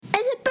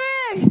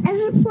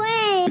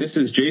This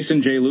is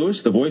Jason J.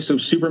 Lewis, the voice of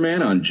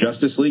Superman on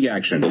Justice League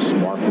Action. This is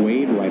Mark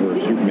Waid, writer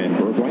of Superman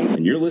Birthright.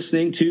 And you're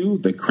listening to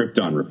The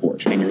Krypton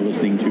Report. And you're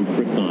listening to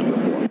Krypton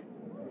Report.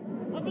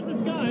 Up in the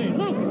sky,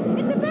 look!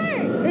 It's a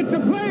bird! It's a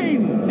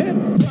plane!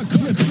 It's the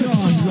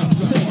Krypton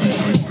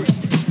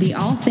Report! The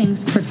All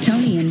Things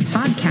Kryptonian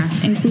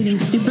podcast, including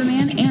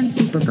Superman and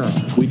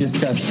Supergirl. We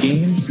discuss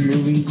games,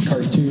 movies,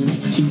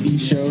 cartoons, TV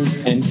shows,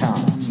 and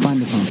comics.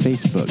 Find us on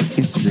Facebook,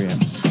 Instagram,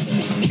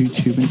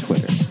 YouTube, and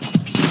Twitter.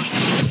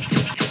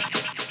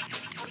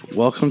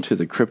 Welcome to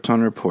the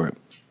Krypton Report,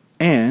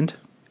 and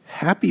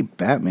happy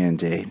Batman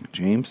Day,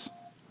 James.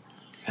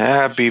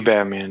 Happy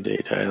Batman Day,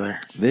 Tyler.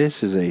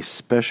 This is a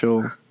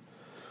special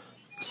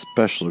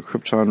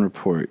Krypton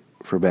Report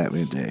for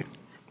Batman Day.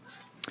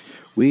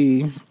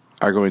 We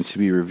are going to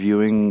be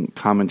reviewing,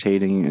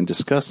 commentating, and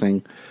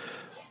discussing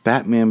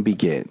Batman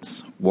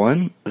Begins.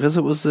 One, because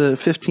it was the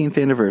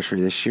 15th anniversary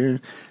this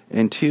year,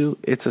 and two,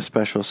 it's a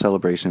special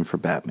celebration for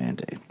Batman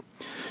Day.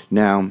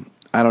 Now,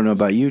 I don't know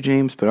about you,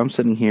 James, but I'm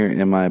sitting here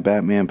in my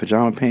Batman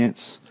pajama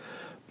pants,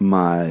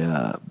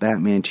 my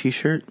Batman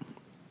t-shirt,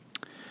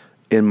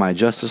 in my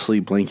Justice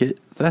League blanket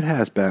that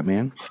has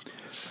Batman,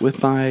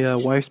 with my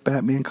wife's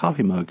Batman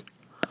coffee mug.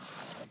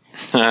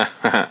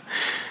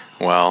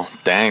 Well,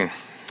 dang.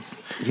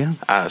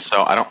 Yeah.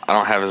 So I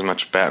don't have as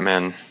much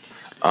Batman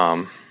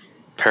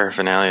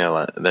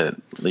paraphernalia that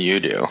you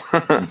do.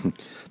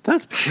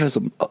 That's because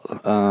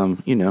I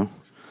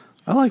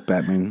like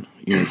Batman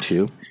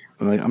too.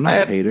 Like, I'm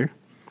not a hater.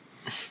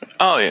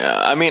 Oh yeah,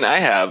 I mean I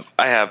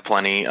have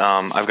plenty.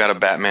 I've got a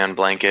Batman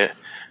blanket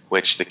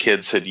which the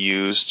kids had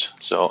used,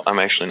 so I'm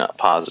actually not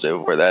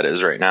positive where that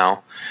is right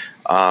now.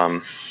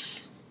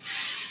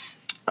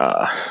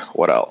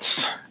 What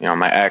else?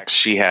 My ex,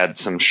 she had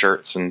some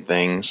shirts and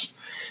things.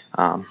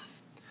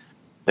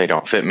 They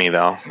don't fit me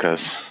though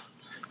because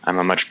I'm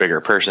a much bigger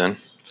person.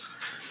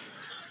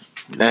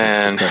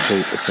 And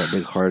it's that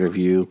big heart of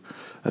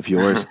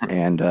yours,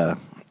 and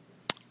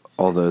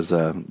all those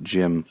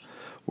gym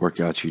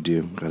workouts you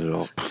do. Got it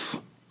all.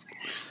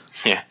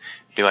 Yeah,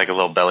 be like a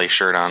little belly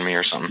shirt on me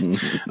or something.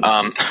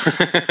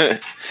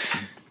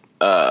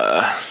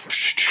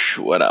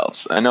 What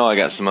else? I know I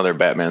got some other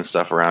Batman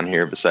stuff around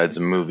here besides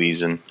the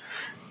movies and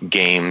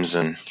games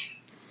and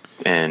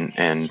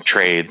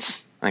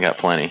trades. I got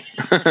plenty.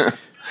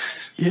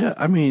 Yeah,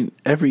 I mean,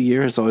 every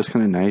year is always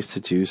kind of nice to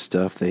do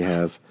stuff. They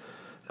have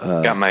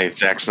got my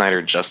Zack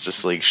Snyder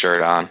Justice League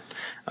shirt on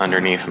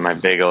underneath my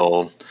big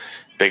old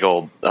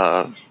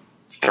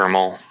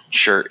thermal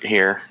shirt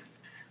here.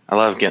 I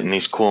love getting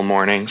these cool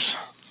mornings.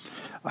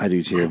 I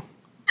do too.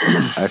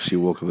 I actually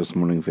woke up this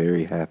morning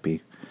very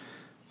happy.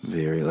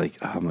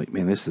 I'm like,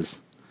 man, this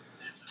is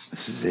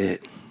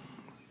it.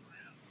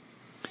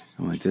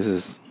 I'm like, this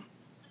is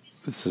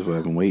what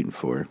I've been waiting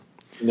for.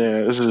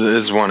 Yeah, this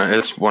is one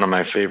of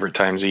my favorite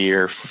times of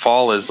year.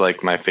 Fall is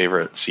like my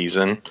favorite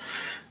season.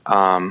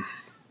 And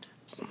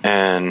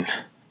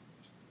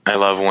I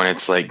love when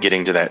it's like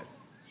getting to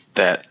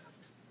that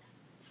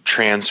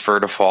transfer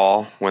to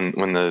fall when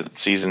the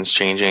season's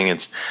changing.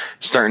 It's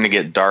starting to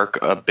get dark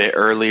a bit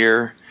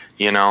earlier.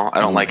 I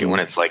don't like it when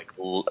it's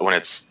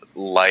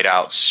light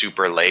out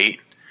super late.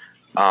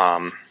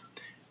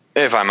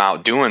 If I'm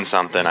out doing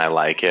something, I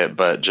like it,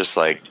 but just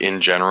like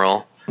in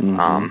general,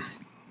 I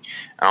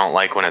don't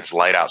like when it's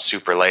light out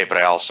super late, but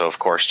I also, of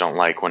course, don't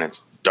like when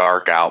it's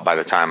dark out by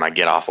the time I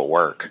get off of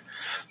work.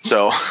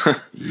 So,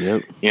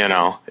 yep.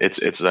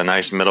 It's a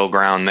nice middle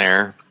ground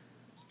there.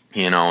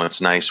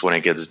 It's nice when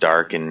it gets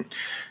dark and,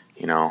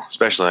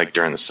 especially like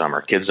during the summer,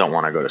 kids don't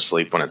want to go to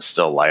sleep when it's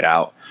still light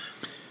out.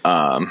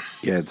 Yeah,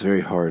 it's very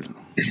hard.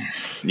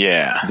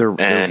 Yeah. Their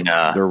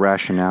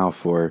rationale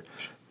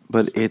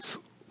but it's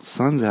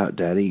sun's out,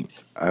 Daddy.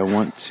 I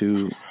want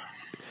to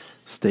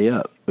stay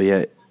up. But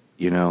yet,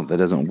 that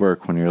doesn't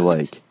work when you're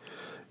like,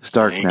 it's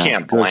dark now.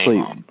 Can't go to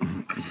sleep.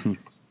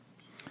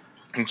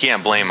 You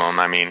can't blame them.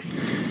 I mean,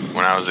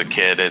 when I was a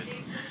kid,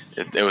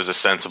 it was a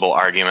sensible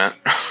argument.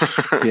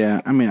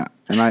 Yeah, I mean,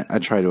 and I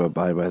try to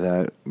abide by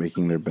that,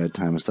 making their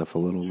bedtime and stuff a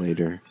little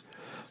later.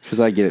 Because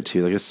I get it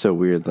too. Like, it's so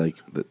weird, like,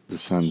 the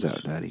sun's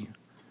out, Daddy.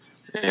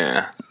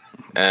 Yeah.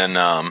 And,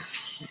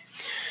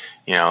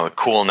 the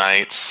cool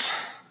nights,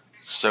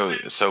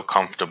 so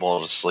comfortable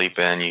to sleep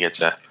in.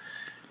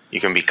 You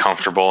can be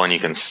comfortable and you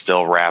can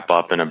still wrap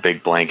up in a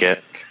big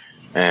blanket.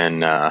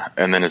 And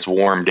then it's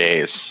warm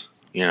days.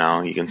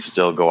 You can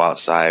still go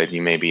outside.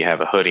 You maybe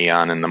have a hoodie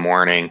on in the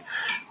morning,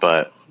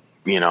 but,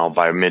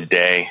 by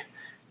midday,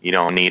 you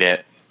don't need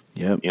it.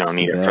 Yep, you don't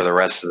need it for the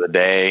rest of the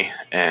day,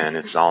 and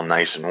it's all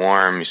nice and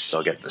warm. You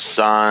still get the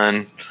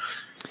sun.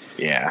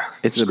 Yeah,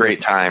 it's a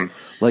great time.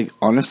 Like,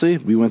 honestly,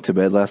 we went to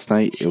bed last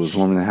night. It was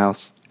warm in the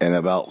house, and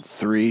about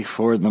 3,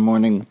 4 in the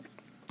morning,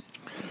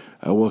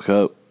 I woke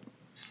up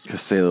because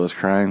Sayla was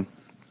crying.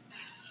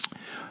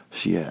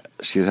 She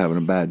was having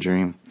a bad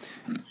dream,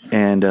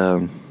 and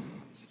I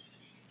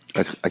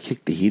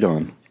kicked the heat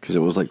on because it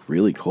was like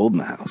really cold in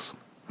the house.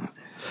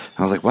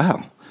 I was like,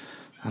 wow.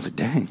 I was like,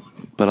 dang.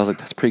 But I was like,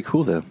 that's pretty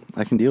cool though.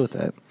 I can deal with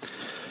that.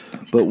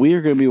 But we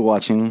are going to be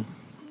watching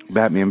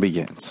Batman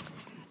Begins.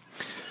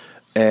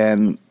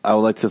 And I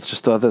would like to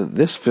just throw that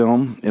this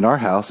film in our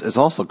house is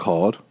also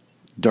called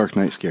Dark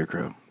Knight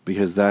Scarecrow,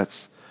 because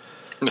that's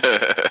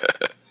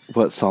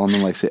what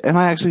Solomon likes it. And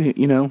I actually,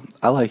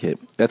 I like it.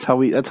 That's how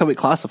we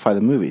classify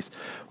the movies.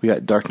 We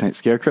got Dark Knight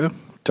Scarecrow,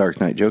 Dark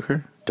Knight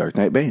Joker, Dark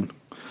Knight Bane.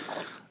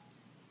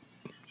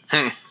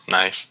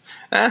 Nice.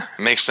 It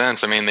makes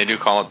sense. I mean, they do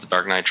call it the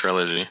Dark Knight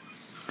trilogy.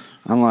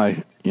 I'm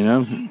like,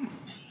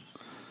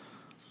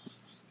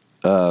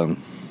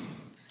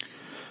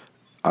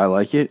 I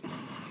like it.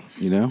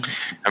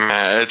 I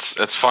mean,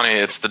 it's funny.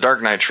 It's the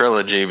Dark Knight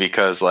trilogy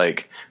because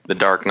like the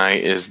Dark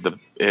Knight is the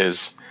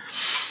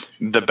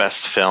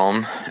best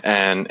film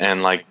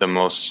and like one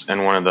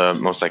of the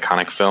most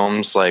iconic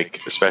films,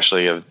 like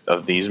especially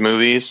of these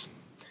movies.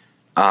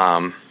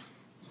 But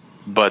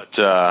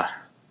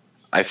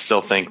I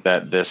still think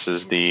that this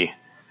is the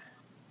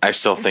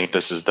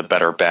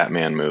better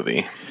Batman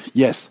movie.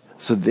 Yes.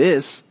 So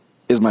this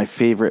is my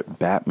favorite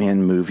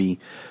Batman movie,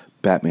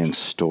 Batman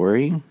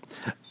story.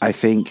 I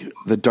think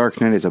The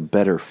Dark Knight is a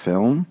better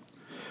film,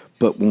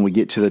 but when we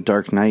get to The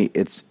Dark Knight,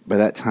 by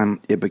that time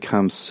it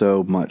becomes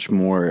so much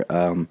more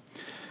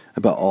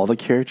about all the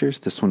characters.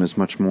 This one is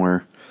much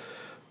more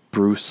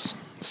Bruce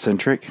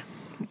centric,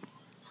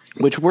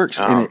 which works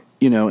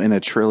in a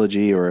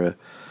trilogy or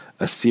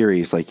a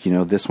series. Like,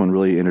 this one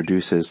really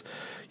introduces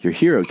your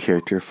hero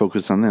character,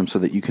 focus on them so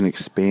that you can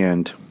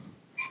expand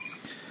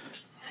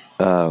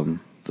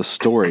the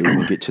story when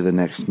you get to the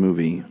next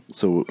movie.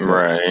 So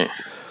right.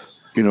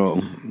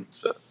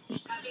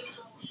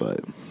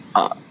 But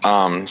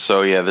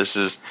so yeah, this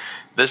is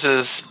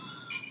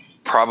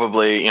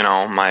probably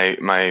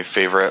my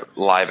favorite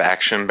live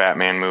action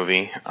Batman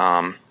movie.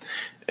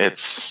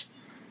 It's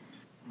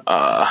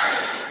all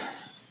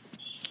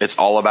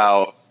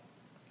about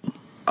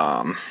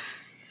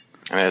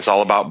it's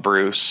all about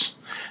Bruce,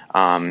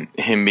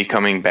 him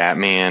becoming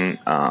Batman,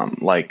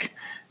 like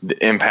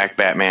the impact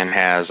Batman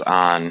has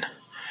on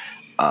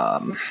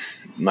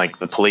like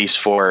the police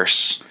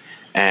force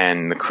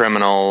and the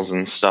criminals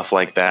and stuff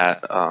like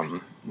that.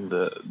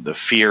 The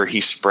fear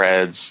he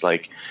spreads,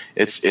 like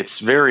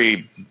it's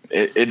pretty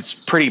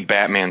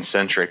Batman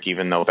centric,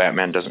 even though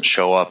Batman doesn't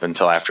show up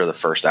until after the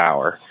first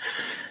hour.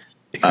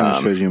 It kind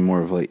of shows you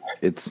more of like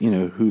it's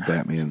who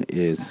Batman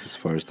is as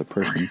far as the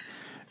person.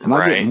 And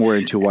I'll get more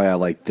into why I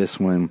like this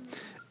one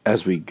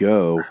as we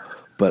go,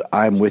 but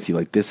I'm with you.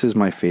 Like, this is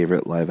my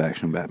favorite live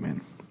action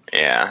Batman.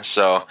 Yeah.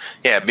 So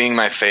yeah, being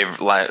my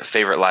favorite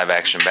live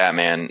action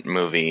Batman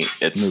movie,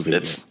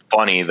 it's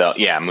funny though.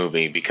 Yeah,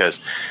 movie,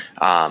 because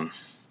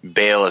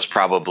Bale is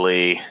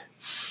probably,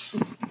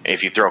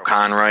 if you throw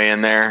Conroy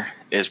in there,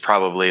 is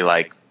probably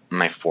like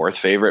my fourth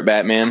favorite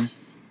Batman.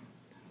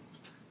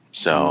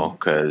 So,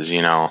 because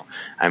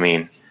I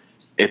mean,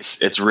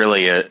 it's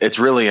really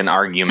an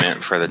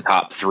argument for the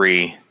top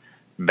three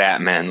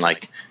Batman.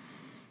 Like,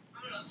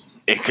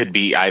 it could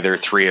be either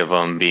three of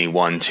them, be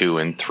 1, 2,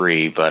 and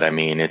 3, but I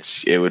mean,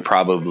 it would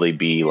probably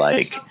be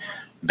like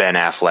Ben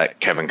Affleck,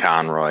 Kevin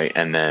Conroy,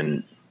 and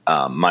then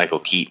Michael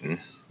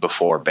Keaton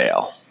before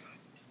Bale.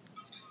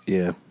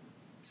 Yeah.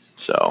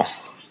 So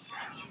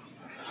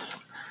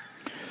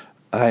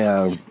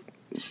I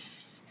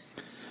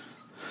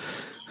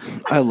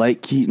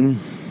like Keaton.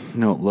 I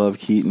don't love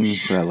Keaton,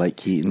 but I like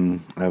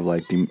Keaton. I've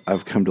liked him.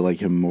 I've come to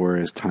like him more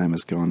as time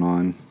has gone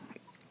on.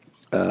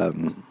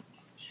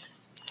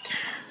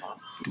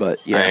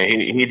 But yeah,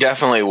 he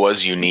definitely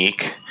was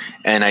unique,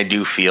 and I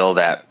do feel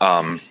that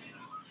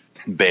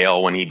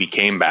Bale, when he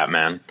became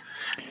Batman,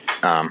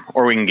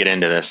 or we can get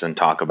into this and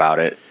talk about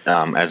it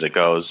as it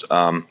goes.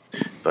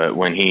 But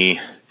when he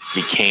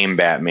became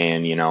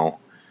Batman,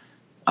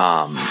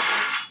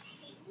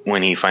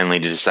 when he finally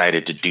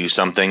decided to do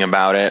something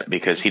about it,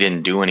 because he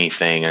didn't do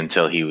anything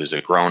until he was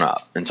a grown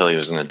up, until he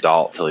was an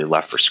adult, till he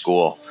left for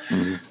school.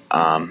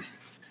 Mm-hmm.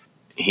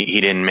 He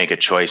didn't make a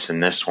choice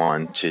in this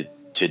one to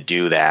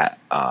do that.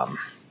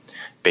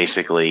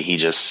 Basically, he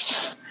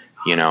just,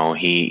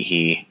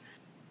 he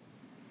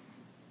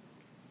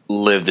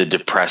lived a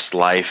depressed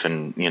life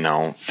and,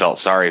 felt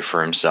sorry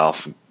for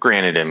himself.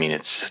 Granted, I mean,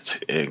 it's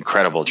an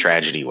incredible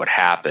tragedy what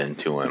happened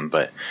to him,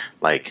 but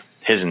like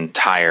his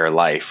entire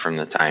life from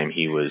the time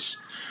he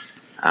was,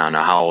 I don't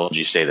know, how old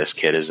you say this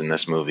kid is in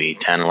this movie?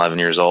 10, 11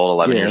 years old,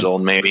 11 years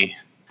old, maybe.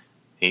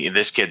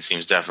 This kid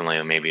seems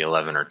definitely maybe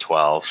 11 or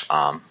 12.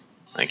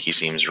 Like, he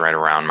seems right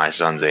around my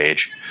son's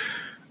age.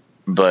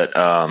 But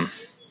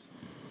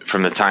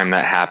from the time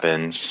that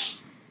happens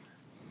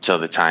till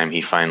the time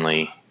he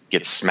finally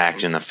gets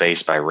smacked in the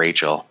face by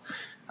Rachel,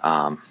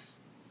 I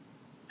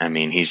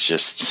mean, he's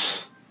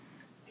just,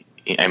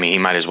 I mean, he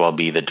might as well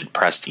be the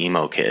depressed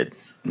emo kid.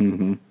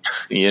 Mm-hmm.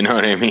 You know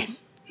what I mean?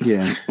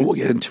 Yeah, we'll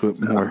get into it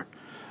more.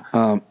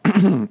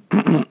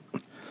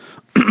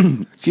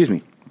 Excuse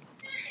me.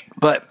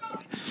 But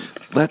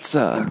let's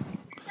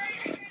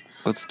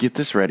get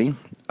this ready.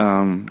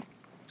 I'm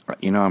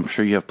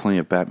sure you have plenty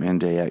of Batman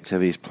Day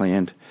activities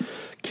planned.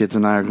 kids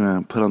and I are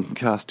gonna put on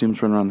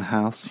costumes, run around the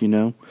house. You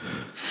know,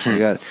 I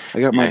got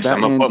my Nice.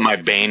 I'm gonna Batman. put my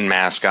Bane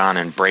mask on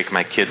and break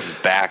my kid's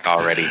back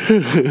already.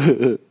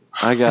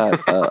 I got.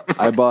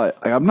 I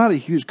bought. I'm not a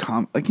huge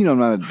I'm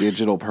not a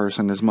digital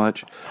person as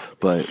much,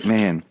 but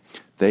man,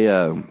 they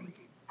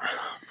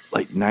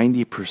like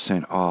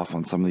 90% off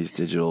on some of these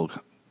digital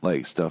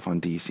like stuff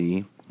on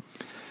DC.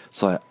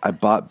 So I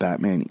bought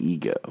Batman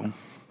Ego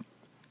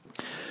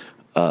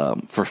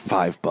for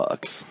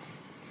 $5,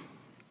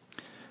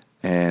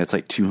 and it's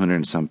like 200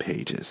 and some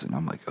pages, and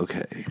I'm like,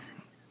 okay.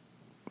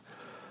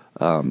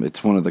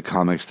 It's one of the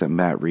comics that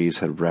Matt Reeves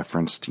had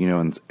referenced,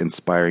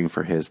 inspiring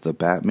for The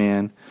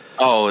Batman.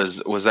 Oh,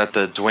 was that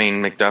the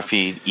Dwayne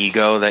McDuffie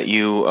Ego that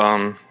you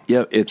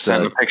Yep, it's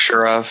sent a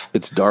picture of?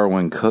 It's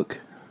Darwin Cook.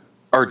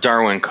 Or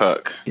Darwin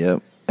Cook.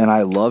 Yep, and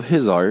I love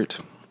his art,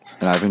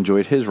 and I've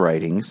enjoyed his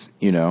writings.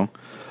 And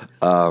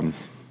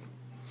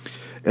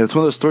it's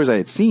one of those stories I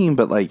had seen,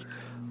 but like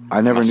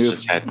I never knew.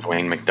 Just had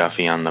Dwayne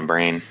McDuffie on the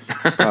brain.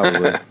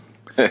 Probably.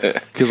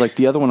 Because like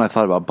the other one I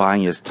thought about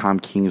buying is Tom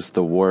King's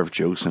The War of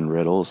Jokes and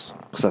Riddles,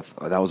 because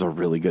that was a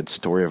really good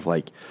story of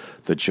like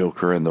the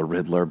Joker and the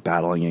Riddler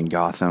battling in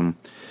Gotham,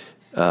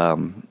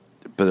 but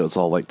it was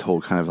all like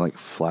told kind of like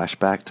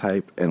flashback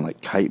type, and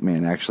like Kite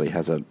Man actually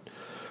has a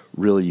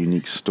really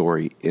unique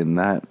story in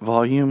that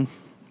volume.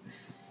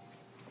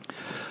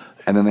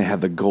 And then they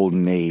had the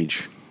Golden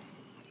Age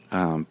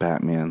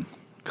Batman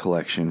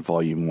collection,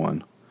 Volume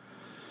 1.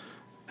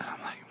 And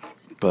I'm like,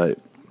 but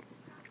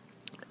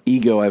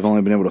Ego I've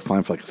only been able to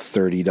find for like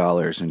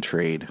 $30 in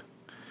trade.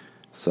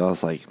 So I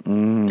was like,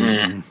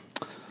 I'm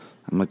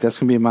like, that's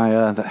gonna be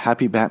my the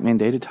Happy Batman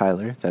Day to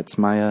Tyler. That's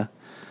my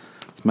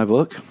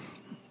book,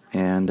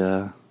 and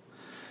I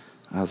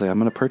was like, I'm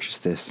gonna purchase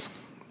this,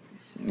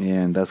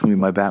 and that's gonna be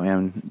my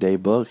Batman Day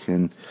book,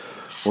 and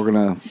we're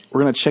gonna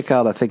check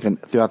out. I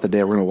think throughout the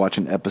day we're gonna watch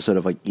an episode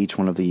of like each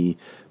one of the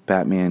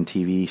Batman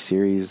TV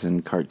series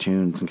and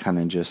cartoons, and kind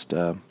of just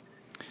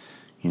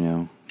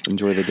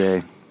enjoy the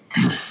day.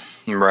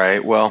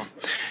 Right. Well,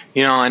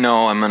 I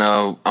know I'm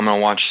gonna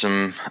watch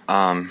some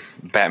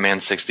Batman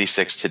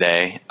 66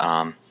 today.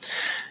 I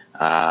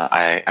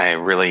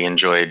really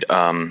enjoyed.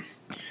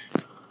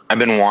 I've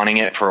been wanting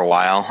it for a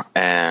while,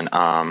 and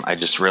I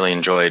just really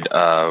enjoyed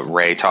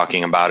Ray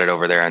talking about it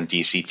over there on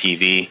DC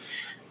TV.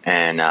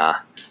 And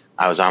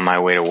I was on my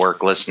way to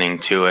work listening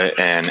to it,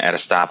 and at a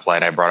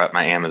stoplight, I brought up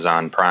my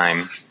Amazon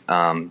Prime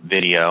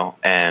video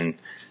and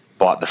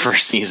bought the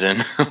first season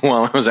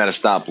while I was at a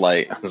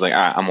stoplight. I was like, all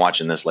right, I'm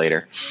watching this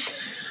later.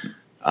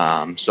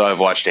 So I've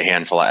watched a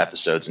handful of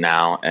episodes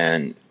now,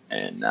 and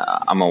I'm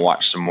gonna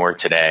watch some more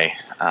today.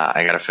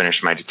 I got to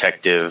finish my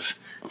Detective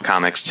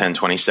Comics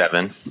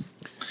 1027.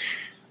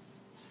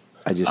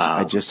 I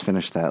just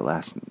finished that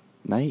last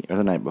night or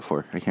the night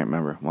before. I can't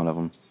remember, one of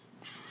them.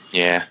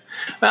 Yeah,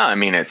 well, I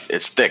mean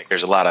it's thick.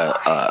 There's a lot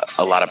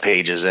of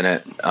pages in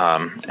it,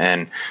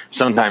 and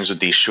sometimes with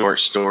these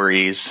short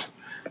stories.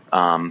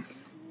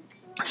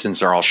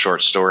 Since they're all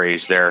short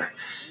stories, they're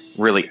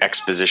really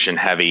exposition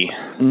heavy.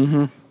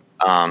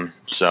 Mm-hmm.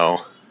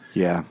 So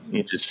yeah,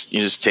 you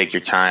just take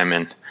your time,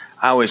 and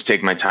I always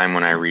take my time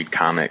when I read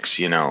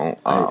comics. I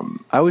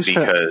always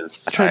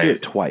because I try to do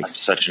it twice. I'm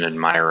such an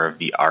admirer of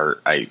the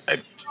art. I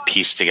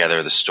piece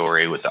together the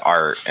story with the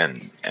art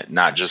and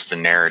not just the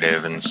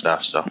narrative and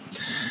stuff. So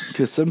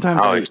because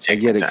sometimes I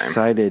get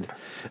excited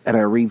and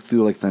I read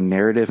through like the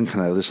narrative and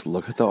kind of just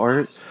look at the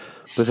art.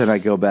 But then I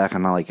go back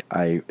and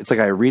it's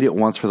like I read it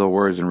once for the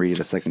words and read it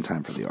a second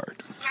time for the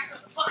art.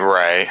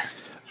 Right.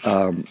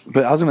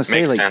 But I was going to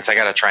say, makes sense. I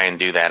got to try and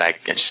do that. I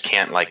just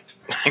can't I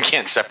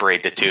can't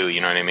separate the two.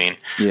 You know what I mean?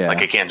 Yeah.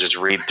 Like I can't just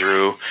read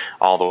through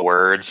all the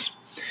words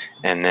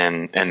and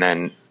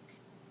then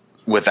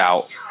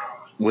without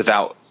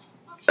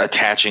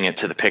attaching it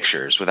to the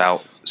pictures,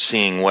 without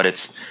seeing what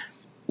it's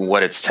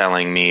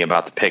telling me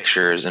about the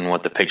pictures and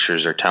what the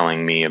pictures are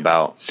telling me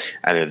about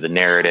either the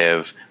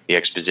narrative, the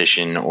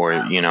exposition, or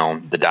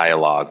the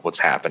dialogue, what's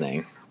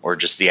happening, or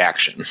just the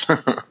action.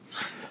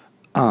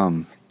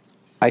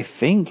 I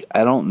think,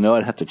 I don't know,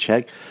 I'd have to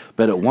check,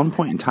 but at one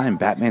point in time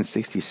Batman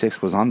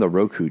 66 was on the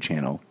Roku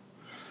channel.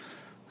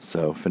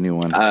 So if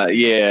anyone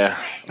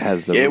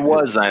has the it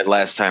was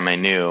last time I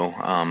knew.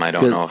 I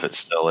don't know if it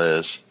still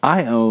is.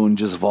 I own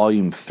just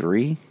Volume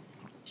 3.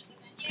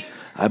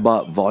 I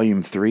bought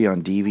Volume 3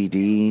 on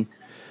DVD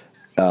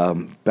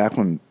back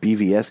when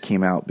BVS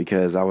came out,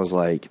 because I was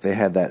like, they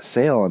had that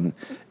sale, and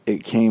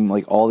it came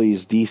like all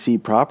these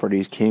DC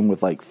properties came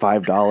with like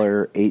 $5,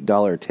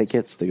 $8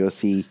 tickets to go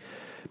see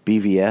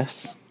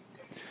BVS,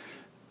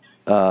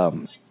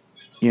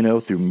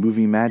 through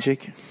Movie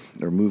Magic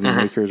or Movie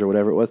Makers or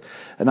whatever it was.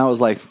 And I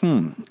was like,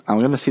 I'm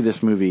going to see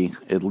this movie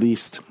at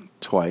least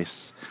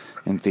twice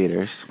in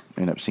theaters.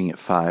 I ended up seeing it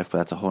 5, but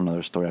that's a whole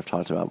nother story I've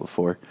talked about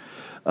before.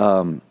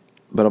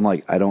 But I'm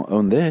like, I don't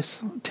own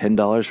this.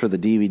 $10 for the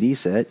DVD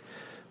set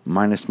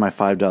minus my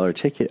 $5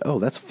 ticket. Oh,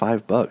 that's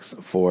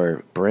 $5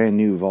 for brand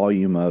new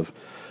volume of.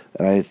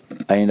 And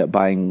I ended up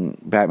buying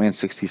Batman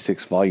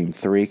 66 Volume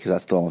 3 because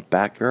that's the one with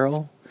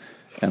Batgirl.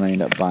 and I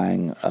end up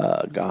buying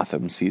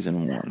Gotham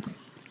Season 1.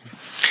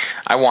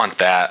 I want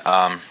that.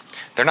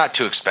 They're not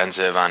too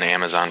expensive on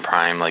Amazon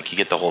Prime. Like, you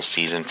get the whole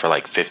season for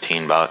like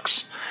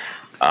 $15.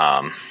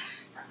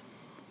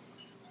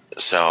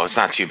 So it's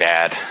not too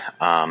bad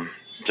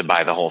to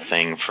buy the whole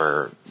thing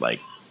for like.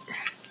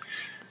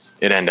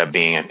 It ended up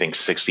being, I think,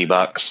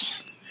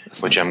 $60,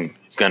 which I'm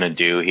gonna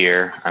do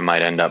here. I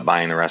might end up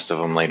buying the rest of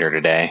them later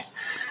today.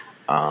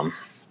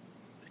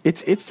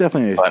 It's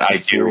definitely But I a do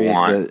series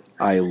want- that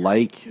I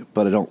like,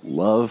 but I don't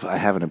love. I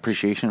have an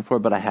appreciation for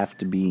it, but I have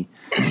to be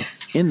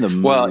in the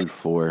mood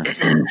for.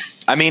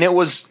 I mean, it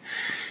was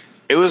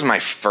my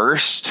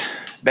first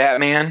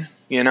Batman.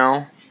 You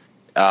know,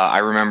 I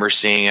remember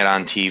seeing it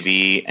on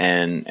TV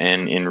and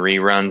in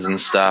reruns and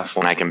stuff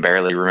when I can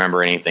barely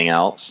remember anything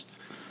else.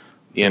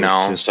 You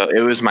know, so it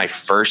was my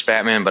first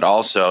Batman, but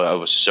also I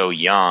was so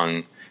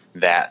young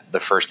that the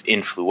first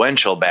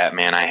influential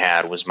Batman I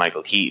had was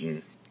Michael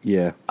Keaton.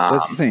 Yeah,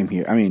 that's the same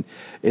here. I mean,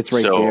 it's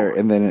right there,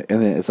 and then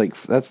it's like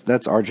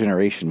that's our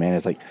generation, man.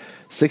 It's like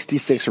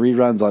 66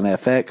 reruns on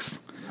FX,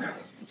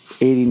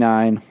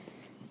 89,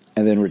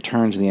 and then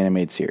returns in the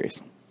animated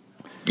series.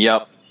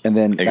 Yep. And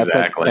then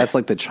Exactly. that's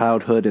like the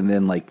childhood, and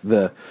then like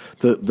the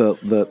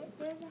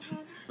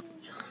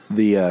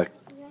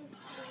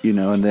you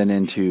know, and then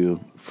into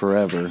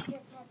Forever,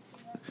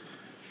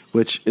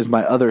 which is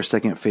my other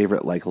second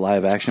favorite like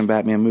live action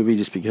Batman movie,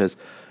 just because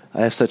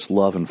I have such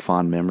love and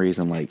fond memories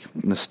and like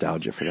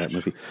nostalgia for that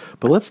movie.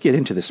 But let's get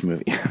into this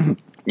movie.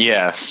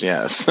 Yes.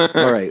 All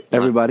right,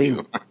 everybody.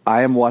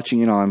 I am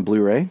watching it on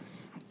Blu-ray.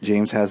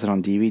 James has it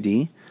on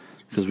DVD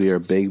because we are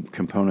big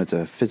components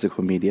of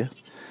physical media.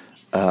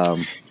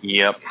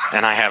 Yep.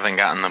 And I haven't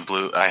gotten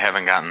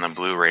the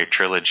Blu-ray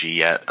trilogy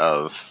yet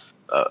or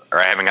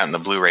I haven't gotten the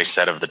Blu-ray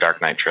set of the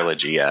Dark Knight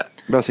trilogy yet.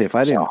 But I'll say if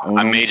I didn't own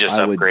I may them, just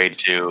I would- upgrade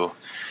to.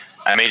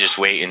 I may just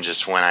wait and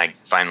just when I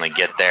finally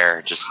get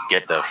there, just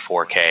get the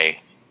 4K.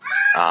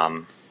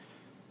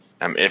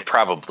 It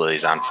probably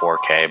is on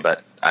 4K,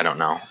 but I don't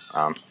know.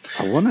 I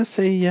want to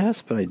say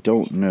yes, but I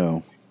don't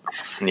know.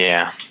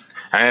 Yeah,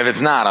 I mean, if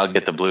it's not, I'll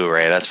get the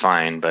Blu-ray. That's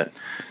fine, but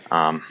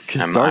I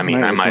Dark mean,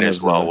 Knight I was might one as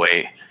of well the-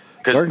 wait.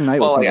 'Cause, Dark Knight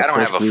well, was one like, I of don't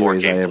the have first a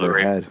Blu-rays 4K I ever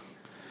Blu-ray. had.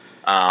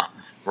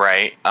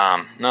 Right.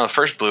 No, the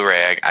first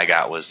Blu-ray I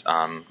got was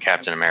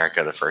Captain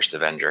America: The First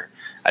Avenger.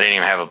 I didn't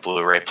even have a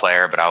Blu-ray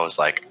player, but I was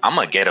like, I'm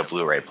gonna get a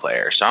Blu-ray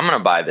player, so I'm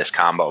gonna buy this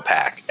combo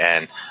pack,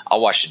 and I'll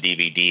watch the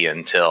DVD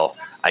until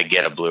I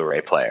get a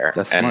Blu-ray player,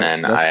 That's and smart.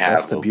 then That's, I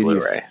that's have the a beauty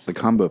Blu-ray. of the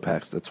combo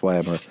packs. That's why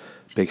I'm a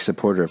big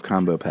supporter of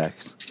combo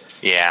packs.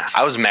 Yeah,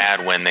 I was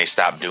mad when they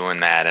stopped doing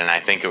that, and I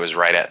think it was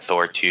right at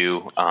Thor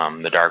 2,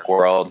 The Dark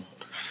World.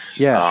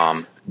 Yeah,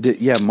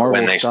 Marvel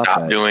When they stopped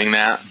stopped that. doing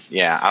that,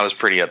 yeah, I was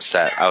pretty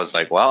upset. I was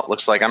like, well, it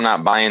looks like I'm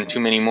not buying too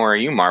many more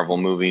of you Marvel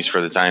movies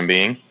for the time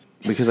being.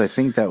 Because I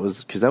think that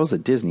was a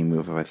Disney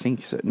move. I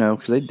think so. No,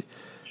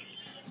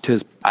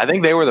 because I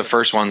think they were the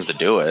first ones to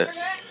do it.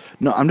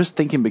 no, I'm just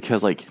thinking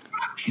because like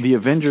the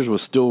Avengers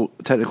was still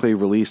technically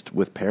released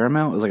with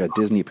Paramount. It was like a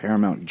Disney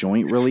Paramount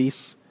joint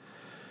release.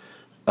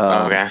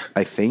 Okay.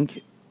 I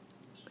think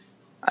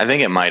I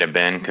think it might have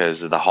been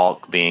because of the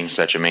Hulk being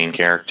such a main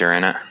character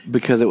in it.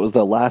 because it was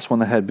the last one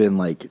that had been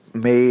like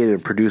made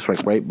and produced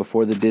like right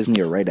before the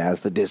Disney or right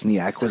as the Disney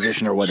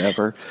acquisition or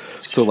whatever.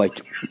 So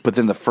like, but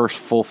then the first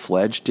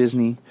full-fledged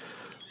Disney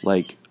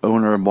like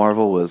owner of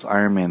Marvel was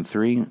Iron Man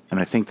 3, and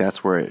I think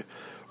that's where it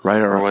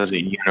Or was it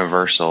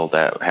Universal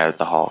that had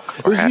the Hulk?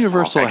 It was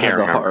Universal that that had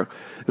the Hulk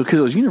because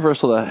it was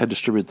Universal that had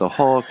distributed the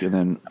Hulk, and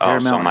then Oh,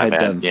 so Paramount my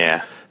had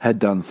bad. had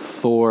done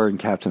Thor and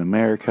Captain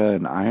America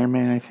and Iron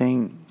Man. I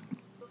think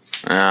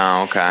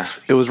Oh, okay.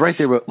 it was right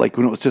there, but like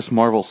when it was just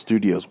Marvel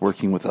Studios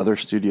working with other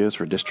studios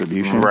for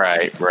distribution.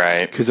 Right.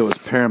 Because it was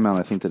Paramount,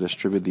 I think, that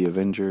distributed the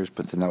Avengers,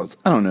 but then that was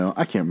I don't know,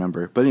 I can't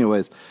remember. But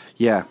anyways,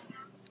 yeah.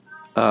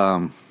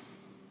 I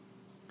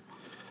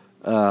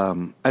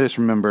just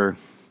remember,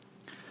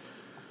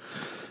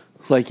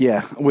 like,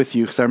 yeah, with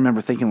you, because I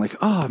remember thinking, like,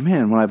 oh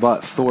man, when I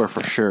bought Thor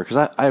for sure,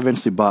 because I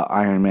eventually bought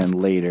Iron Man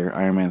later,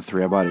 Iron Man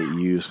 3, I bought it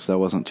used because I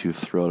wasn't too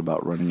thrilled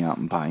about running out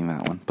and buying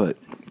that one. But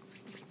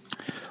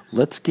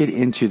let's get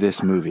into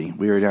this movie.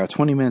 We are now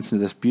 20 minutes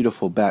into this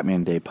beautiful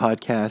Batman Day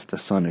podcast. The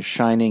sun is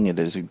shining. It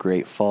is a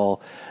great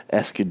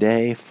fall-esque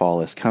day.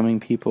 Fall is coming,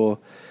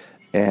 people.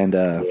 And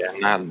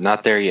Yeah,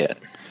 not there yet.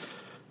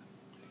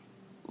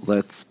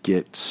 let's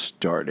get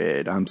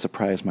started. I'm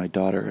surprised my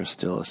daughter is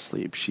still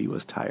asleep. She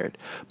was tired.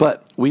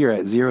 But we are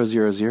at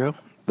 000,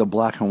 the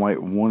black and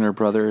white Warner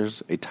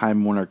Brothers, a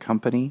Time Warner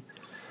company.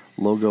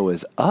 Logo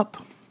is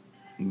up.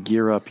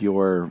 Gear up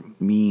your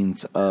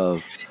means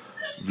of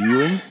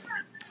viewing.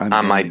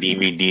 On my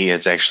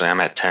DVD, I'm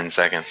at 10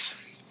 seconds.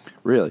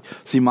 Really?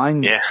 See,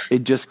 mine, Yeah.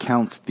 it just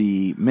counts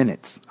the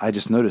minutes. I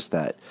just noticed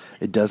that.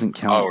 It doesn't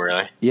count. Oh,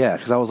 really? Yeah,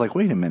 because I was like,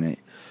 wait a minute.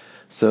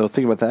 So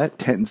think about that.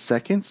 10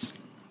 seconds.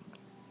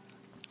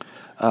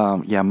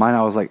 Yeah, mine,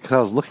 I was like, because I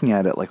was looking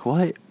at it like,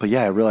 what? But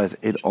yeah, I realized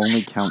it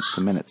only counts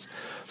the minutes.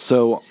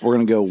 So we're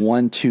going to go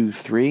 1, 2,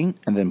 3,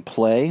 and then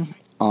play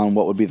on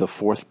what would be the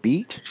fourth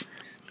beat.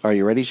 Are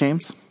you ready,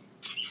 James?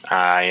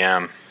 I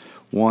am.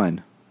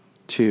 1,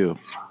 2,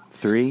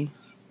 3,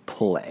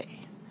 play.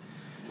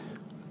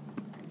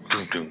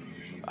 Boom, boom.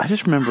 I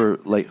just remember,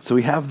 like, so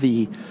we have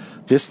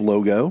this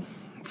logo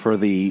for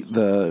the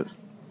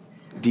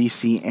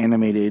DC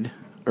animated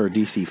or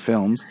DC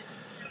films,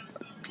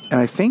 and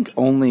I think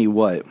only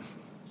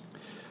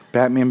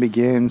Batman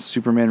Begins,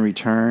 Superman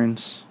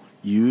Returns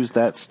use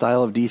that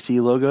style of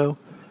DC logo,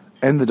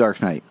 and The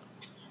Dark Knight.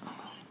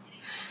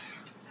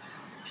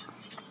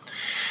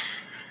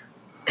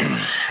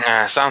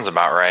 Sounds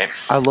about right.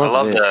 I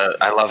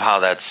love how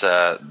that's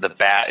the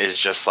bat is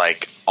just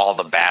like all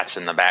the bats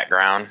in the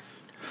background.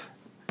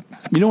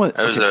 You know what?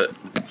 It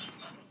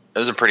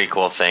was a pretty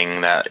cool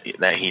thing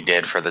that he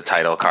did for the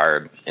title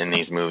card in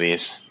these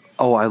movies.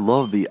 Oh, I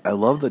love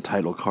the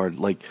title card,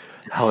 like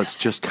how it's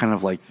just kind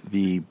of like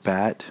the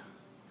bat,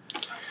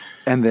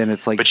 and then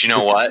it's like. But you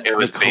know what? It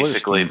was color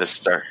basically scheme. the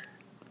start,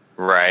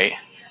 right?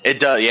 It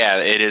does. Yeah,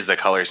 it is the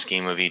color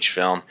scheme of each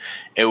film.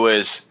 It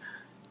was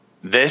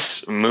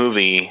this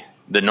movie.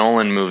 The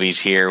Nolan movies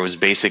here was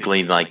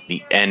basically like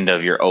the end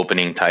of your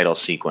opening title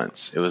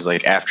sequence. It was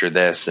like after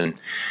this, and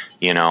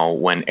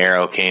when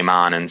Arrow came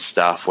on and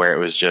stuff, where it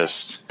was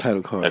just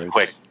title cards. A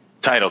quick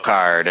title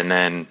card, and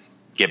then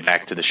get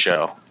back to the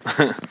show,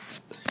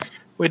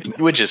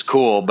 which is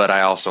cool. But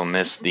I also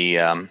miss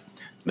the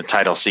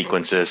title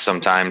sequences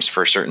sometimes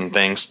for certain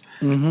things.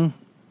 Mm-hmm.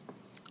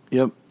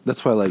 Yep,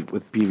 that's why like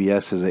with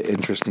BVS is an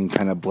interesting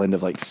kind of blend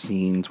of like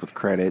scenes with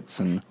credits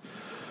and.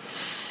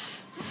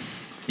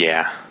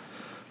 Yeah.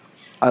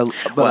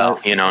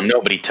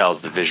 Nobody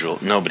tells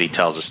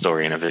a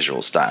story in a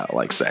visual style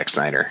like Zack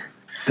Snyder.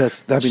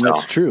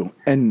 That's true,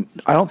 and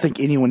I don't think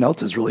anyone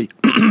else has really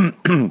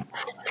been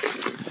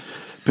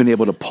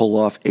able to pull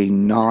off a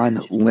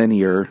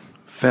non-linear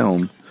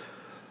film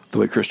the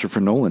way Christopher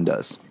Nolan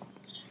does.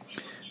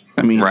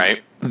 I mean,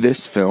 right.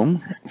 This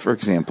film, for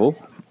example,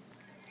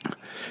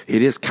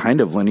 it is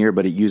kind of linear,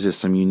 but it uses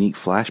some unique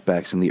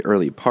flashbacks in the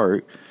early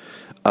part.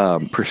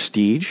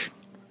 Prestige,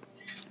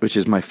 which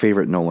is my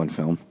favorite Nolan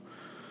film.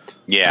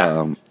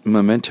 Yeah.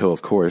 Memento,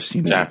 of course.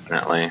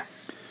 Definitely.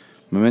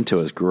 Memento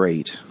is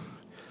great.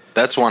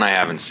 That's one I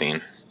haven't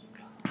seen.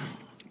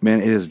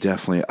 Man, it is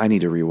definitely. I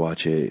need to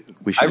rewatch it.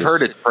 I've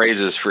heard its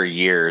praises for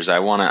years. I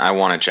want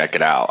to check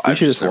it out. We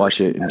should just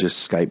watch it and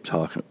just Skype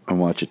talk and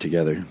watch it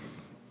together.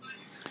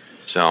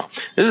 So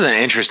this is an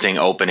interesting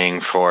opening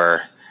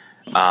for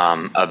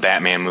a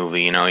Batman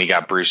movie. You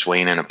got Bruce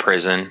Wayne in a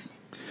prison,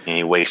 and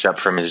he wakes up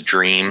from his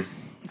dream,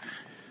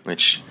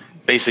 which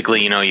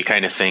basically, you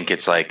kind of think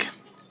it's like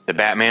the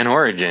Batman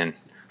origin,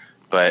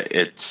 but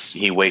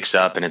he wakes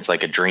up and it's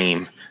like a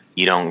dream.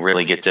 You don't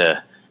really get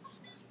to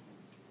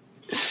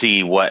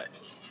see what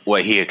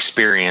he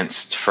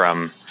experienced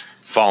from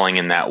falling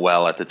in that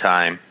well at the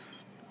time.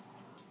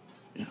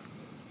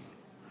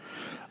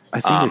 I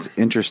think it's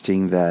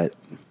interesting that,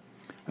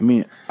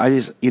 I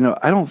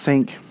don't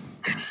think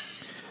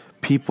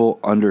people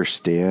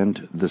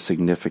understand the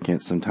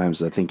significance.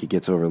 Sometimes I think it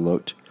gets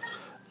overlooked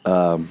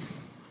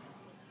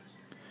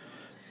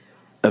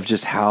of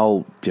just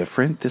how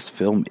different this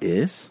film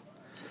is,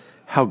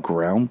 how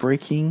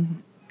groundbreaking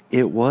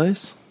it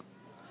was.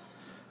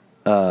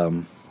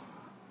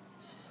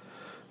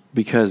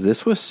 Because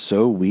this was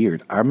so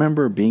weird. I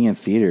remember being in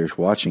theaters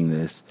watching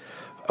this.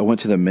 I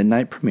went to the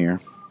midnight premiere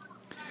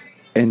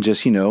and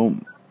just,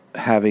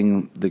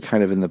 having the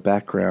kind of in the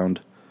background,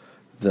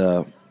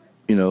 the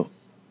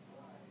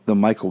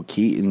Michael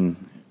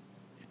Keaton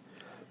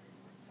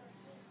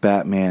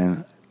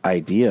Batman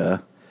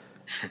idea.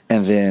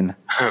 And then,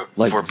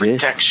 like for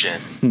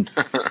protection.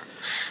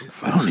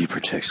 I don't need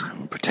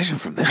protection. Protection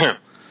from them.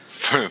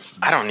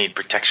 I don't need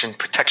protection.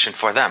 Protection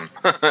for them.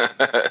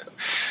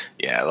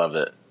 Yeah, I love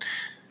it.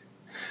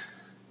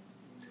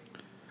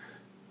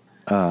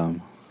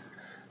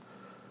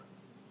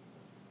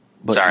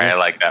 Sorry, I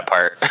like that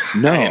part.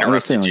 No, I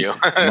interrupted you.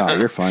 No,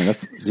 you're fine.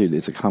 Dude,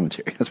 it's a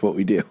commentary. That's what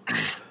we do.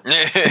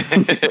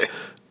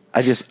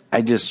 I just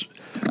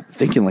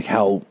thinking like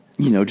how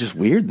just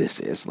weird this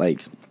is.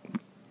 Like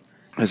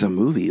as a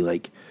movie,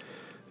 like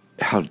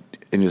how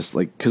and just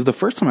like because the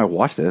first time I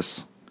watched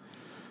this,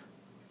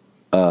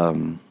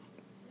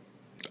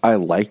 I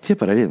liked it,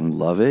 but I didn't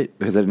love it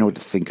because I didn't know what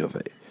to think of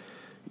it.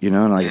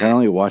 And like I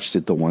only watched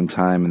it the one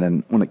time, and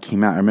then when it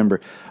came out, I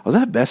remember I was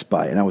at Best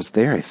Buy and I was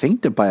there, I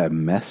think, to buy a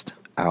Mest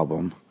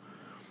album,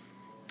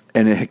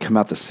 and it had come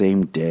out the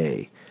same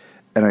day,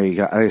 and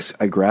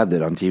I grabbed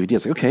it on DVD. I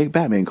was like, okay,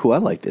 Batman, cool, I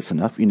like this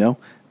enough,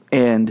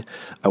 and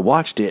I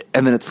watched it,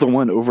 and then it's the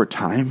one over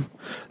time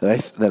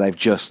that I've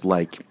just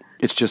like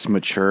it's just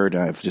matured,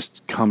 and I've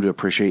just come to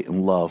appreciate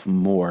and love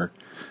more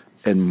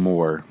and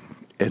more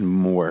and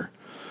more.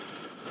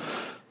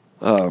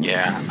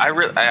 Yeah, I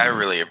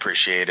really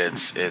appreciate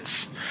its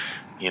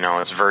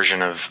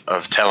version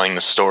of telling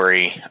the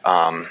story,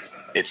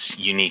 its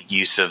unique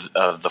use of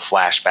the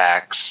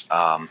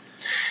flashbacks,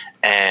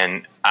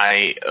 and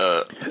I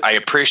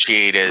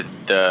appreciated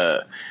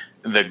the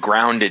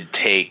grounded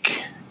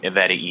take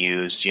that it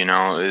used.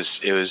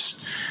 It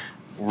was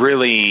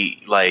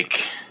really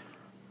like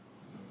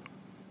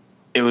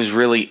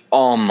really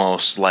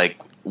almost like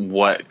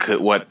what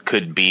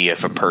could be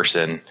if a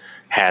person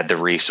had the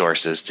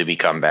resources to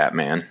become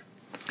Batman.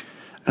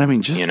 I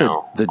mean, just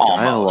the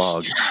dialogue,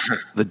 almost.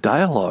 the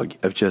dialogue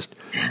of just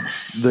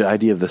the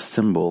idea of the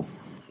symbol.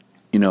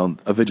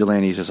 A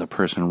vigilante is just a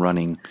person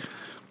running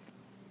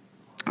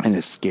and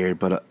is scared,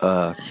 but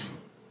a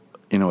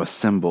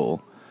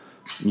symbol.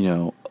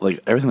 Like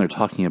everything they're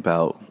talking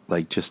about,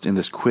 like just in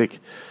this quick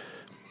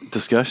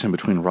discussion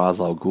between Ra's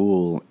al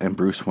Ghul and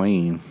Bruce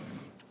Wayne,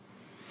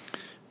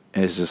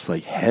 is just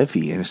like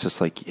heavy, and it's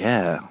just like,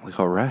 yeah, like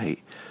all right.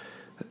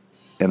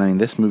 And I mean,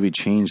 this movie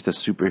changed the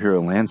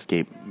superhero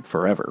landscape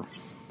forever.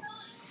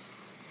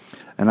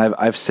 And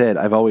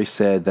I've always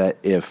said that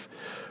if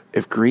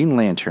Green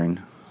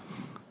Lantern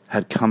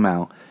had come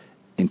out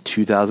in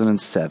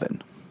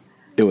 2007,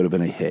 it would have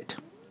been a hit.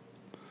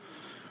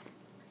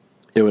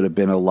 It would have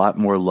been a lot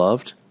more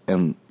loved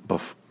than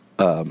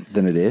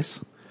it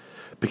is,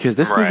 because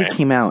this movie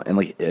came out, and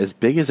like as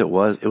big as it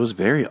was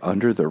very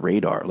under the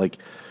radar. Like,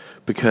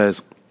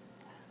 because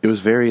it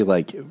was very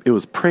like, it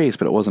was praised,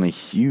 but it wasn't a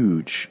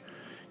huge,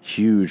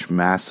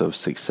 massive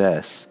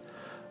success.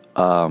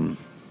 Because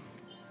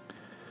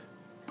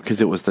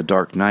it was The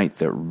Dark Knight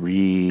that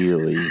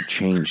really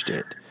changed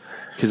it.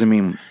 Because I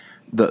mean,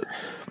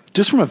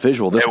 just from a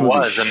visual, this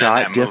movie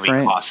shot different.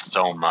 Movie cost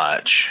so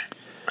much.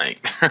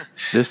 Like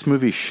this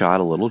movie shot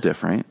a little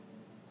different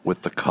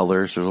with the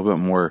colors. There's a little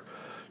bit more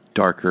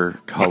darker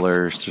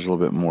colors. There's a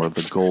little bit more of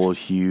the gold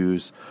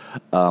hues.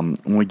 When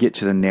we get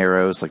to the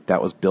Narrows, like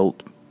that was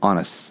built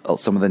on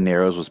some of the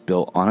Narrows was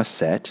built on a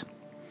set.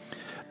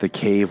 The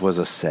cave was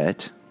a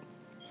set.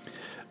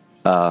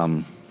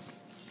 We're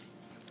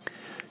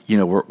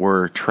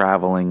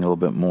traveling a little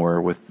bit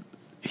more with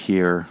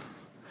him.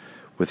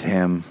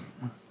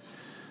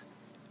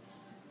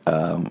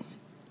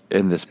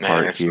 In this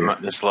part here,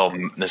 this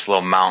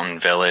little mountain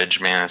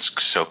village, man,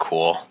 it's so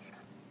cool.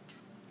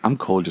 I'm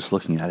cold just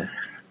looking at it.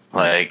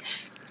 Like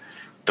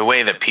the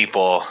way that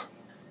people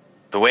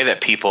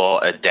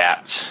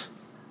adapt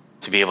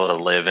to be able to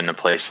live in a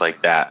place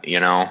like that,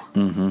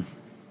 Mm-hmm.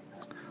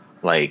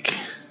 Like,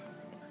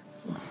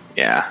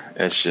 yeah,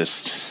 it's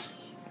just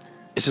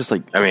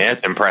like, I mean,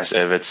 it's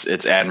impressive.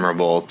 It's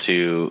admirable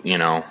to,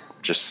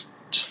 just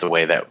the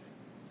way that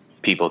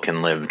people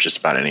can live just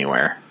about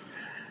anywhere.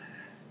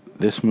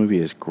 This movie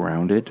is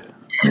grounded,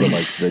 but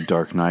like The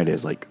Dark Knight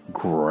is like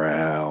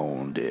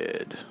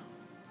grounded.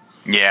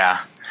 Yeah.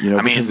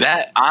 I mean,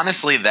 that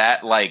honestly,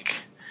 that like,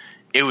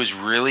 it was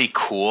really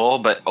cool,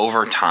 but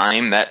over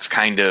time that's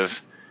kind of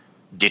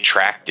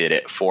detracted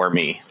it for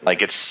me.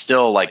 Like, it's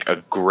still like a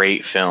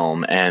great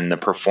film, and the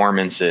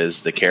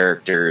performances, the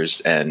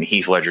characters, and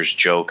Heath Ledger's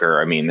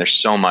Joker. I mean, there's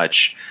so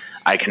much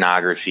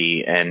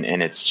iconography, and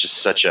it's just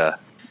such a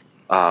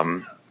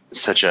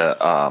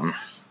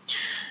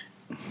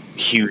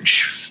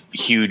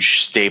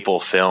huge staple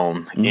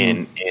film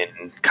in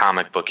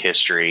comic book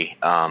history,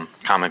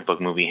 comic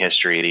book movie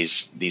history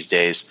these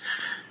days.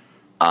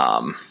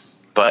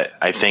 But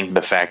I think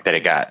the fact that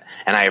it got,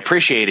 and I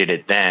appreciated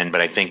it then, but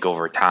I think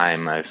over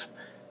time I've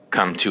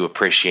come to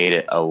appreciate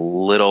it a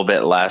little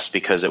bit less,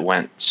 because it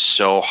went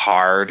so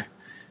hard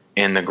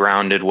in the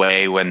grounded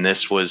way when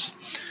this was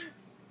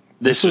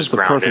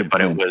grounded, but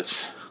blend. It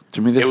was,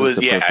 to me, it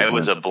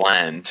was a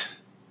blend.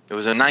 It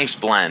was a nice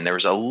blend. There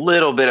was a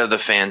little bit of the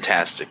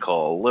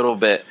fantastical, a little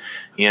bit,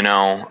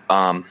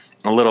 a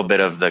little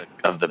bit of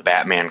the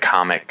Batman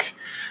comic,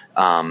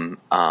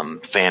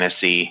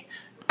 fantasy,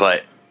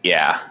 but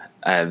yeah,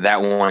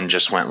 that one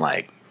just went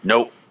like,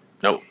 nope,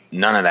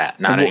 none of that,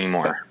 not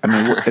anymore. I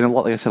mean, and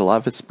like I said, a lot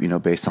of it's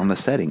based on the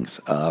settings.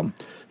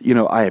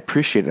 I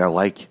appreciate it. I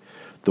like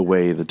the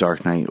way The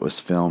Dark Knight was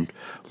filmed,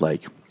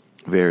 like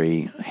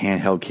very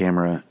handheld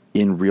camera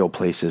in real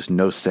places,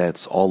 no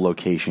sets, all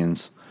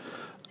locations.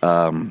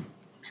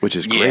 Which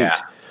is great,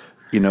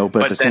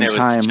 but at the same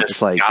time,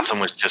 it's like Gotham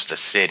was just a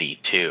city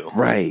too,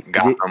 right?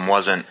 Gotham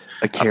wasn't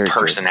a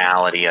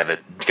personality of it.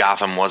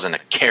 Gotham wasn't a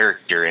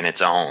character in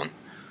its own.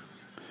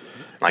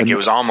 Like, it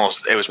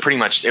was pretty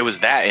much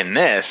that in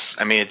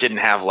this. I mean, it didn't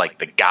have like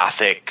the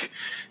gothic,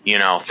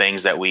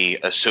 things that we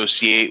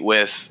associate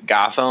with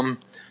Gotham,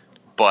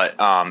 but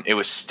it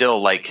was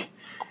still like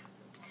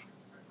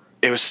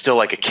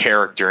a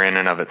character in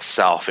and of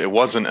itself. It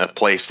wasn't a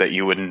place that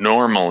you would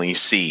normally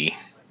see.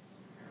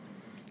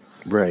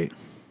 Right.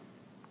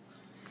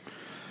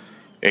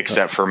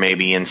 Except for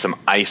maybe in some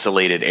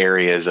isolated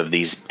areas of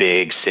these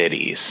big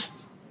cities.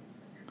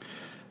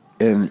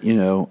 And,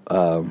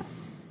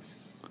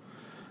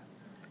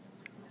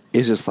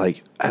 it's just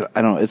like, I don't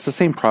know. It's the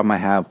same problem I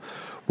have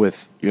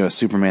with,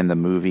 Superman the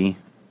movie,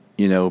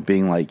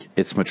 being like,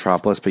 it's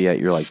Metropolis, but yet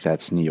you're like,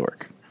 that's New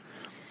York.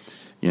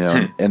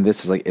 And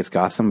this is like, it's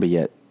Gotham, but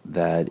yet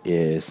that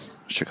is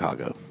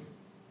Chicago.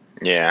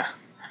 Yeah.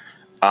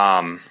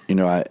 And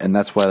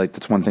that's why, like,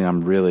 that's one thing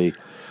I'm really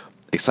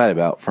excited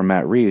about from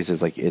Matt Reeves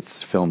is like,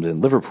 it's filmed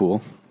in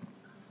Liverpool.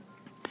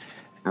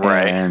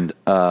 Right.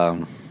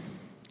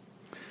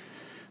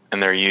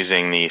 And they're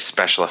using the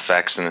special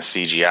effects and the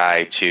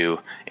CGI to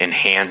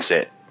enhance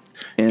it.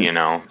 And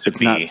to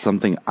it's not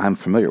something I'm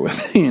familiar with,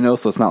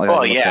 so it's not like.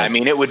 Well, yeah, I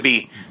mean, it would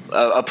be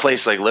a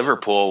place like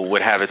Liverpool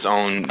would have its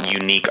own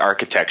unique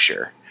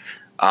architecture,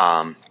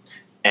 and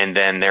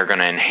then they're going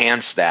to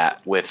enhance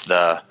that with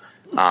the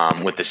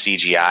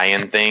CGI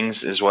and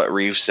things, is what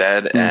Reeves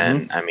said. Mm-hmm.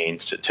 And I mean,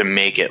 to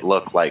make it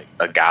look like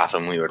a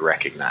Gotham we would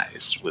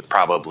recognize, with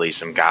probably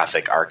some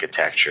Gothic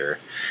architecture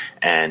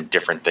and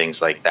different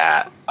things like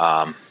that.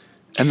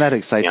 And that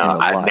excites me a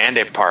lot.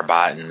 Mandip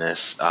Parbat in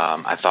this,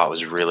 I thought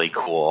was really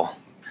cool.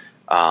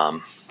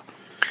 The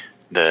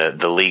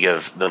League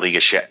of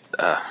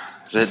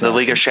is it the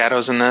League of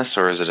Shadows in this,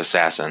 or is it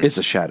Assassins? It's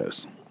the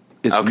Shadows.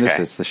 In this,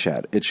 it's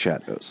It's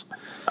Shadows.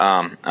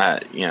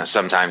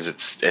 Sometimes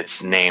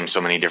it's named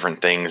so many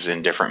different things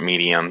in different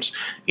mediums,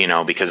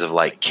 because of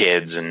like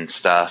kids and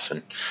stuff,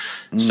 and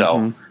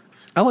so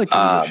I like the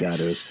League of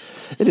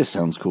Shadows. It just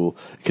sounds cool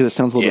because it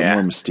sounds a little bit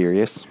more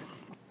mysterious,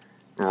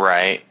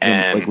 right?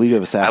 And like League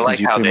of Assassins, like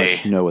you pretty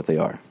much know what they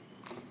are.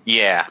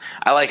 Yeah,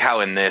 I like how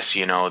in this,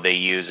 they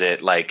use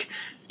it like,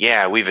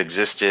 yeah, we've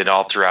existed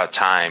all throughout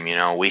time.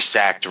 We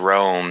sacked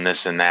Rome,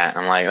 this and that.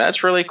 I'm like,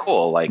 that's really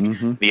cool. Like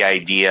the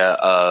idea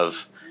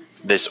of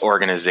this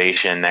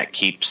organization that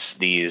keeps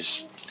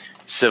these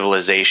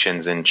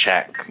civilizations in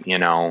check,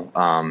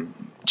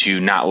 to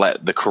not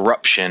let the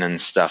corruption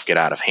and stuff get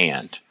out of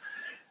hand.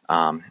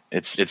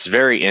 It's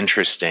very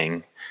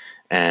interesting,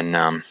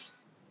 and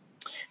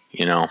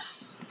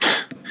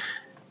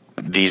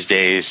these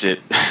days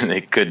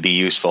it could be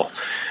useful.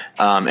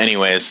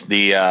 Anyways,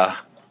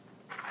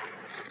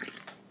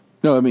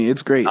 no, I mean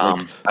it's great.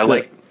 I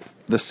like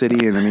the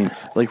city, and I mean,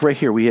 like right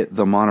here we hit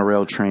the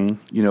monorail train,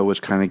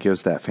 which kind of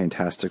gives that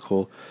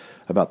fantastical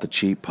about the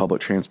cheap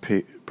public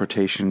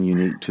transportation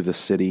unique to the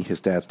city his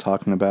dad's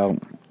talking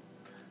about.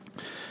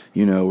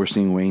 We're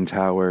seeing Wayne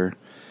Tower.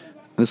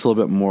 This a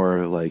little bit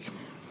more like,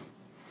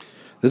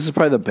 this is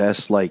probably the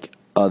best, like,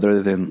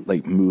 other than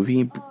like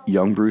movie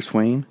young Bruce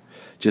Wayne,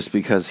 just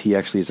because he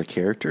actually is a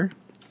character,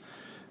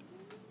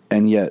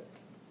 and yet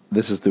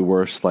this is the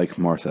worst, like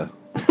Martha.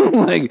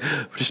 Like,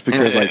 just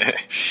because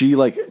like she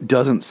like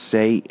doesn't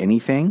say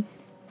anything,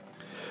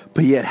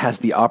 but yet has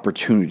the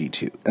opportunity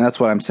to, and that's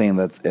what I'm saying.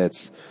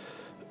 That's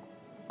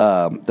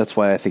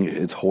why I think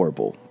it's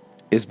horrible,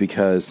 is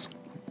because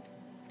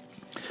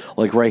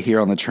like right here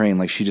on the train,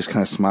 like she just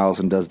kind of smiles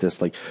and does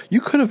this. Like,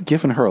 you could have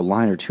given her a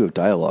line or two of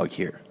dialogue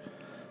here,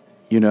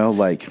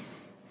 like.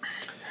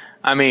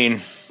 I mean,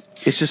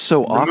 it's just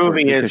so awkward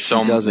because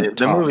she doesn't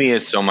talk. The movie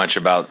is so much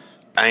about.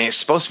 I mean, it's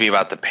supposed to be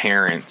about the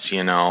parents,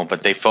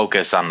 but they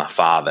focus on the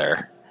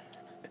father.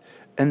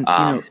 And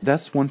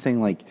that's one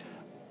thing. Like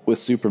with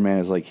Superman,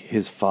 is like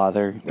his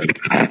father, like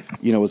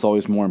was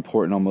always more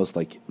important, almost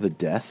like the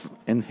death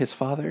in his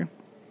father,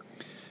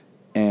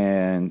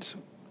 and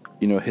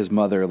his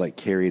mother like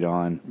carried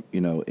on,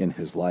 in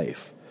his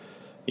life.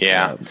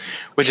 Yeah,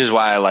 which is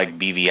why I like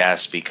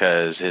BVS,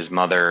 because his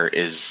mother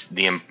is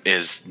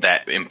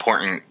that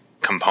important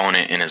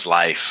component in his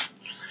life.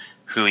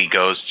 Who he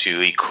goes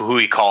to, who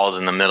he calls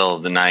in the middle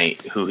of the night,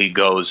 who he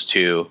goes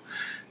to,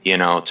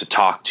 to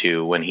talk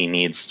to when he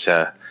needs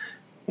to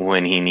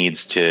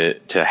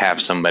have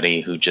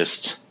somebody who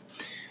just,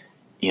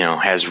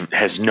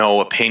 has no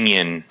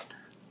opinion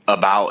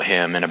about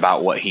him and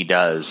about what he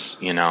does,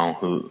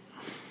 who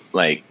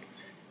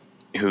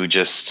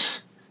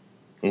just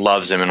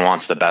loves him and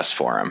wants the best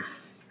for him.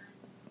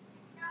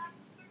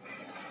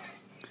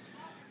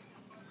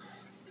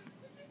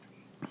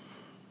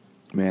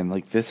 Man,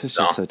 like this is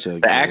just such a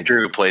the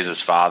actor who plays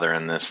his father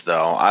in this,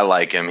 though, I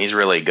like him. He's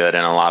really good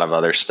in a lot of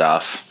other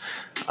stuff.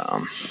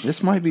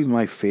 This might be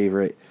my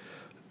favorite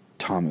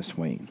Thomas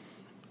Wayne.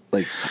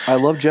 Like, I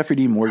love Jeffrey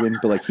Dean Morgan,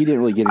 but like he didn't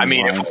really get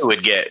any lines.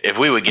 if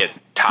we would get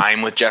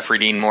time with Jeffrey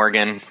Dean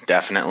Morgan,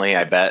 definitely,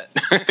 I bet.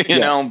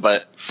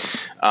 But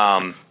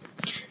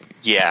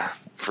yeah,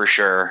 for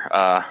sure.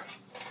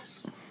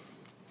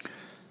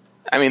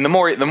 I mean, the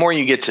more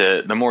you get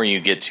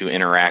to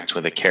interact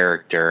with a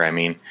character. I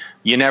mean,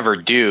 you never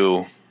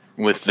do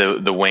with the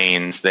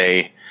Waynes.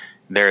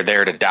 They're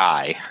there to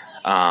die.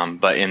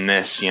 But in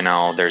this,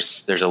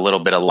 there's a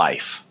little bit of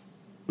life.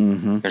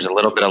 Mm-hmm. There's a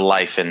little bit of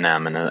life in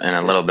them, and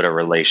a little bit of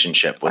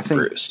relationship with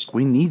Bruce.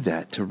 We need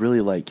that to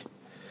really like,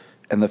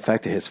 and the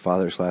fact that his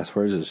father's last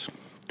words is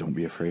 "Don't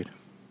be afraid."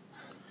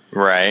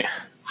 Right.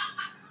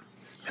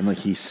 And like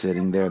he's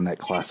sitting there in that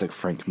classic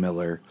Frank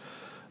Miller,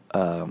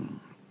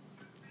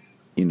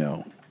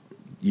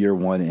 year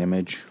one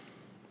image.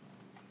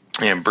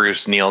 And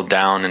Bruce kneeled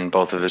down, and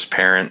both of his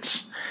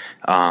parents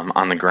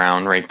on the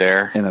ground right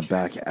there in a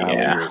back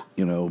alley,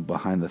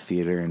 behind the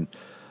theater. And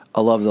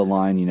I love the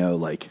line,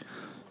 like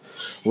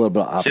a little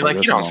bit of opera. See, like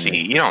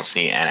you don't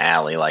see an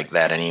alley like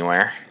that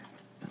anywhere.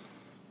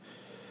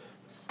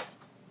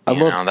 I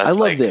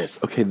love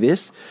this. Okay,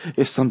 this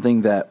is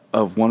something that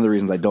of one of the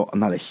reasons I'm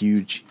not a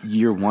huge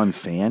year one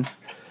fan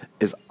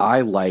is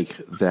I like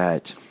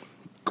that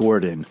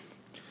Gordon.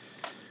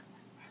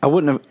 I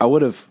would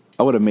have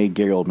made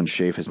Gary Oldman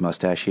shave his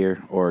mustache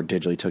here or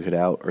digitally took it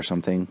out or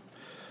something,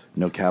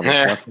 no Cavill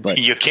stuff, but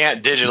you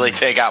can't digitally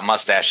take out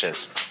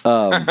mustaches.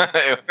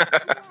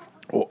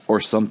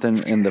 or something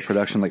in the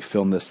production, like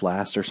film this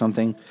last or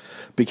something,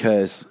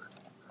 because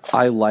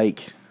I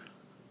like.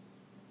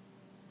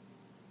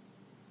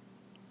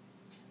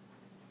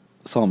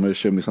 Solomon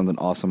showed me something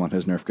awesome on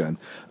his Nerf gun.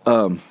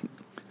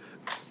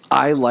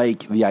 I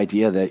like the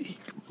idea that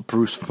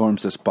Bruce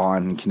forms this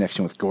bond and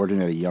connection with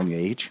Gordon at a young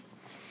age.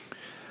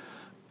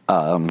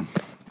 I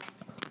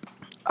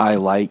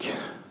like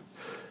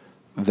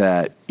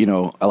that,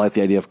 I like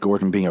the idea of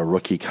Gordon being a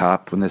rookie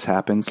cop when this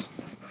happens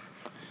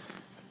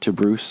to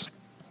Bruce.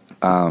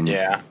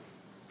 Yeah.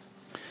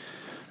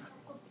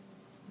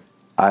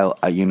 I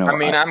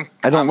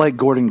don't like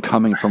Gordon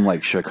coming from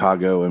like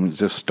Chicago and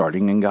just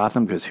starting in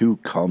Gotham, because who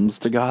comes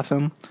to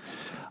Gotham?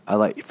 I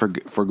like for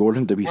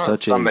Gordon to be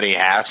somebody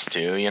has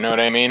to, you know what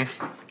I mean?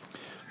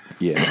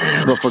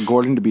 Yeah, but for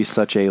Gordon to be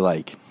such a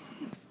like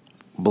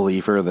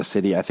believer of the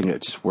city, I think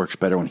it just works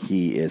better when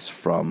he is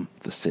from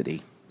the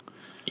city.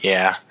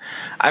 Yeah,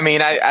 I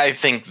mean, I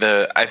think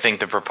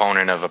the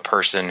proponent of a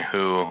person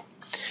who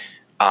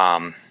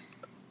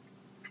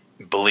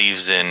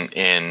believes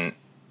in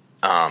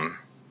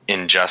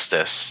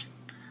injustice,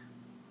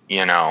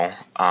 when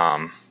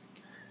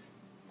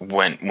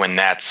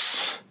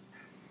that's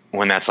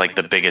like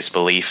the biggest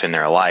belief in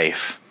their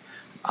life,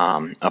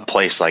 a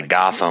place like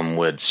Gotham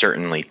would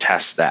certainly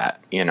test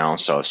that,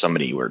 so if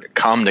somebody were to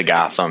come to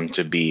Gotham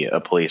to be a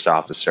police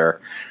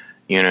officer,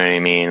 you know what I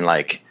mean?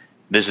 Like,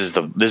 this is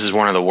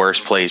one of the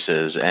worst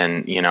places,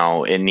 and,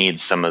 it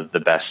needs some of the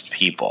best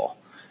people,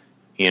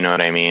 you know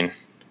what I mean?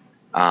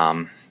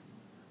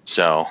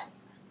 So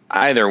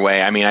either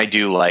way, I mean, I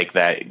do like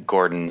that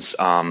Gordon's,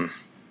 I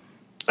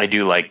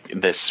do like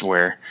this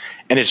and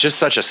it's just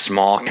such a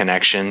small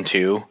connection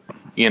too,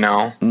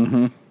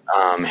 Mm-hmm.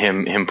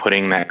 Him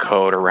putting that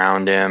coat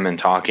around him and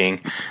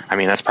talking. I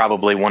mean, that's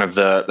probably one of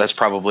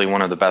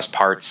the best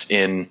parts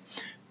in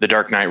The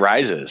Dark Knight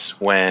Rises,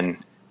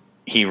 when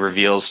he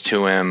reveals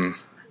to him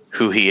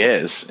who he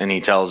is, and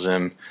he tells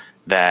him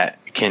that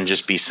can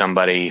just be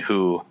somebody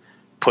who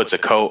puts a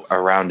coat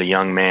around a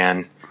young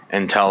man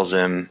and tells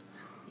him,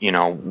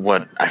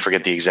 what, I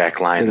forget the exact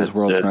line, that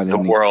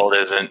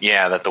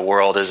the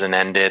world isn't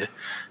ended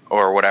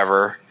or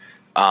whatever.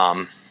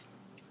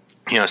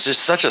 It's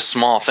just such a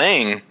small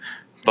thing,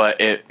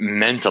 but it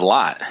meant a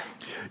lot.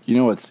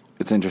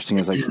 What's interesting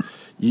is, like,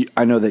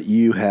 I know that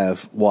you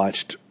have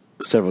watched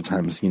several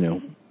times,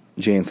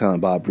 Jay and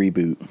Silent Bob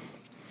reboot.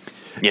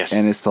 Yes.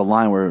 And it's the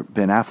line where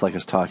Ben Affleck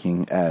is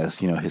talking as,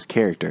 his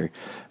character.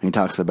 And he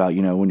talks about,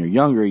 when you're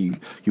younger, you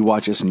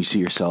watch this and you see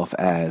yourself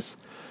as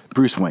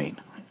Bruce Wayne.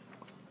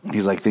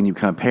 He's like, then you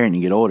become a parent and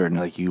you get older, and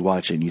like you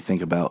watch it and you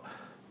think about,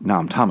 no,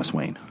 I'm Thomas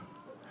Wayne.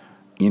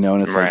 And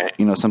it's right.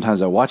 Like,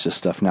 sometimes I watch this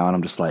stuff now and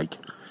I'm just like,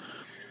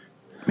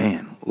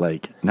 man,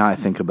 like, now I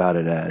think about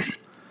it as,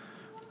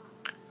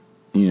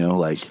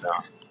 like,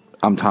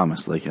 I'm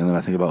Thomas, like, and then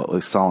I think about,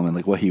 like, Solomon,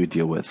 like, what he would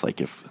deal with,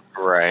 like, if.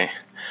 Right.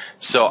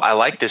 So I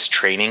like this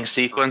training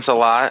sequence a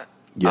lot.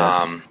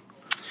 Yes.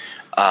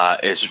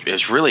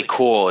 It's really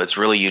cool. It's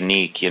really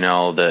unique.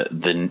 The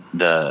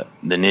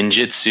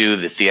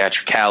ninjutsu, the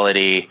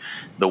theatricality,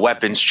 the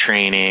weapons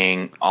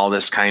training, all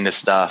this kind of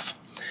stuff.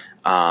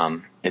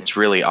 It's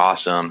really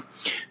awesome.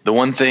 The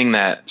one thing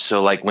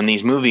like when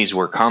these movies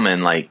were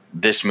coming, like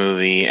this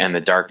movie and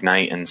The Dark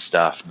Knight and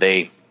stuff,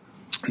 they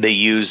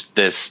used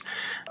this,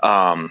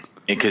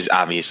 because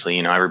obviously,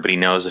 everybody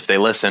knows if they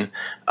listen.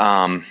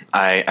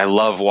 I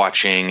love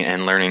watching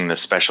and learning the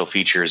special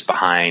features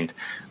behind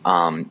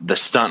the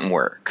stunt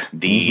work,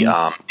 the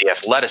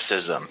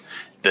athleticism,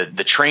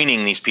 the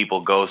training these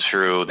people go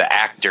through, the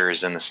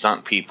actors and the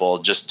stunt people,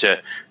 just to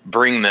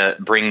bring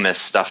this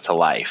stuff to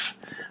life.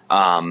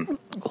 And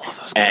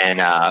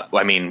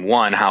I mean,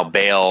 how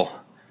Bale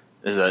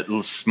is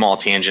a small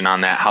tangent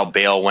on that. How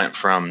Bale went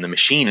from The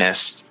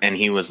Machinist, and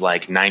he was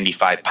like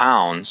 95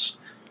 pounds.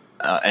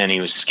 And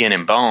he was skin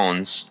and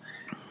bones,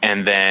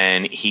 and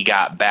then he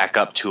got back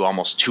up to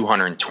almost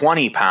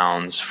 220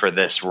 pounds for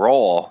this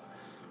role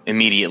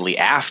immediately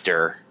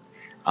after.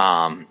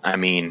 I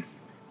mean,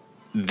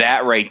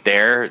 that right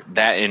there,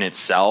 that in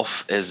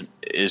itself is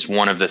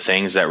one of the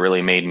things that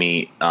really made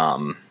me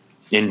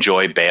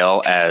enjoy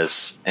Bale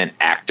as an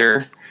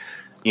actor.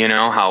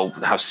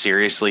 How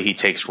seriously he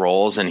takes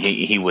roles, and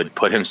he would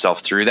put himself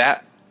through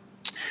that,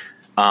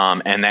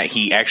 and that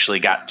he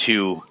actually got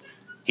too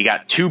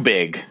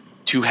big,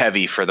 too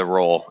heavy for the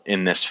role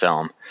in this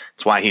film.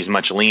 That's why he's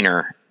much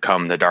leaner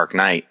come The Dark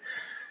Knight.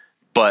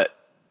 But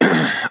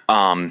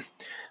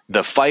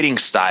the fighting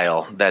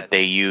style that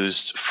they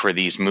used for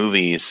these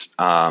movies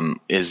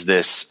is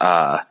this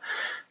I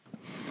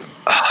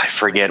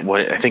forget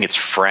what, I think it's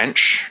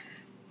French.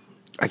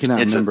 I cannot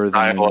remember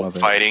the name of it.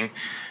 Fighting.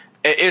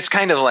 It was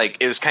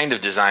kind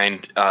of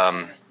designed.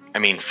 I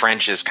mean,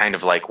 French is kind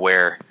of like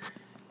where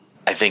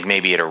I think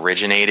maybe it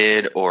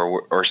originated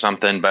or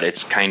something, but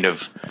it's kind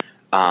of,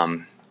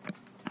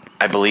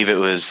 I believe it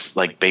was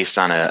like based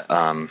on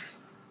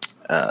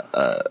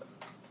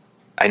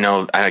I I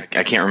know I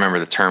can't remember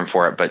the term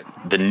for it, but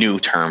the new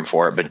term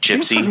for it, but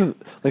gypsy,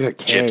 like a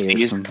K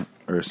gypsies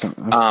or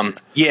something.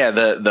 Yeah,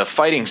 the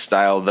fighting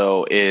style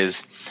though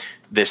is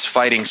this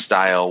fighting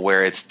style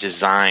where it's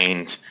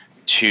designed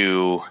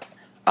to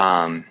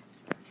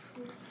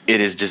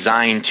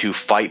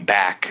fight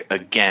back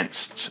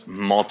against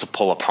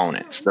multiple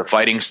opponents. The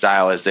fighting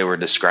style, as they were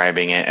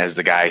describing it, as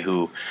the guy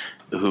who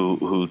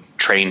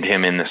trained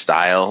him in the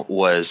style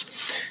was,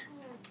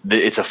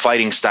 it's a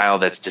fighting style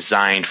that's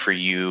designed for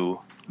you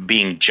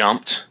being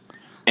jumped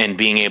and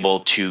being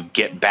able to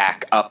get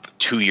back up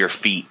to your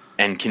feet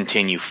and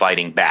continue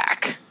fighting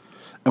back.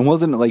 And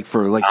wasn't it like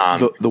for like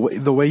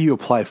the way you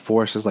apply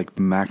force is like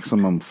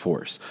maximum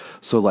force?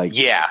 So like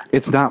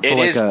it's not for it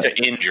like is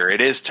to injure,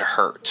 it is to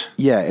hurt.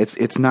 Yeah,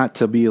 it's not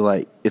to be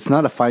like, it's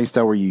not a fighting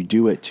style where you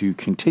do it to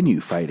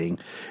continue fighting.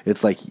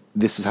 It's like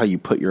this is how you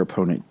put your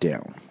opponent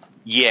down.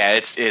 Yeah,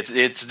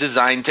 it's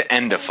designed to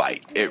end a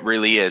fight. It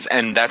really is,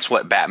 and that's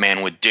what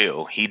Batman would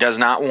do. He does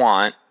not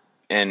want.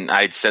 And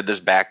I said this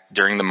back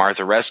during the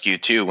Martha rescue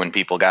too, when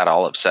people got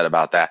all upset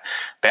about that.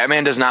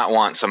 Batman does not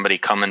want somebody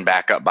coming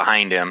back up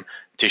behind him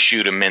to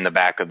shoot him in the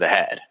back of the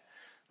head.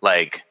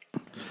 Like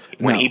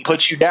when he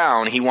puts you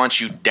down, he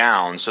wants you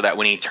down so that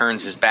when he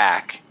turns his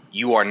back,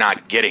 you are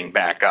not getting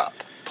back up.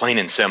 Plain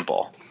and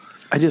simple.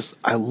 I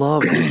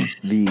love just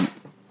the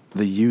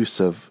use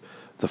of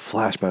the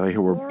flashback right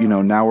here where,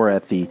 now we're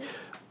at the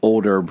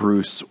older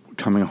Bruce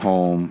coming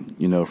home,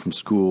 from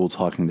school,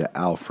 talking to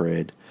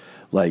Alfred.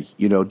 Like,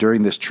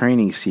 during this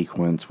training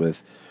sequence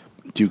with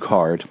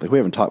Ducard, like we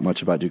haven't talked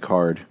much about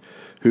Ducard,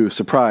 who,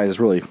 surprise, is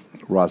really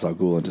Ra's al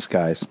Ghul in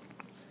disguise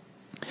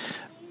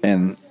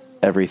and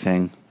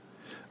everything.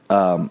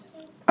 I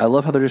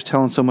love how they're just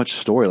telling so much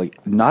story.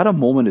 Like, not a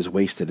moment is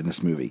wasted in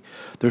this movie.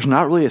 There's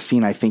not really a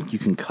scene I think you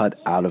can cut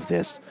out of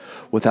this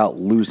without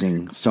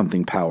losing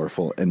something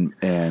powerful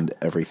and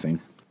everything.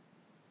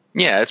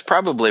 Yeah, it's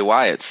probably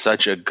why it's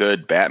such a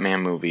good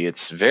Batman movie.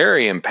 It's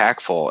very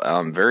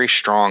impactful, very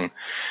strong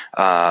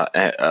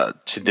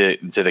to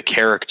the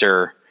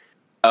character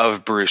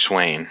of Bruce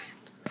Wayne.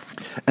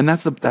 And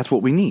that's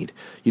what we need.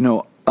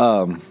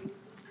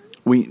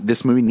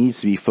 This movie needs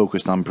to be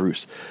focused on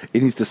Bruce.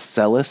 It needs to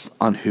sell us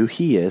on who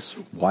he is,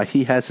 why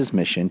he has his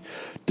mission,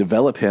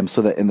 develop him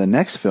so that in the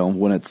next film,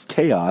 when it's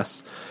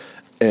chaos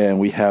and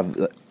we have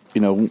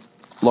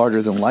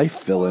larger than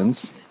life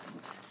villains,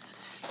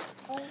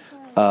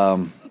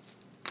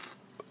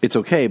 it's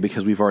okay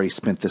because we've already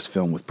spent this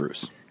film with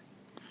Bruce.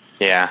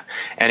 Yeah,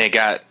 and it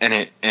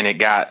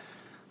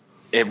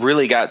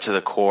really got to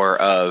the core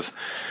of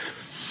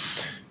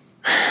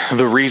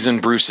the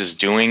reason Bruce is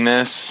doing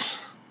this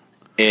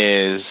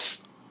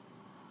is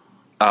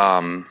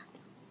the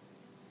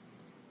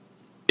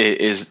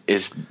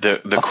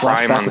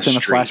crime on the streets.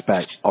 A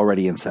flashback,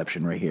 already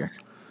Inception right here.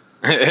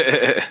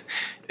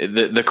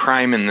 the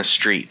crime in the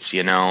streets,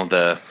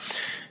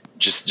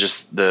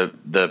 just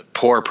the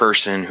poor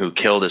person who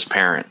killed his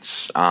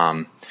parents,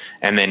 and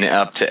then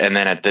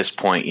at this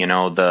point,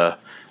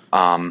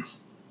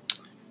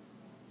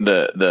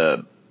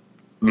 the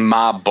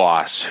mob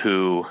boss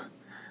who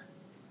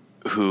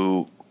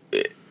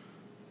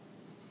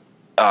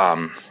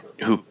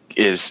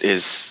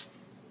is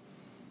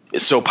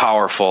so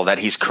powerful that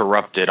he's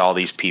corrupted all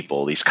these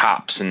people, these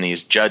cops and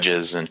these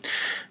judges, and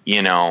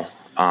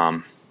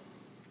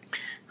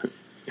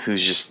who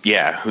just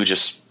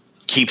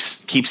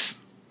keeps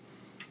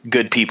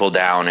good people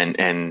down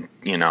and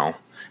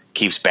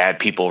keeps bad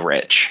people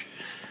rich.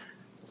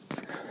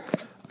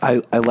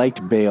 I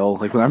liked Bale.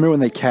 Like, I remember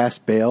when they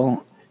cast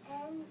Bale,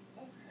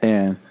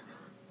 and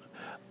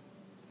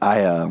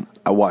I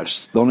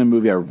watched, the only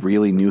movie I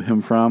really knew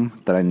him from,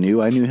 that I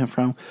knew him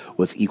from,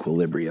 was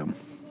Equilibrium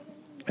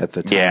at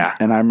the time. Yeah.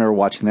 And I remember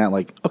watching that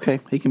like,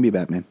 okay, he can be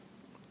Batman.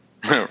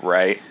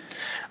 Right.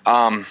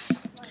 I'm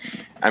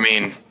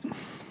gonna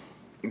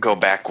go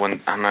back one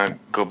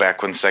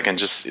second.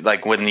 Just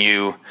like when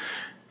you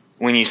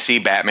see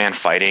Batman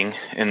fighting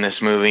in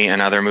this movie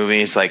and other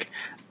movies, like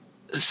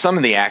some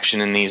of the action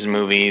in these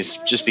movies,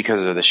 just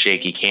because of the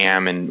shaky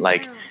cam and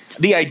like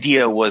the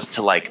idea was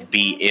to like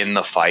be in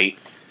the fight.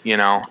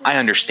 I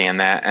understand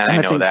that, and I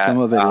know think that some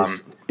of it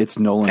is it's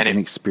Nolan's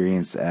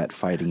inexperience at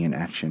fighting in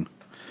action.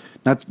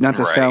 Not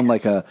to sound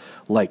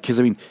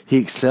because he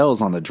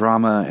excels on the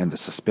drama and the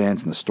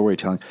suspense and the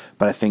storytelling,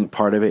 but I think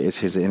part of it is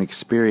his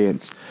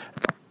inexperience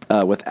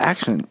with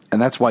action,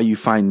 and that's why you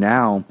find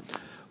now,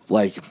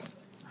 like,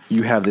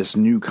 you have this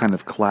new kind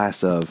of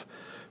class of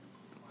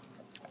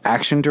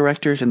action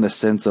directors in the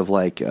sense of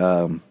like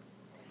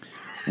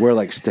where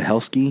like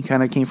Stahelski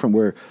kind of came from,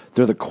 where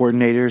they're the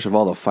coordinators of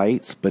all the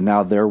fights, but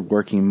now they're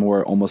working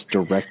more almost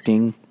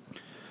directing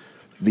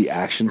the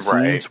action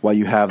scenes while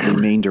you have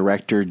the main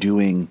director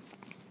doing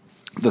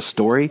the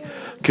story.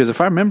 Because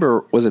if I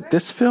remember, was it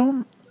this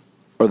film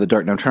or The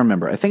Dark Knight? I'm trying to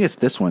remember. I think it's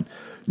this one.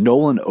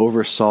 Nolan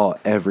oversaw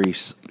every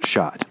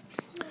shot.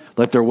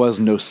 Like there was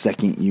no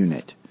second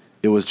unit.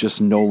 It was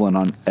just Nolan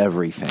on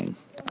everything.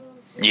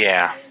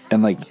 Yeah.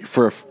 And like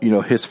for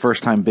his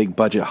first time big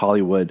budget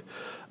Hollywood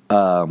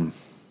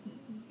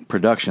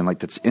production, like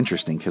that's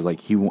interesting because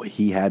like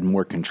he had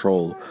more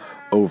control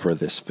over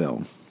this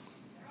film.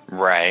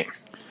 Right.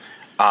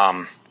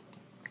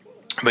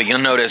 But you'll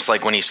notice,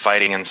 like, when he's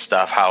fighting and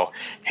stuff, how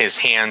his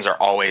hands are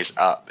always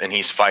up, and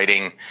he's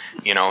fighting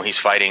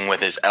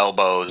with his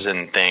elbows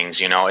and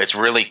things, it's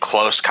really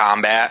close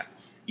combat,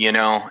 and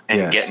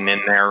Yes. getting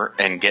in there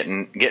and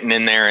getting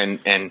in there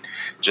and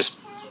just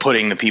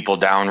putting the people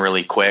down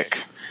really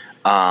quick.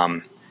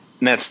 And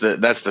that's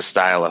the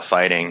style of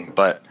fighting.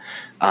 But,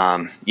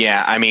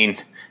 I mean,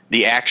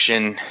 the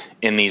action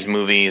in these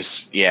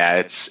movies,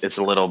 it's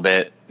a little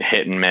bit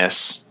hit and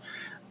miss.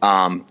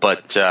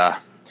 But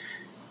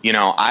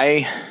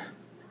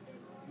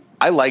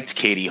I liked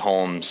Katie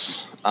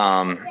Holmes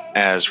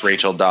as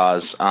Rachel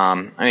Dawes. I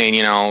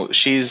mean,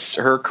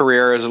 her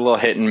career is a little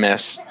hit and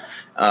miss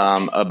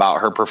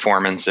about her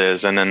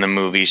performances and then the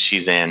movies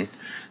she's in.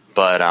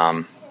 But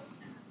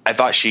I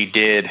thought she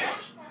did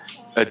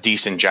a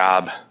decent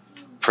job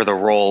for the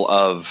role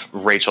of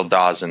Rachel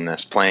Dawes in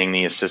this, playing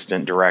the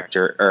assistant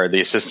director or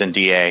the assistant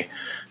DA,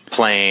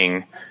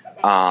 playing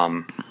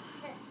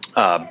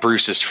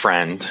Bruce's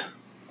friend,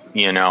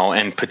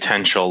 and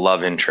potential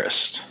love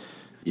interest.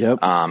 Yep.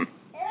 I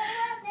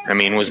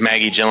mean, was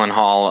Maggie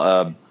Gyllenhaal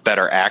a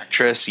better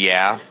actress?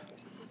 Yeah.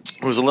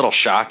 It was a little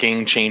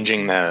shocking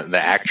changing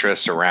the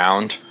actress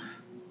around,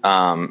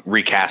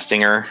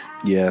 recasting her.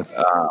 Yeah.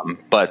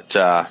 But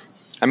I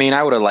mean,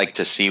 I would have liked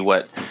to see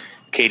what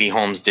Katie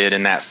Holmes did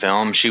in that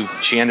film. She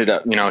ended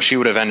up, she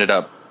would have ended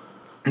up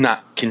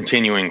not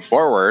continuing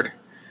forward.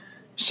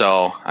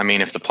 So, I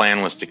mean, if the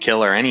plan was to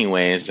kill her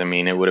anyways, I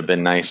mean, it would have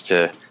been nice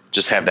to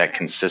just have that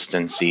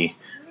consistency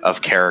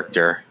of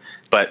character.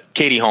 But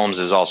Katie Holmes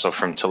is also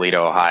from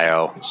Toledo,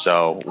 Ohio,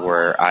 so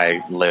where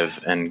I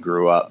live and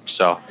grew up.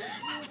 So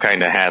I've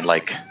kind of had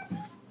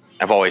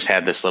I've always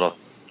had this little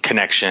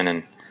connection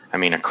and, I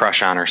mean, a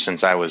crush on her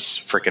since I was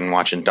freaking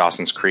watching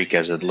Dawson's Creek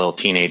as a little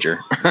teenager.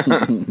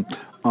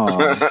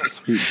 Oh,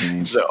 sweet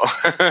James. So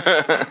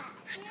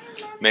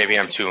maybe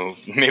I'm too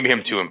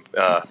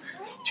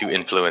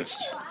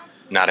influenced,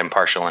 not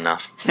impartial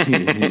enough.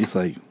 He's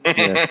like,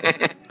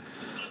 yeah.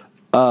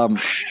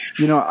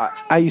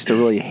 I used to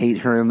really hate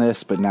her in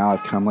this, but now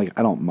I've come I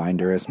don't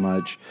mind her as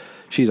much.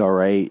 She's all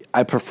right.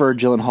 I prefer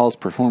Gyllenhaal's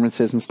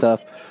performances and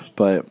stuff,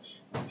 but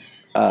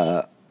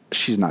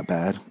she's not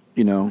bad.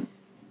 No,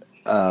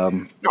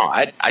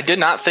 I did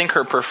not think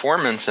her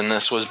performance in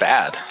this was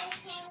bad.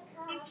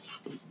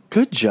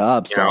 Good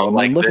job,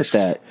 Solomon. Look at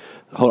that.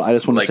 Hold on, I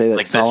just want to say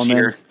that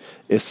Solomon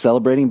is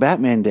celebrating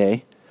Batman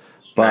Day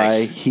by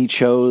he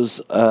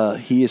is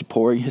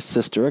pouring his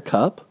sister a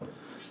cup.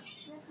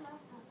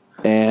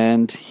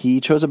 And he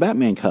chose a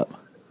Batman cup.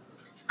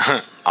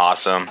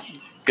 Awesome.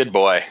 Good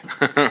boy.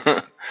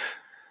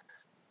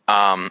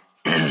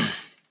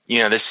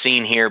 This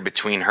scene here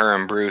between her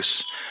and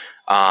Bruce,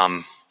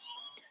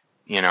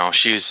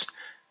 she's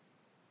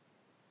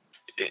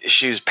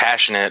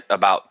passionate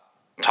about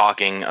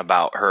talking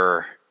about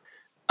her,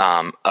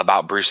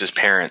 about Bruce's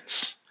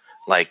parents.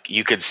 Like,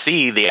 you could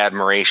see the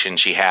admiration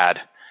she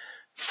had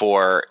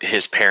for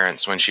his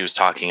parents when she was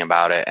talking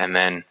about it. And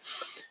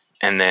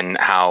then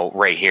how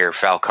right here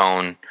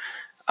Falcone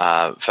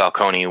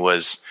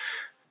was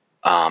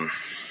one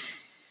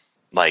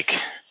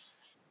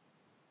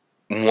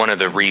of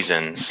the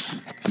reasons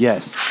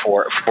yes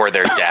for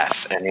their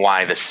death and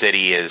why the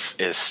city is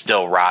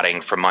still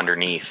rotting from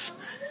underneath.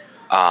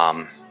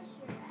 And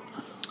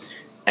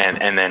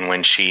then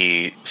when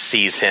she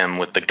sees him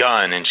with the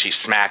gun and she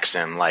smacks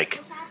him,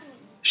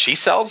 she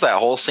sells that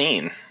whole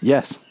scene.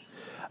 Yes.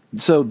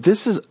 So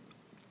this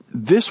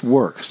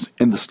works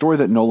in the story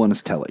that Nolan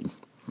is telling.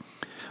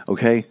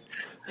 Okay?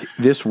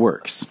 This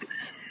works.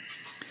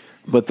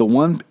 But the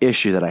one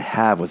issue that I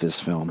have with this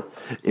film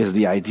is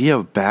the idea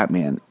of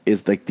Batman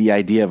is the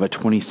idea of a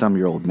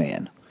 20-some-year-old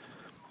man,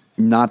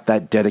 not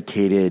that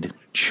dedicated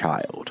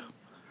child.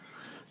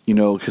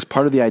 Because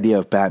part of the idea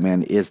of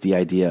Batman is the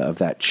idea of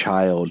that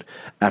child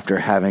after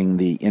having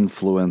the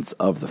influence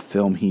of the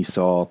film he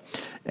saw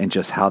and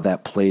just how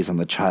that plays on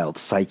the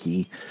child's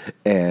psyche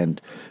and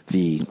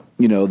the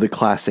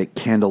classic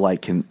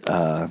candlelight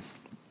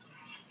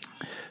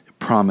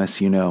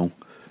promise,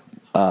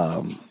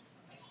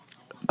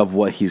 of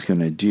what he's going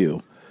to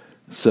do.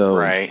 So,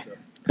 right.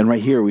 And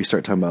right here we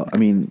start talking about,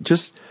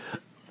 just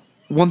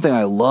one thing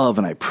I love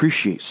and I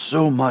appreciate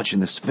so much in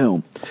this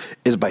film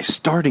is by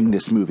starting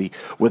this movie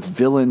with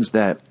villains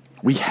that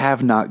we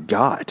have not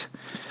got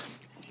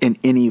in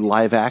any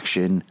live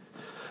action,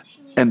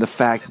 and the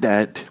fact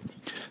that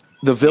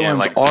the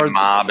villains are the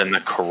mob and the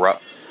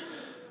corrupt,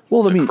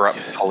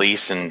 corrupt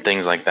police and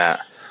things like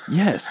that.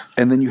 Yes,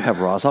 and then you have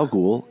Ra's al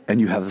Ghul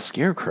and you have the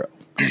Scarecrow.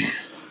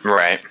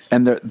 Right.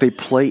 And they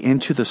play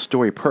into the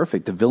story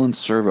perfect. The villains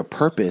serve a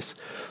purpose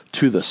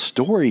to the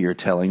story you're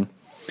telling,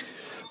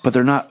 but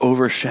they're not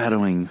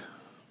overshadowing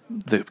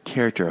the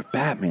character of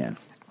Batman.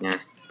 Mm.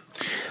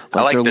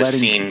 I like the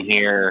scene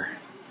here.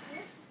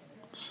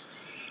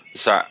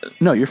 Sorry.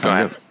 No, you're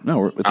fine.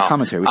 No, it's a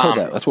commentary. We told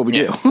that. That's what we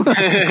do.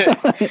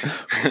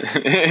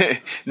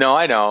 No,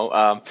 I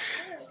know.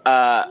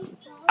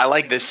 I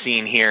like this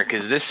scene here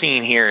because this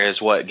scene here is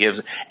what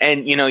gives.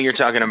 And you're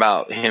talking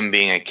about him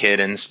being a kid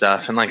and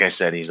stuff, and like I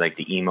said, he's like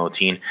the emo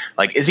teen.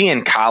 Like, is he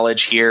in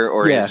college here,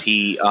 or Yeah. is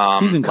he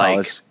He's in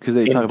college because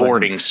they in talk about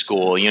boarding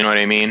school? You know what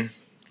I mean?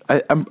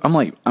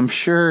 I'm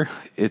sure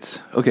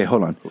it's okay.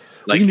 Hold on. We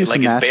Like can do is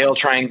some math. Bale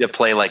trying to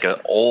play like an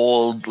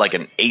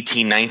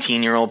 18,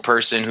 19-year-old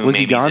person who Was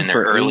he maybe is gone in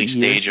their for 8 early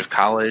stage years? of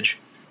college?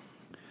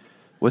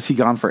 Was he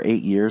gone for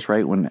 8 years?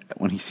 Right when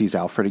he sees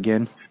Alfred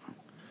again.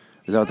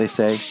 Is that what they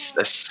say?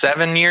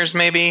 7 years,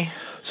 maybe.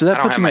 So that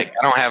I puts him.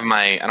 don't have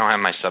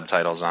my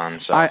subtitles on,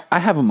 so I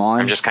have them on.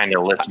 I'm just kind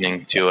of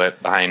listening to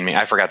it behind me.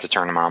 I forgot to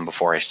turn them on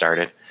before I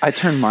started. I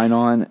turned mine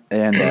on,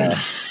 and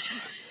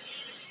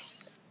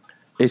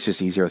it's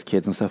just easier with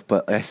kids and stuff.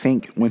 But I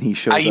think when he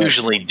shows, I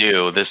usually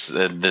do. This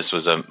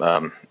was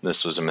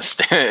a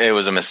mistake. It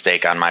was a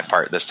mistake on my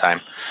part this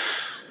time.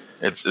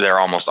 They're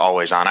almost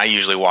always on. I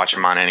usually watch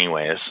them on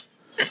anyways.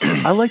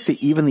 I like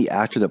even the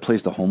actor that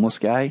plays the homeless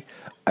guy.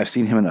 I've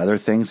seen him in other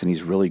things, and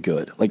he's really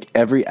good. Like,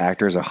 every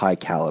actor is a high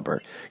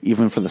caliber,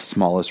 even for the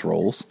smallest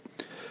roles.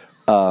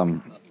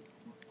 And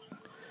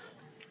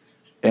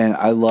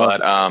I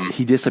love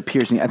he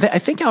disappears. And I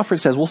think Alfred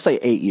says, we'll say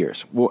 8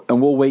 years,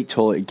 and we'll wait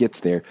till it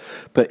gets there.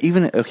 But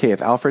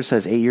if Alfred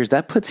says 8 years,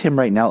 that puts him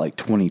right now like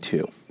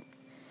 22.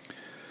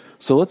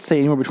 So let's say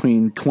anywhere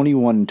between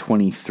 21 and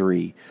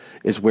 23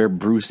 is where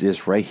Bruce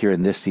is right here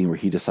in this scene where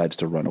he decides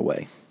to run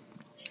away.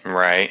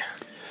 Right.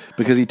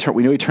 Because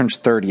we know he turns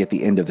 30 at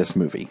the end of this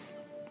movie.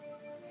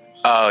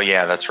 Oh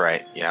yeah, that's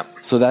right. Yeah.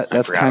 So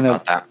that's kind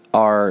of that.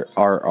 our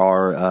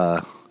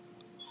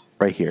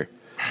right here.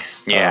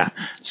 Yeah.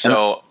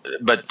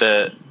 But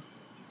the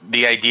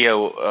idea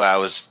I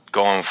was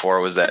going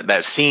for was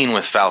that scene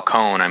with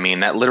Falcone. I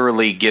mean, that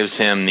literally gives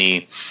him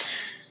the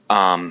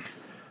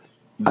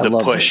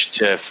push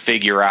to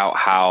figure out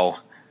how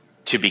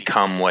to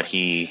become what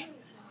he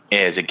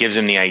is. It gives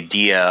him the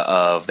idea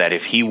of that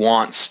if he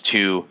wants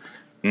to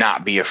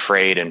not be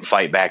afraid and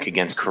fight back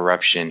against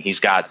corruption, he's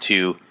got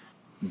to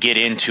get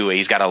into it.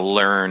 He's got to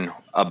learn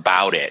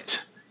about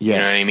it. Yes. You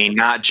know what I mean?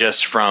 Not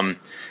just from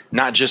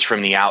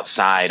the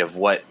outside of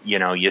what,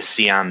 you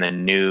see on the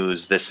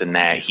news, this and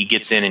that. He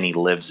gets in and he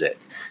lives it.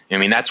 I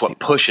mean, that's what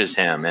pushes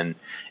him.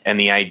 And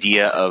the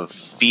idea of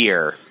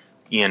fear,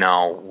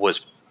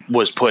 was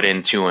put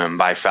into him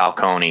by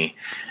Falcone,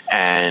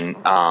 and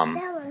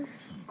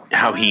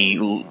how he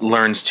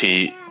learns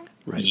to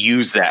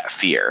use that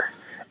fear.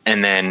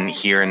 And then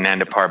here in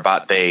Nanda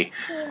Parbat,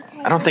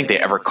 I don't think they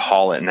ever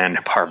call it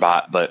Nanda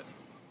Parbat, but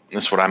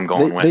that's what I'm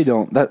going with. They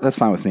don't. That's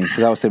fine with me,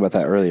 because I was thinking about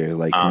that earlier.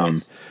 Like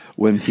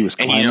when he was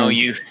climbing.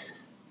 And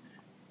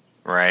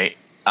right.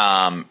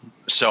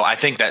 So I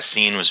think that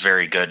scene was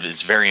very good.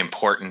 It's very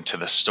important to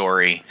the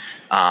story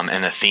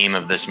and the theme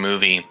of this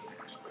movie.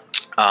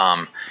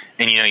 And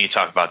you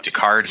talk about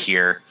Ducard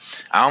here.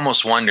 I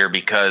almost wonder,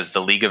 because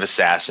the League of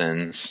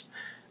Assassins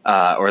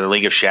or the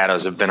League of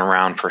Shadows have been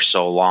around for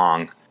so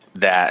long,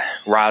 that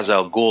Ra's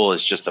al Ghul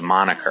is just a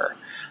moniker.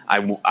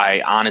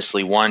 I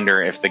honestly wonder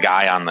if the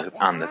guy on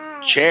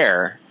the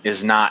chair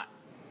is not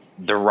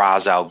the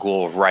Ra's al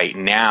Ghul right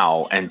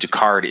now, and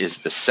Ducard is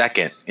the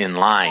second in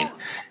line.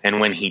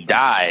 And when he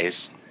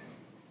dies,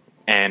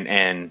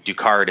 and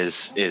Ducard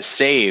is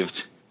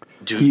saved,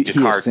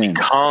 Ducard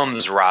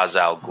becomes Ra's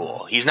al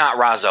Ghul. He's not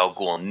Ra's al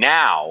Ghul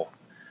now,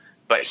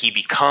 but he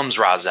becomes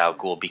Ra's al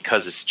Ghul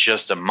because it's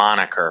just a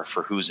moniker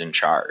for who's in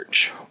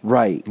charge.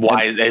 Right.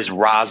 Why is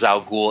Ra's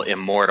al Ghul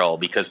immortal?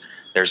 Because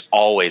there's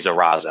always a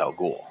Ra's al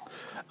Ghul.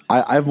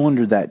 I've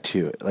wondered that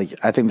too. Like,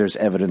 I think there's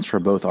evidence for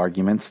both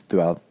arguments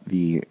throughout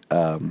the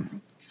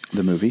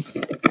movie.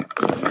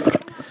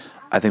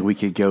 I think we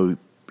could go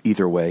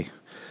either way,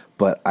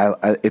 but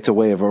it's a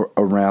way of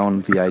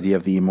around the idea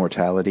of the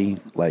immortality.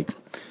 Like,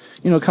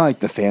 kind of like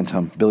the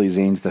Phantom. Billy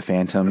Zane's the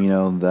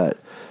Phantom.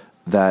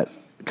 That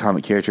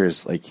comic character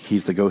is like,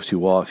 he's the ghost who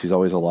walks. He's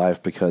always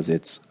alive because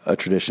it's a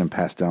tradition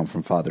passed down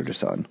from father to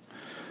son.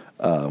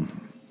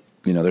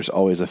 There's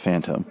always a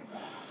Phantom.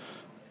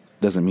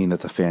 Doesn't mean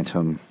that the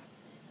Phantom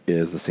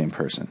is the same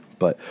person.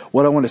 But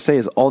what I want to say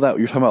is all that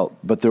you're talking about.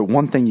 But the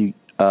one thing you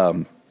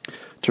to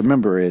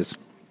remember is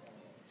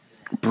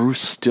Bruce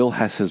still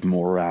has his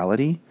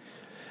morality,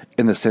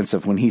 in the sense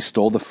of when he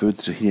stole the food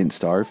so he didn't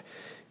starve,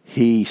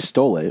 he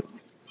stole it,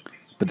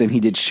 but then he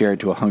did share it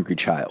to a hungry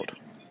child.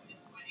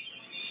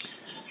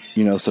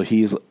 So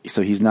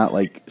he's not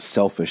like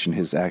selfish in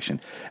his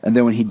action. And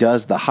then when he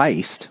does the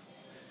heist,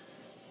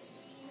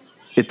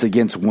 it's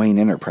against Wayne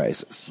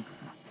Enterprises.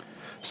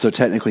 So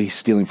technically he's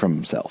stealing from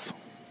himself.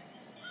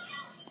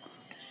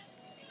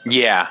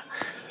 Yeah.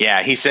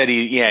 He said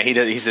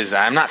he says,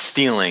 I'm not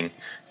stealing.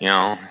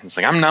 It's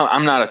like, I'm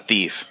not a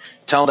thief.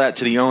 Tell that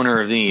to the owner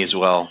of these.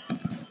 Well,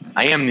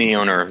 I am the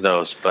owner of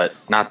those, but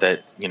not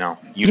that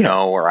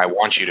know, or I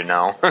want you to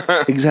know.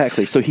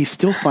 Exactly. So he's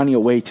still finding a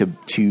way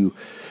to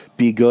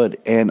be good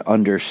and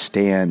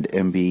understand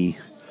and be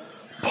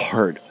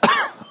part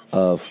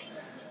of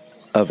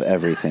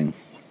everything.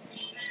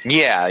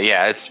 Yeah,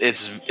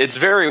 it's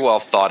very well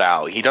thought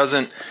out. He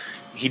doesn't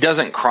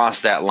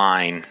cross that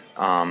line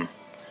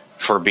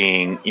for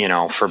being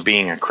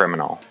a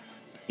criminal.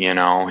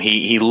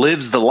 He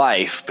lives the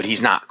life, but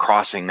he's not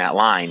crossing that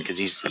line because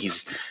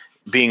he's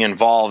being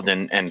involved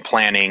and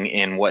planning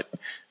in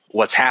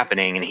what's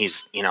happening, and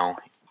he's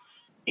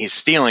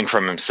stealing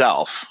from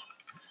himself.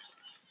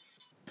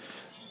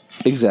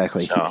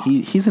 Exactly. So,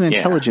 He's an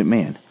intelligent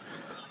man.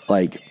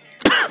 Like,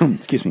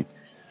 excuse me.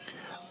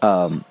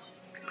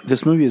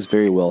 This movie is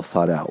very well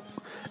thought out.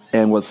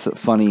 And what's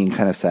funny and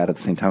kind of sad at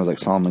the same time is like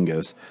Solomon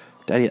goes,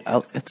 Daddy,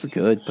 it's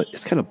good, but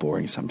it's kind of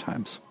boring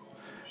sometimes.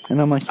 And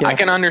I'm like, yeah. I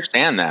can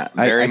understand that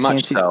very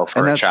much so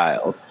for a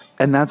child.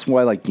 And that's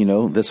why, like, this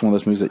is one of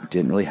those movies that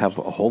didn't really have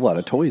a whole lot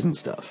of toys and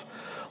stuff.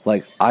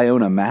 Like, I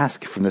own a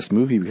mask from this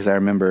movie because I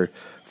remember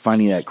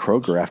finding it at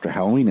Kroger after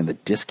Halloween in the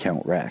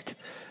discount rack.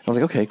 I was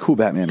like, okay, cool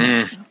Batman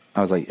mask. I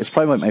was like, it's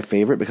probably like my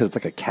favorite because it's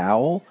like a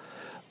cowl.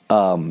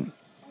 I'll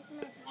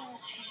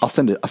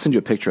send you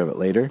a picture of it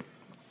later.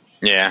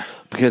 Yeah.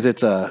 Because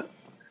it's a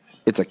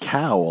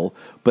cowl,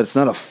 but it's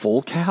not a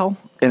full cowl,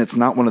 and it's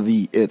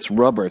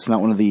rubber. It's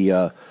not one of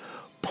the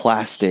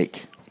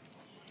plastic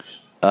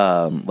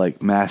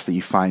like masks that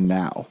you find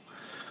now.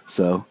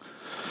 So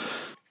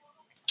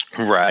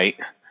right.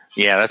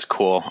 Yeah, that's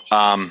cool.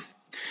 Oh,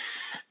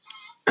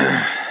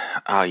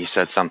 you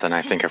said something.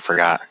 I think I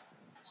forgot.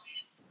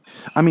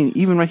 I mean,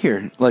 even right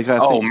here, like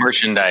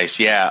merchandise.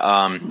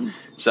 Yeah.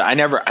 So I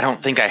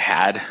don't think I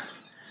had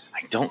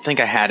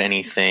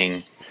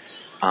anything.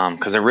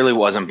 Because I really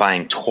wasn't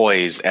buying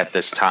toys at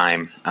this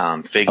time,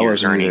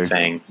 figures or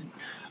anything.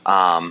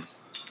 I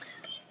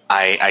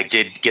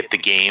did get the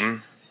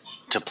game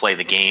to play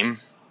the game,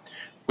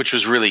 which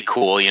was really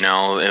cool.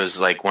 It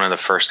was like one of the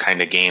first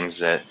kind of games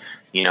that,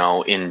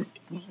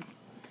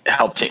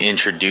 helped to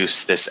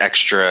introduce this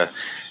extra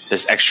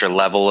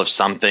level of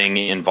something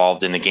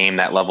involved in the game,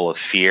 that level of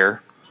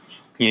fear,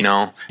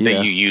 that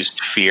you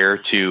used fear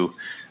to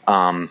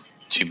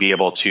be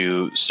able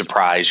to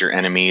surprise your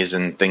enemies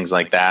and things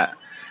like that.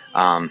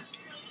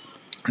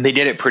 They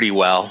did it pretty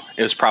well.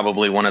 It was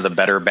probably one of the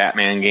better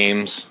Batman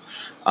games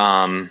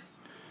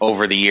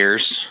over the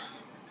years,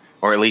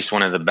 or at least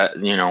one of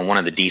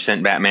the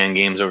decent Batman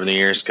games over the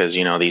years, because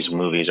these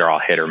movies are all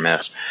hit or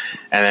miss.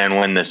 And then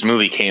when this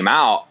movie came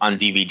out on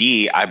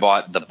DVD, I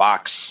bought the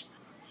box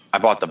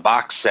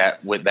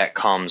set that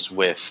comes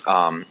with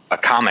a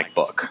comic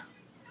book.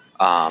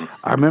 I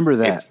remember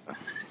that.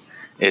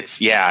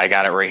 I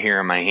got it right here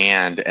in my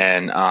hand,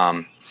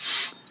 and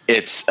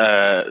it's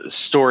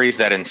stories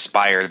that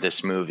inspired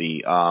this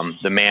movie.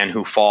 The Man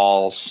Who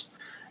Falls,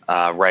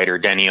 writer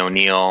Denny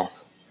O'Neil,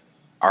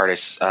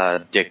 artist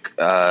Dick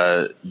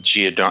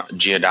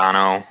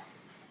Giordano,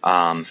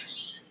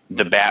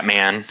 The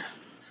Batman,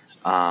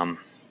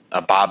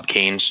 a Bob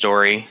Kane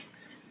story,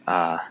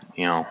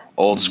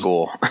 old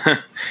school,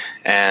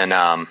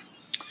 and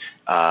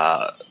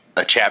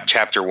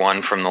chapter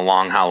 1 from The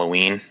Long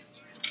Halloween.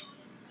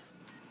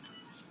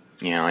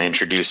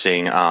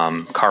 Introducing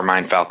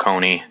Carmine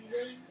Falcone.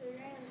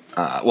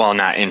 Well,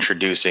 not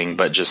introducing,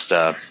 but just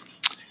a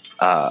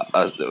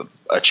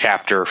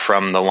chapter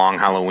from The Long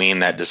Halloween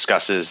that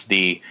discusses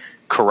the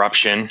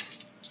corruption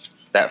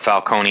that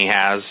Falcone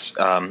has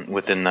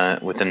within the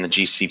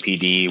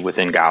GCPD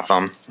within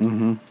Gotham.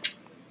 Mm-hmm.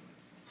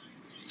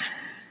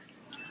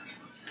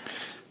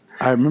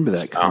 I remember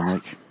that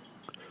comic.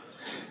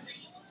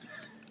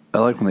 I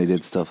like when they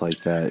did stuff like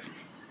that.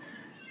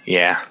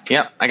 Yeah.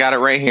 Yep. I got it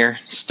right here.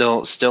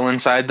 Still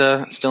inside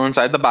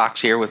the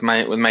box here with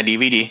my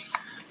DVD.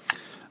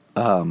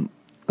 Like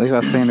I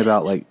was saying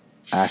about like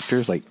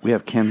actors, like we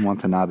have Ken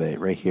Watanabe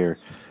right here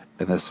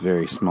in this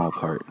very small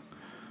part,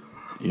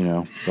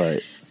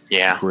 but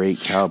yeah, great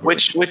cowboy.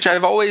 Which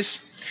I've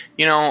always,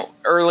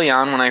 early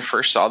on when I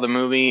first saw the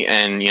movie,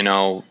 and you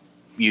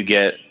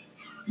get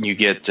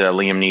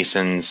Liam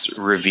Neeson's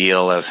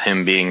reveal of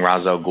him being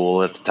Ra's al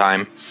Ghul at the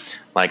time.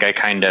 Like I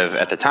kind of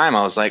at the time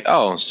I was like,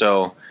 oh,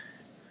 so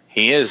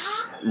he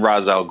is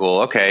Ra's al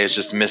Ghul. Okay, it's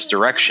just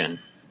misdirection.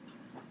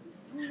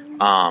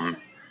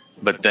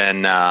 But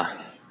then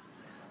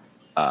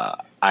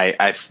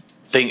I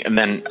think, and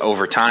then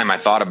over time I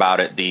thought about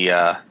it,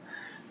 the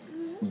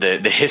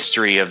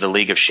history of the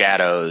League of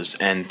Shadows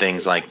and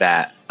things like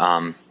that.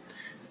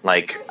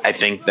 Like I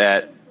think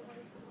that,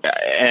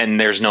 and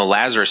there's no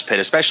Lazarus Pit,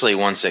 especially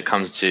once it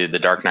comes to The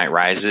Dark Knight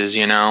Rises,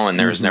 and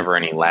there was never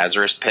any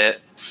Lazarus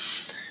Pit.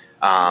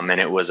 And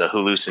it was a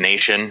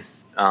hallucination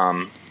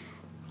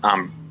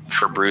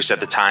for Bruce at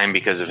the time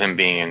because of him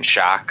being in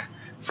shock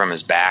from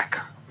his back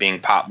being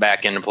popped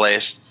back into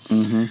place.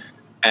 Mm-hmm.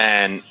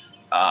 And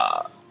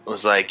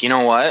was like, you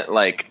know what?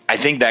 Like, I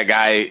think that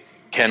guy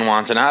Ken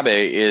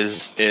Watanabe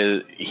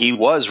he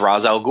was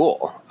Ra's al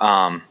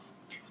Ghul.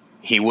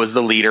 He was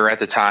the leader at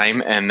the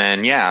time, and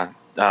then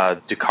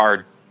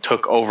Ducard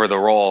took over the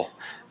role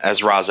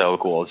as Ra's al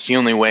Ghul. It's the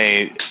only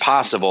way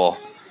possible.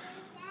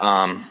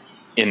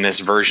 In this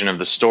version of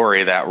the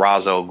story, that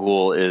Ra's al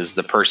Ghul is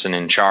the person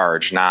in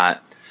charge,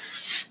 not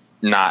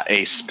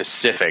a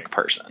specific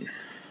person.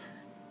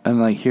 And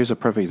like, here's a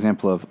perfect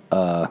example of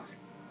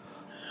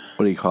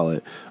what do you call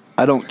it?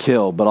 I don't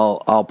kill, but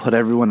I'll put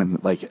everyone in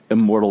like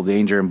immortal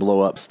danger and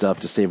blow up stuff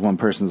to save one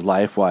person's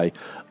life while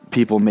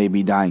people may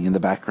be dying in the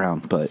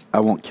background, but I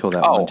won't kill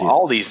that one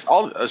dude.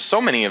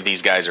 So many of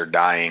these guys are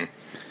dying.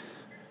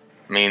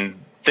 I mean,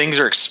 things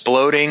are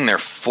exploding. They're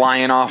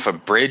flying off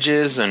of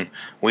bridges, and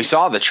we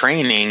saw the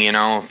training. You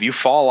know, if you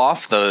fall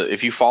off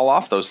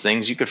those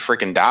things, you could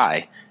freaking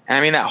die. And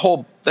I mean, that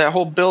whole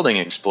building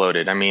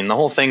exploded. I mean, the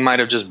whole thing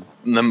might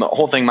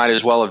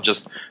as well have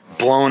just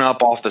blown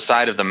up off the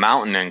side of the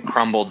mountain and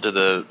crumbled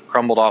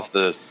off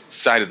the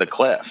side of the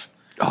cliff.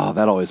 Oh,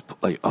 that always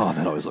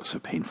looks so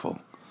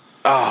painful.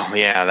 Oh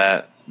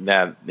yeah,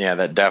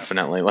 that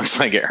definitely looks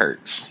like it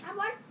hurts. I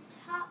want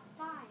top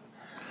 5.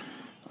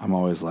 I'm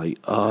always like,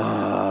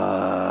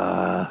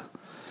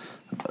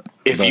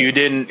 If you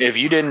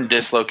didn't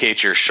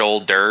dislocate your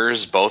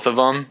shoulders, both of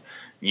them,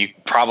 you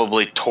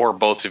probably tore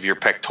both of your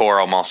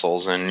pectoral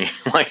muscles, and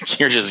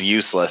you're just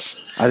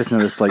useless. I just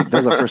noticed, like, that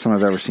was the first time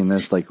I've ever seen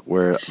this, like,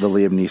 where the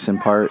Liam Neeson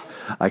part,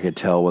 I could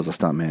tell was a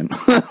stuntman.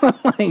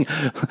 Like,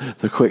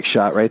 the quick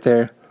shot right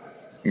there.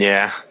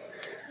 Yeah.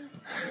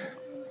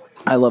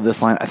 I love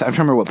this line. I don't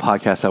remember what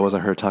podcast that was I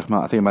heard talking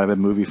about. I think it might have been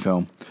Movie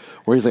Film,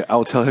 where he's like,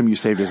 "I'll tell him you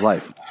saved his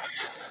life."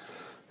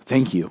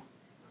 Thank you.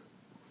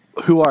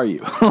 Who are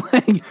you?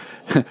 Like,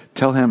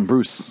 tell him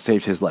Bruce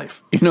saved his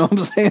life. You know what I'm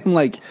saying?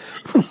 Like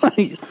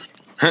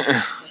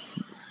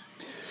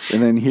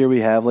and then here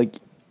we have like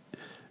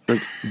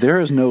there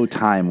is no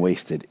time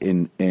wasted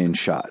in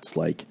shots.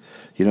 Like,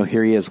 you know,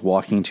 here he is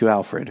walking to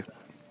Alfred,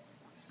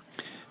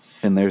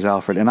 and there's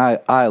Alfred, and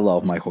I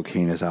love Michael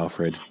Caine as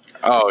Alfred.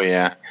 Oh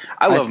yeah,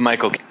 I love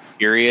Michael Caine,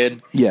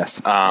 period. Yes,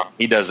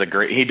 he does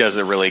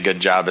a really good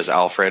job as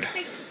Alfred.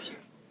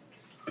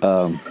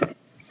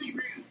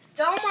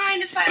 Don't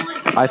mind if I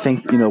let you I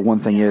think, you know, one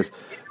thing is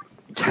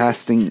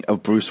casting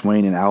of Bruce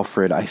Wayne and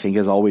Alfred, I think,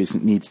 is always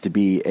needs to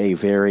be a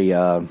very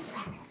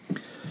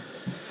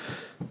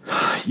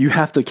you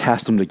have to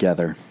cast them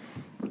together.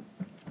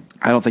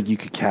 I don't think you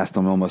could cast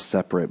them almost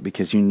separate,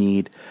 because you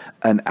need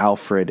an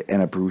Alfred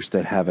and a Bruce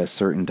that have a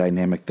certain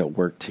dynamic that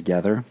work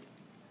together.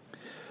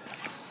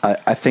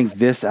 I think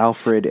this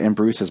Alfred and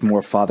Bruce is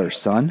more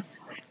father-son.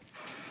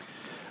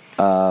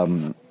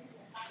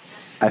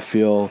 I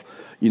feel,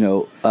 you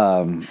know,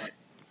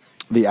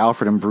 the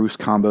Alfred and Bruce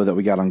combo that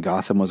we got on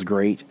Gotham was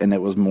great, and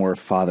it was more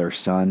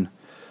father-son,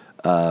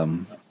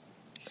 or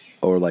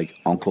like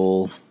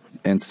uncle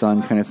and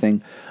son kind of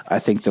thing. I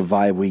think the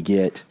vibe we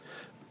get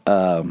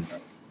from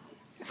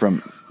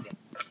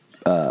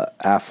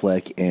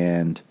Affleck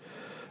and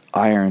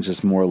Irons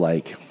is more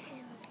like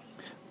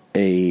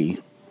a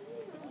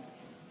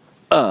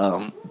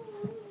kind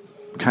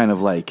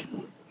of like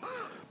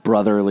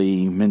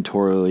brotherly,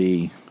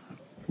 mentorly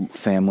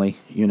family,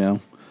 you know,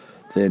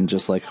 than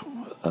just like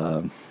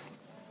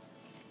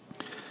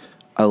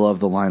I love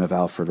the line of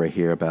Alfred right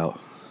here about,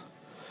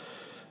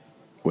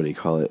 what do you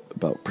call it,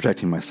 about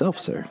protecting myself,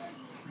 sir.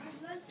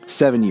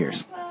 7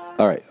 years.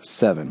 All right,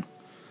 7.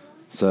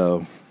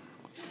 So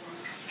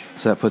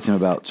that puts him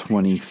about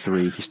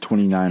 23. He's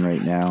 29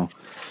 right now.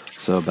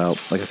 So about,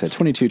 like I said,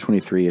 22,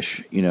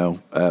 23-ish, you know,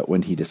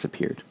 when he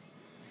disappeared.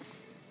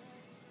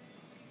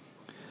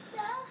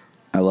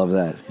 I love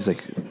that. He's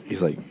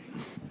like,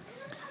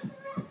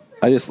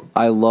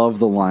 I love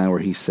the line where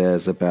he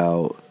says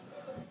about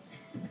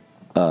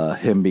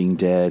him being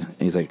dead,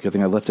 and he's like, "Good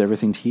thing I left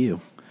everything to you."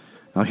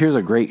 Now here's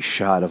a great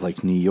shot of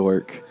like New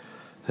York,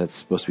 that's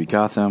supposed to be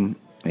Gotham,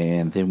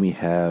 and then we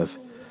have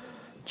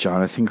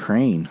Jonathan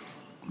Crane,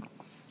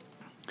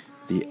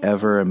 the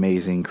ever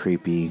amazing,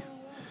 creepy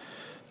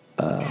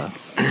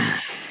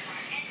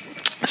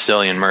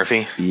Cillian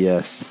Murphy.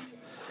 Yes,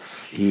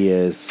 he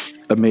is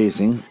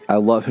amazing. I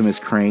love him as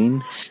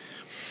Crane.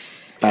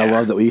 Yeah. I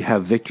love that we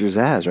have Victor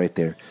Zsasz right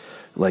there,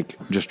 like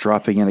just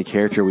dropping in a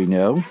character we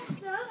know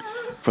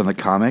from the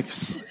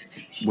comics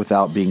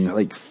without being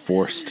like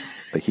forced.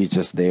 Like, he's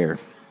just there.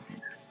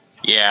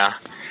 Yeah,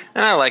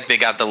 and I like they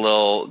got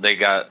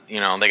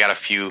a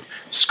few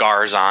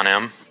scars on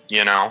him,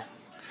 you know,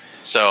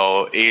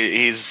 so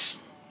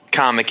he's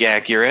comic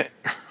accurate.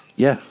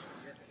 Yeah.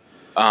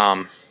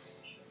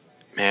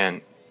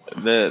 Man,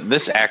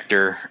 this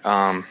actor,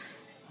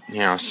 you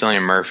know,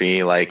 Cillian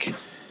Murphy, like,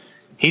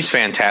 he's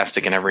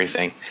fantastic in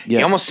everything. Yes.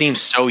 He almost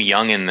seems so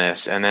young in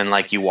this, and then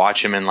like you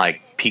watch him in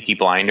like Peaky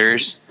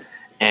Blinders,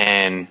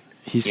 and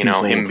you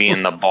know, him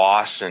being the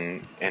boss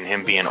and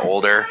him being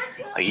older,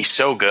 like, he's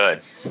so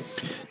good.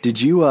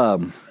 Did you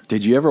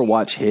ever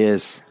watch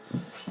his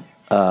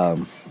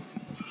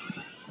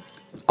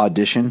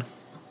audition?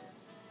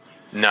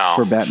 No.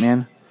 For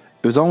Batman?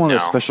 It was on one of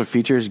the special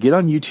features. Get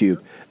on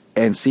YouTube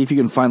and see if you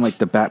can find like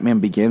the Batman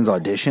Begins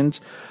auditions.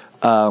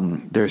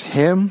 There's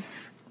him.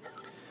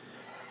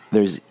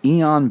 There's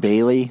Ian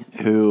Bailey,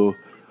 who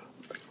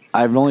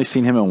I've only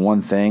seen him in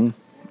one thing,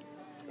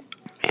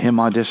 him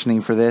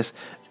auditioning for this,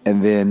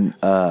 and then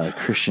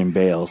Christian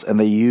Bale's. And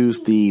they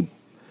used the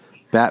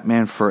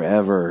Batman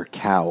Forever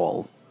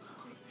cowl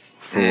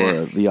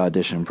for the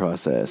audition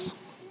process.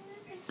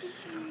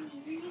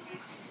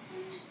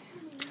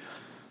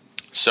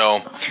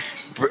 So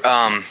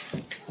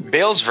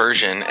Bale's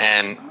version,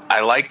 and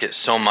I liked it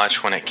so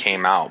much when it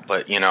came out,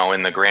 but you know,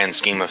 in the grand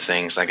scheme of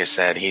things, like I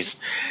said,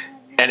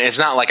 and it's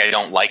not like I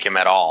don't like him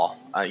at all.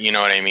 You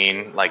know what I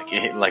mean? Like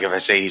if I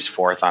say he's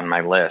fourth on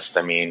my list,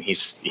 I mean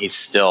he's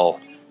still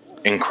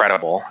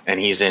incredible, and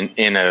he's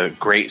in a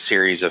great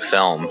series of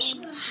films.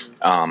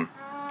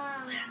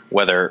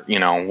 Whether you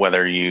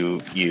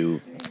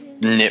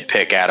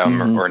nitpick at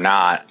him or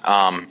not,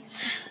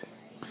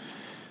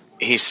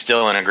 he's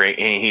still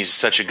he's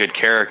such a good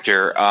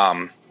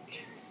character.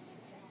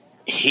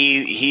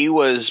 He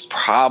was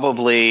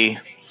probably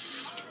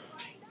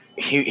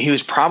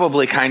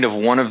kind of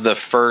one of the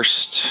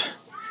first,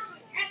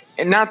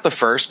 and not the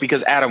first,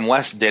 because Adam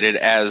West did it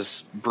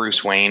as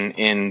Bruce Wayne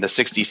in the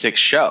 66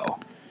 show.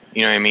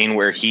 You know what I mean?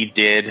 Where he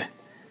did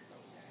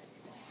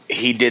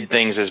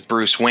things as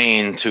Bruce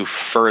Wayne to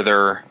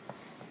further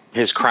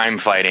his crime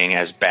fighting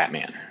as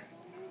Batman.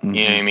 You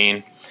know what I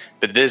mean?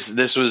 But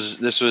this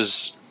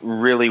was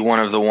really one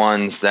of the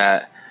ones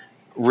that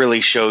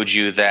really showed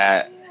you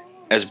that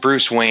as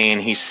Bruce Wayne,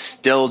 he's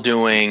still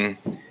doing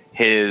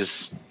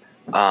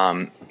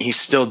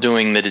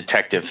the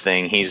detective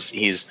thing. He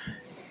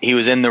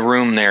was in the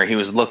room there. He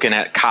was looking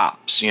at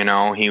cops, you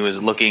know, he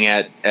was looking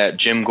at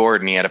Jim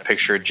Gordon. He had a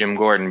picture of Jim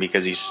Gordon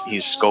because he's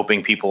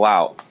scoping people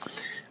out.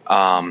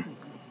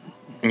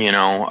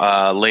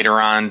 Later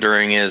on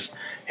during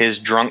his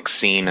drunk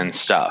scene and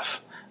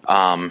stuff,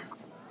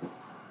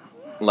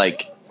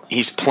 like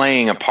he's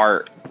playing a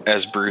part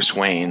as Bruce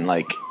Wayne.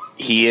 Like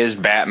he is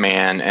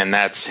Batman, and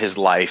that's his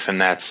life, and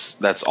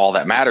that's all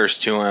that matters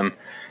to him.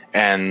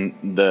 And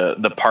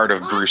the part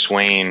of Bruce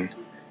Wayne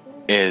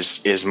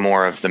is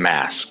more of the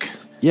mask.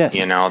 Yes.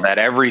 You know, that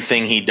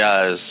everything he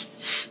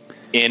does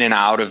in and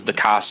out of the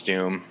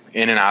costume,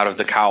 in and out of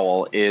the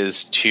cowl,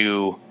 is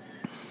to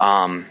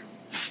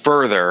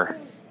further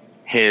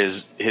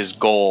his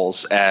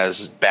goals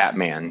as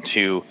Batman,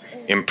 to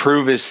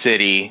improve his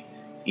city,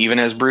 even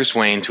as Bruce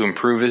Wayne, to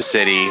improve his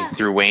city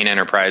through Wayne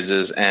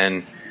Enterprises,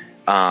 and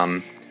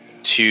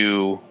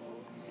to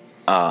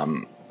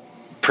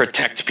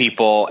protect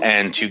people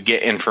and to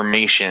get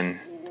information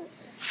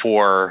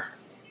for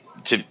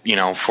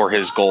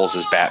his goals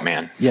as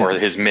Batman, for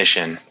his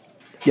mission.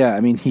 Yeah,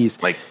 I mean he's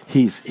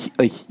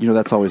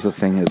that's always the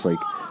thing, is like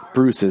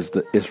Bruce is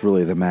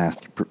really the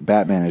mask.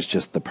 Batman is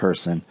just the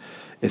person,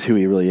 is who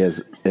he really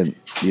is, and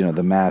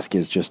the mask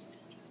is just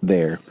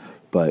there.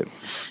 But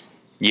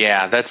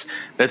yeah, that's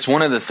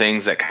one of the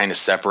things that kind of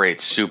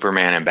separates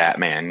Superman and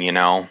Batman.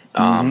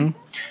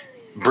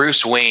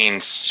 Bruce Wayne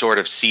sort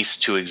of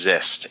ceased to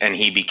exist, and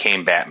he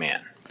became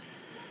Batman.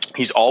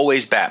 He's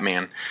always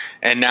Batman,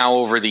 and now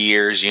over the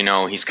years,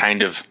 he's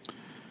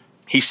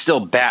still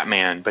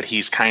Batman, but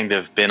he's kind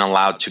of been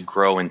allowed to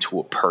grow into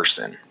a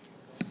person.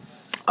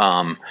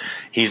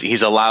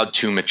 He's allowed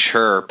to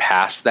mature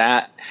past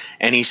that,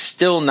 and he's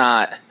still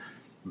not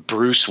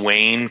Bruce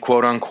Wayne,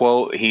 quote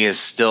unquote. He is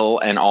still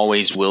and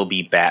always will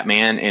be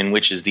Batman, and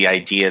which is the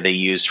idea they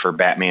used for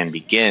Batman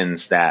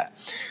Begins, that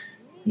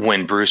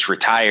when Bruce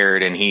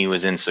retired and he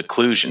was in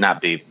seclusion,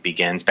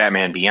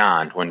 Batman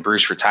Beyond, when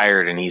Bruce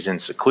retired and he's in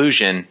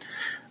seclusion,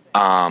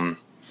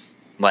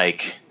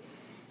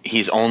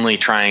 he's only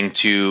trying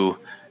to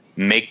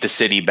make the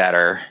city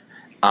better,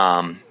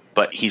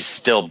 but he's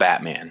still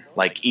Batman.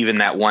 Like even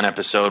that one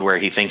episode where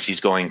he thinks he's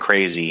going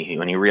crazy,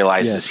 when he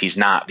realizes he's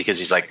not, because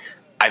he's like,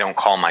 I don't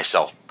call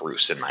myself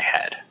Bruce in my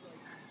head.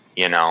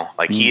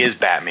 He is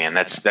Batman.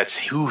 That's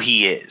who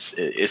he is,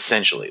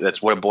 essentially.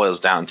 That's what it boils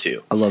down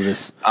to. I love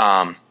this.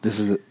 This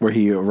is where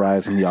he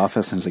arrives in the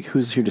office and he's like,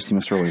 "Who's here to see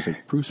Mr. Wayne?" He's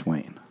like, "Bruce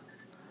Wayne."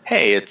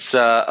 Hey, it's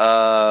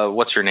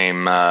what's her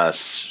name?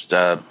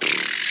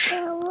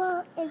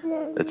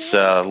 It's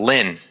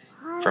Lynn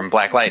from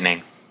Black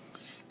Lightning.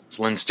 It's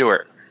Lynn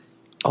Stewart.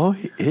 Oh,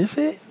 is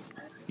it?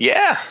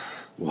 Yeah.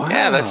 Wow.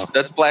 Yeah,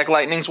 that's Black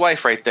Lightning's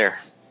wife right there.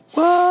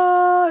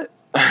 What?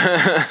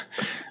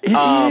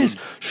 It is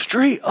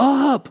straight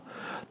up.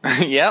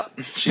 Yep,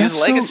 she's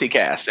legacy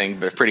casting,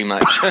 but pretty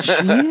much she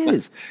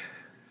is.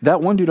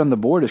 That one dude on the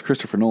board is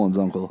Christopher Nolan's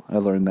uncle. I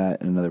learned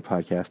that in another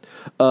podcast.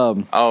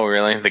 Oh,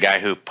 really? The guy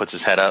who puts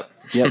his head up?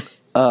 Yep.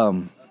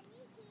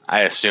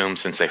 I assume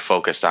since they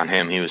focused on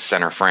him, he was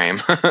center frame.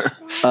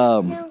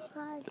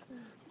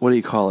 What do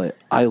you call it?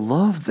 I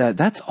love that.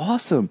 That's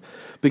awesome.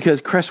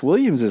 Because Cress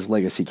Williams is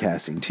legacy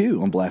casting,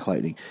 too, on Black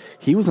Lightning.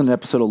 He was in an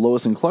episode of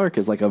Lois and Clark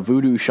as like a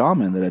voodoo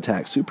shaman that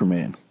attacked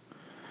Superman.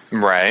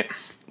 Right.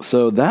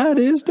 So that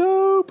is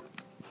dope.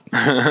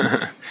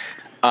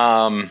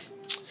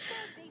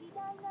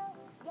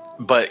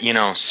 But,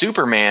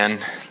 Superman,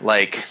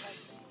 like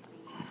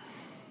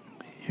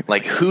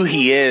who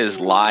he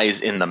is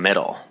lies in the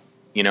middle.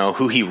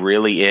 Who he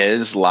really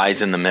is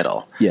lies in the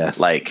middle. Yes.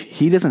 Like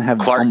he doesn't have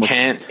Clark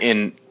Kent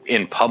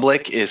in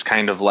public is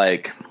kind of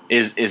like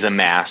is a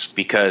mask,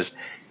 because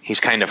he's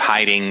kind of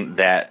hiding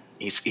that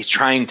he's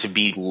trying to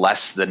be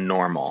less than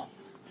normal,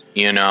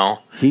 He's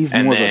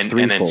more of a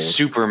threefold. And then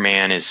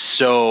Superman is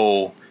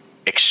so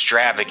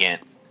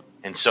extravagant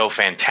and so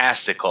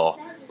fantastical.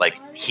 Like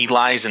he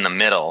lies in the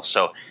middle.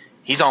 So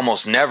he's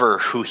almost never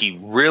who he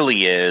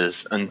really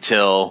is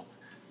until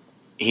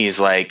he's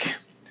like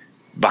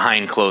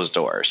behind closed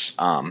doors.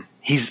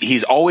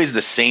 He's always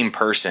the same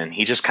person.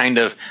 He just kind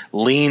of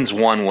leans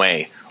one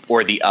way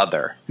or the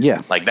other.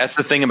 Yeah. Like that's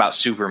the thing about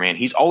Superman.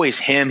 He's always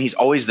him. He's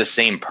always the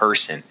same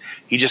person.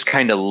 He just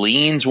kind of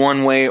leans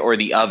one way or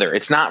the other.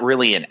 It's not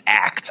really an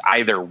act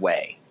either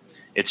way.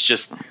 It's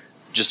just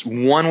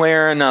one way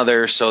or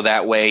another. So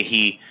that way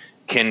he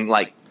can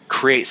like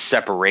create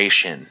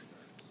separation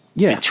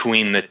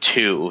between the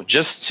two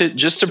just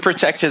to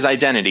protect his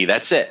identity.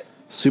 That's it.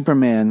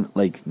 Superman,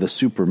 like the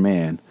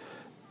Superman,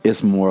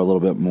 is a little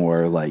bit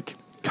more like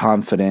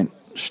confident,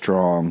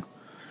 strong.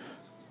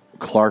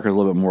 Clark is a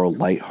little bit more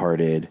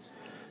lighthearted,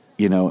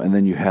 and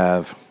then you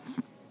have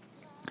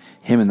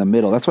him in the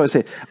middle. That's why I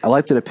say I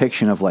like the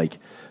depiction of like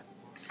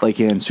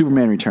in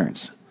Superman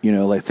Returns,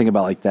 like think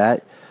about like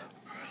that.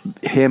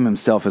 Him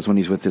himself is when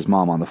he's with his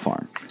mom on the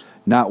farm,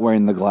 not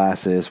wearing the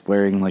glasses,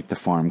 wearing like the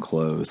farm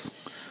clothes,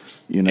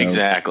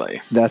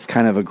 Exactly. That's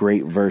kind of a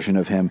great version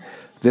of him.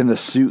 Then the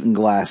suit and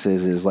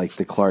glasses is like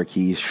the Clark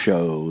he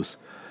shows,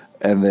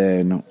 and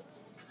then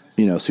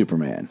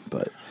Superman,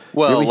 but.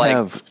 Well, we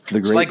have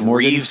the great like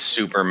Morgan. Reeves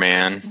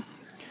Superman.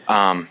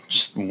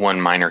 Just one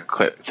minor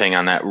thing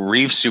on that.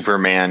 Reeves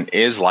Superman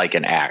is like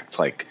an act.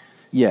 Like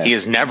yes. he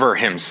is never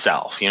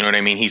himself. You know what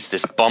I mean? He's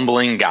this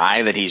bumbling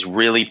guy that he's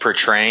really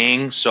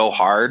portraying so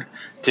hard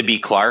to be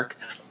Clark,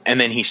 and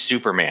then he's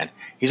Superman.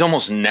 He's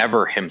almost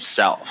never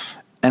himself.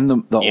 And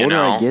the older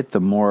I get, the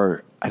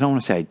more I don't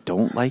want to say I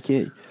don't like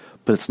it,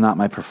 but it's not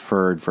my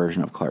preferred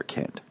version of Clark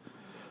Kent.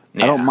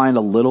 Yeah. I don't mind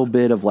a little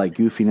bit of like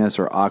goofiness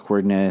or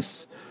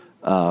awkwardness.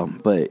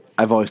 But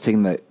I've always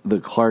taken that the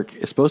Clark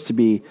is supposed to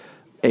be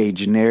a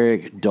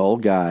generic, dull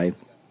guy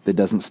that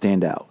doesn't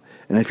stand out.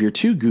 And if you're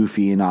too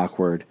goofy and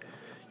awkward,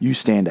 you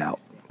stand out.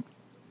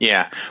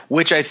 Yeah,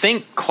 which I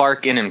think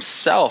Clark in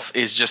himself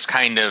is just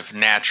kind of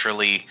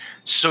naturally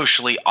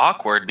socially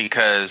awkward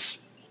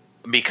because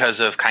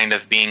of kind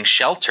of being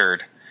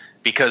sheltered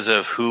because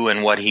of who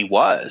and what he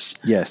was.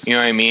 Yes. You know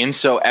what I mean?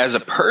 So as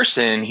a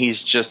person,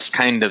 he's just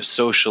kind of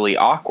socially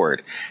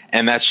awkward,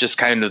 and that's just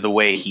kind of the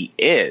way he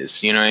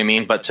is. You know what I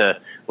mean? But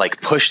to like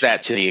push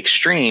that to the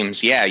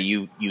extremes, yeah,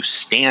 you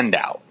stand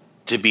out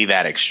to be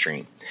that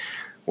extreme.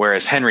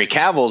 Whereas Henry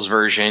Cavill's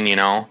version,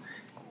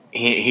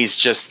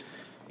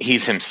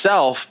 he's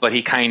himself, but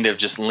he kind of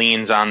just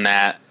leans on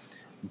that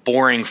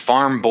boring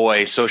farm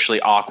boy, socially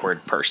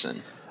awkward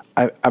person.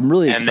 I'm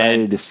really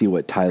excited to see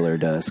what Tyler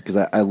does because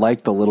I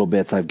like the little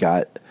bits I've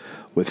got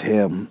with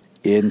him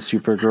in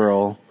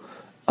Supergirl.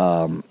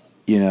 Dean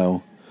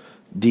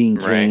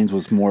Cain's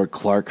was more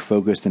Clark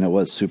focused than it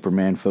was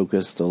Superman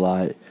focused a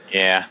lot.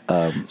 Yeah.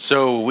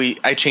 So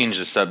I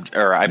changed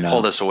the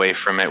pulled us away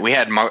from it. We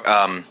had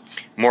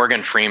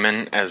Morgan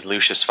Freeman as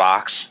Lucius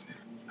Fox,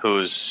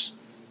 who's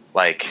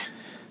like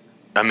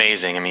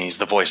amazing. I mean, he's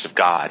the voice of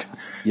God.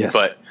 Yes.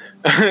 But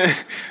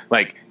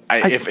like.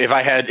 If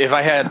I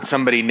had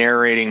somebody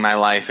narrating my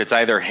life, it's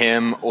either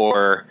him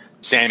or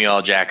Samuel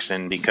L.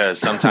 Jackson because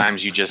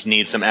sometimes you just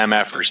need some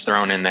MFers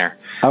thrown in there.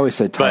 I always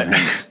said Tom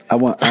Hanks. I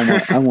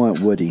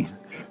want Woody,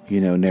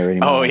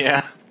 narrating. Oh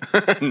yeah,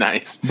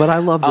 nice. But I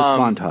love this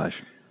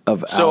montage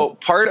of. So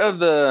part of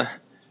the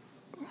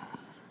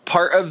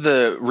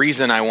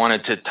reason I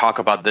wanted to talk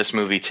about this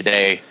movie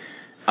today,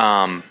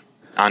 on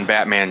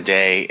Batman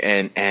Day,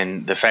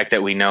 and the fact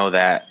that we know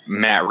that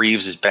Matt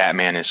Reeves'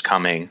 Batman is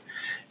coming.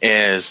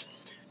 Is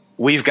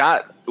we've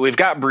got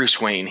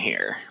Bruce Wayne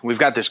here. We've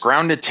got this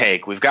grounded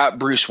take. We've got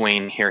Bruce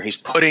Wayne here. He's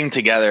putting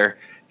together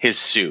his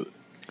suit.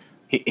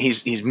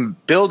 He's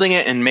building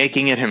it and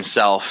making it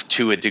himself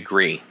to a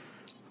degree.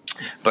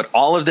 But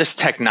all of this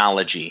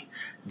technology,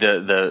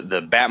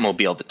 the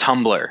Batmobile, the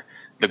tumbler,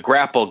 the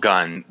grapple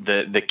gun,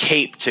 the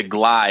cape to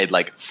glide,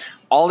 like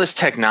all this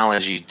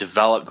technology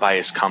developed by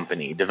his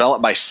company,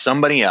 developed by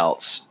somebody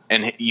else,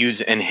 and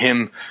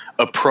him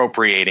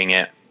appropriating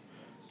it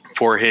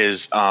for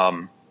his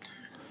own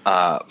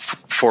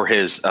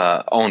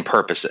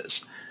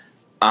purposes.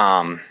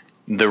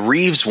 The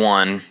Reeves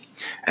one,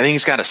 I think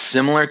it's got a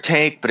similar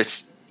take, but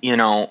it's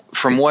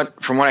from what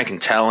I can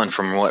tell and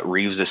from what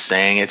Reeves is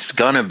saying, it's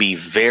gonna be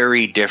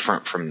very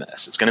different from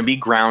this. It's gonna be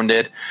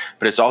grounded,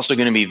 but it's also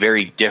gonna be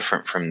very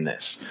different from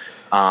this.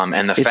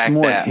 And the fact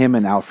more that him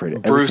and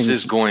Alfred, Bruce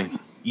is going,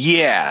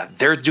 yeah,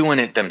 they're doing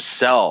it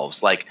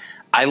themselves. Like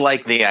I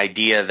like the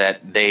idea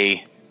that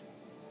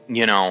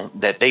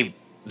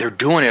they're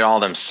doing it all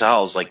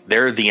themselves. Like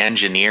they're the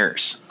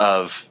engineers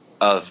of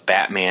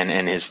Batman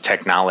and his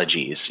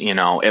technologies,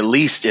 at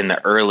least in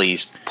the early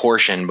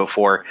portion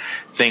before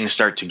things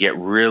start to get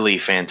really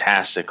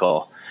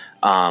fantastical.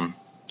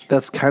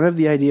 That's kind of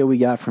the idea we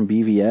got from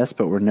BVS,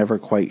 but we're never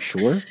quite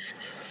sure.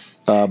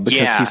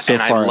 Because he's so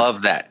far, I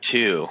love that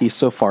too. He's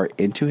so far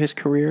into his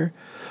career.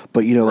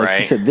 But, like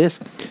you said, this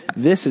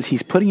is,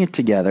 he's putting it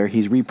together.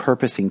 He's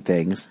repurposing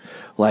things.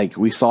 Like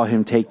we saw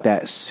him take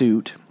that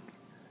suit,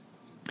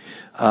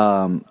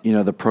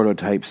 the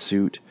prototype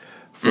suit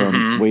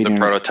from Wade the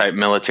prototype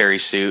military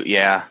suit,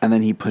 yeah. And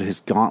then he put his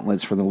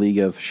gauntlets from the League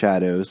of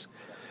Shadows.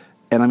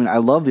 And I mean, I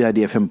love the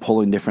idea of him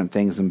pulling different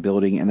things and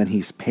building, and then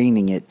he's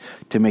painting it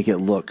to make it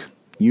look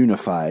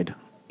unified,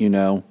 you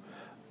know?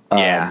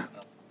 Yeah.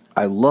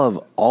 I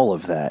love all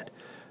of that,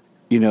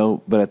 you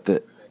know, but at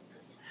the...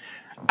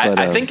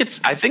 I think it's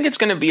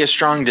going to be a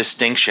strong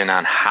distinction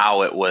on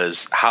how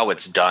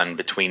it's done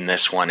between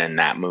this one and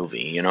that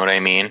movie. You know what I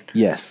mean?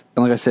 Yes.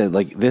 And like I said,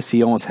 like this,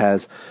 he almost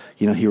has,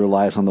 you know, he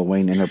relies on the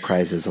Wayne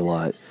Enterprises a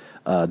lot.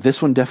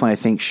 This one definitely, I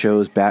think,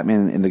 shows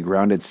Batman in the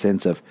grounded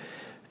sense of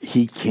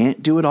he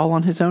can't do it all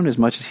on his own as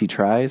much as he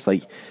tries.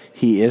 Like,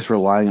 he is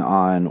relying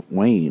on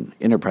Wayne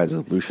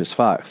Enterprises, Lucius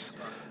Fox,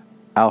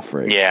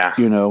 Alfred. Yeah.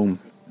 You know,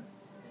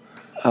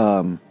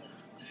 I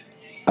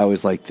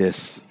always like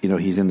this, you know,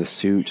 he's in the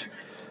suit,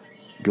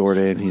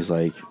 Gordon, he's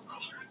like,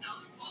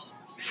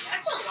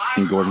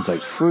 and Gordon's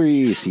like,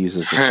 freeze, he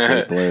uses the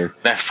stapler.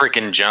 That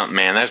freaking jump,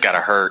 man, that's gotta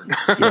hurt.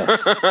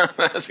 Yes.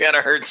 That's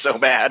gotta hurt so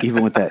bad.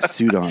 Even with that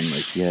suit on,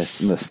 like,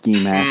 yes, and the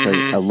ski mask.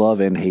 Like, I love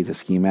and hate the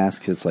ski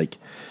mask because, like,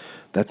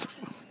 that's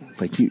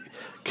like you.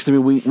 Because I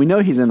mean, we know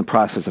he's in the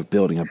process of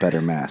building a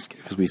better mask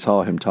because we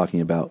saw him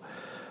talking about.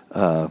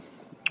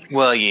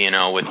 Well, you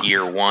know, with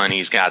year one,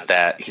 he's got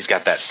that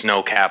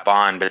snow cap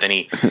on, but then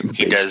he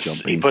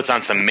puts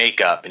on some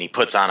makeup and he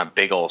puts on a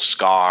big old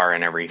scar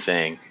and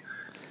everything.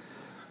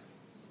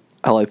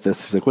 I like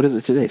this. He's like, "What is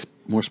it today?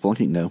 More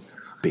spelunking? No,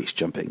 base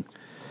jumping,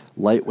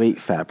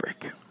 lightweight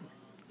fabric."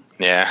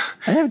 Yeah,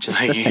 I have just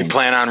you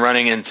plan on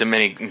running into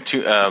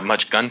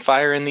much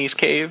gunfire in these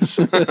caves?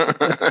 I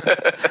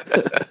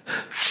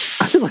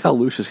feel like how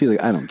Lucius. He's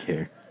like, I don't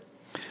care.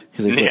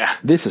 He's like, yeah,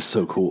 this is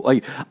so cool.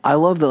 Like, I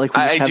love that. Like,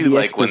 we just have the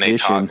like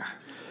exposition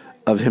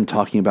of him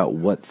talking about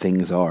what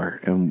things are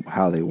and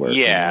how they work.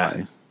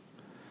 Yeah.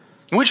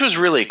 Which was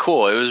really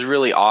cool. It was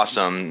really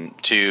awesome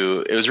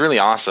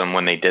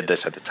when they did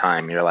this at the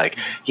time. You're like,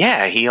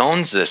 yeah, he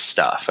owns this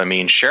stuff. I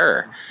mean,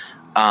 sure.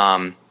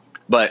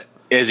 But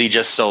is he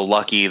just so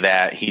lucky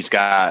that he's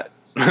got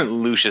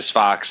Lucius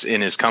Fox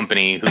in his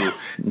company who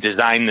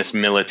designed this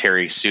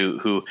military suit,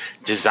 who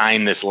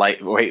designed this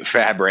lightweight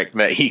fabric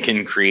that he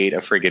can create a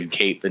friggin'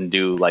 cape and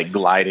do like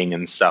gliding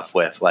and stuff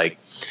with? Like,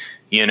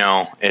 you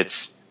know,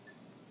 it's...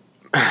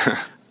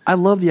 I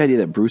love the idea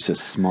that Bruce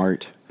is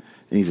smart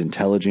and he's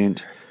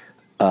intelligent.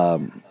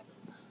 Hold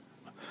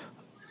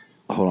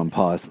on,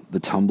 pause. The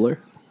tumbler?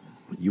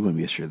 You wouldn't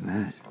be sure than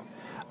that.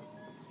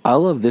 I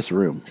love this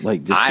room.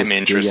 Like, I'm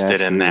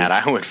interested in that.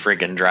 I would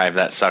friggin' drive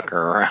that sucker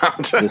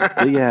around. This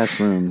big ass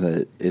room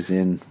that is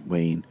in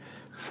Wayne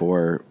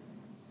for,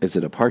 is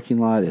it a parking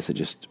lot? Is it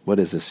just, what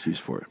is this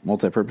used for?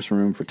 Multi-purpose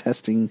room for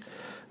testing,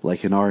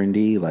 like an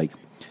R&D, like.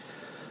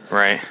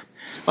 Right.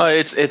 Well,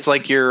 it's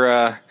like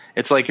your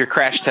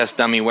crash test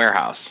dummy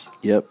warehouse.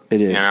 Yep,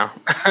 it is. You know.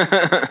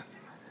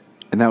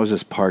 And that was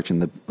just parked in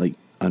the like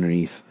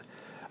underneath.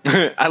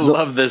 I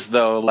love this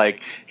though.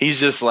 Like, he's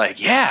just like,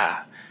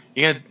 yeah,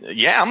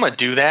 I'm gonna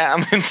do that.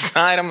 I'm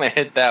inside. I'm gonna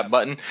hit that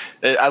button.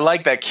 I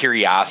like that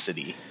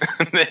curiosity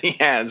that he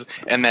has,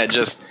 and that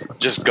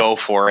just go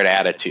for it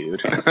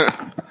attitude. I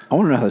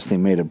want to know how this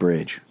thing made a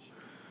bridge.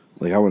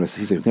 Like, I want to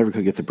see. He's like, never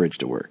could get the bridge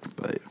to work,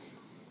 but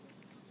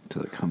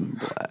until it come in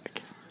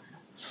black.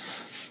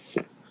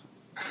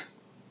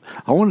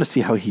 I wanted to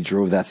see how he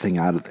drove that thing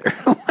out of there.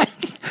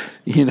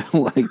 You know,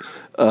 like,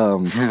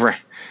 right.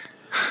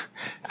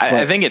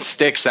 I think it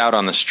sticks out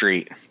on the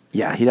street.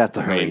 Yeah, he'd have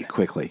to hurry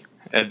quickly.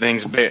 That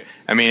thing's big.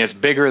 I mean, it's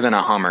bigger than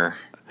a Hummer.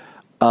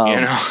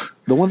 You know,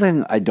 the one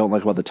thing I don't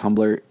like about the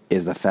Tumbler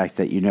is the fact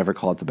that you never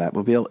call it the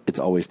Batmobile. It's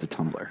always the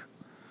Tumbler.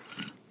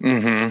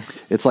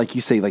 Mm-hmm. It's like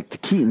you say, like the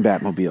Keaton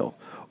Batmobile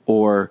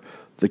or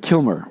the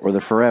Kilmer or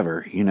the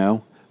Forever. You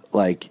know,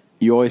 like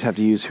you always have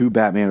to use who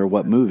Batman or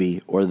what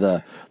movie or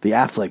the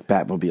Affleck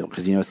Batmobile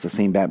because you know it's the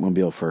same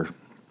Batmobile for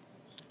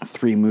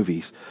 3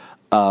 movies.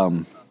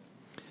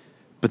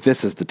 But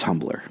this is the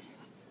Tumbler.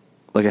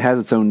 Like, it has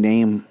its own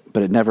name,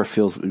 but it never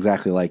feels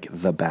exactly like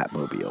the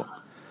Batmobile.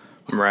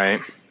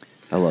 Right.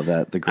 I love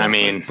that. The girl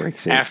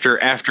breaks it. After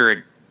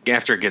it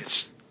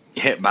gets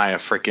hit by a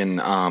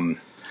freaking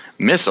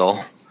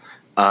missile,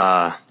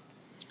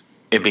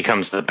 it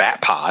becomes the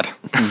Batpod.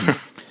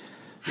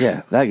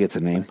 Yeah, that gets a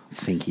name.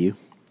 Thank you.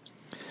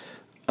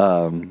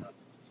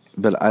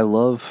 But I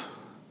love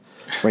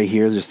right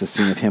here just the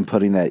scene of him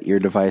putting that ear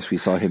device we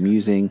saw him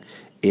using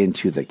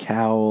into the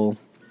cowl.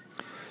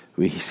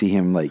 We see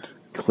him like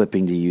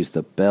clipping to use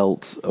the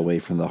belt away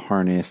from the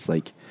harness,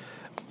 like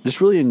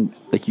just really,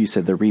 like you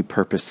said, the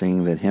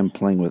repurposing, that him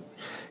playing with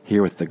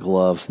here with the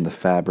gloves and the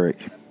fabric.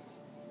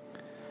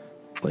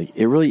 Like,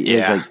 it really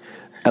is like,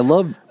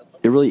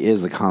 it really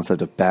is the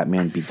concept of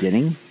Batman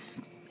beginning.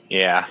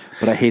 Yeah,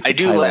 but I hate. I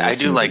do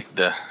like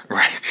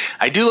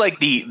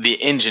the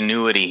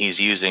ingenuity he's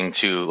using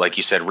to, like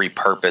you said,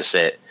 repurpose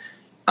it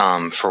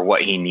for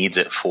what he needs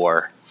it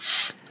for.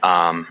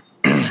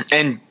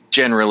 And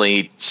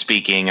generally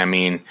speaking, I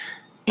mean,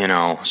 you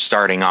know,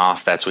 starting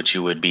off, that's what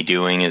you would be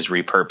doing is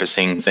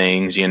repurposing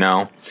things, you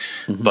know.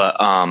 Mm-hmm.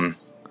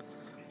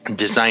 But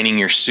designing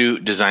your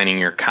suit, designing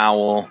your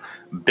cowl,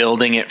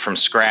 building it from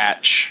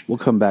scratch. We'll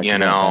come back to that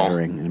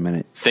battering in a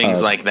minute.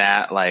 Things like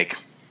that, like.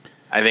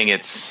 I think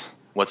it's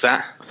what's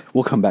that?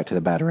 We'll come back to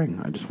the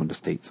Batarang. I just wanted to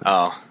state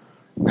something.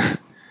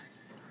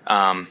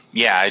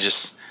 Yeah, I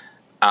just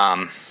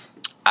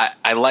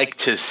I like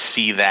to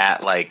see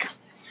that like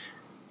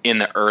in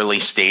the early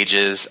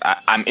stages.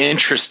 I'm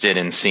interested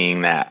in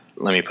seeing that.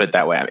 Let me put it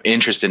that way. I'm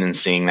interested in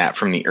seeing that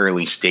from the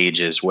early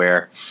stages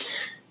where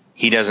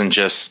he doesn't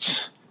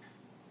just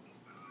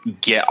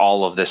get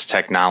all of this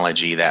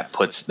technology that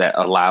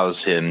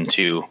allows him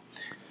to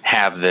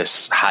have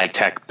this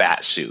high-tech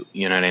bat suit.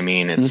 You know what I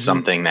mean? It's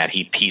something that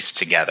he pieced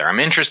together. I'm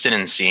interested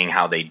in seeing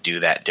how they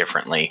do that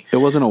differently. It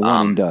wasn't a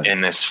one and done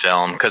in this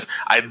film, because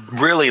I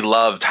really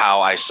loved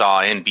how I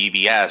saw in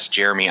BVS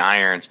Jeremy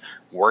Irons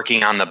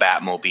working on the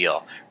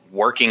Batmobile,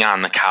 working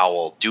on the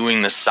cowl,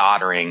 doing the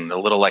soldering, the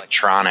little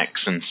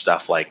electronics and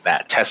stuff like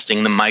that,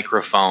 testing the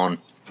microphone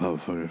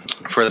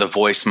for the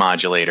voice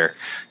modulator.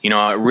 You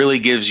know, it really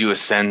gives you a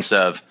sense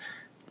of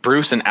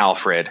Bruce and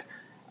Alfred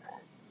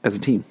as a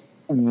team.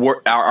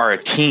 Are a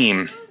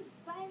team,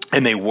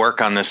 and they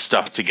work on this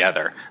stuff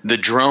together. The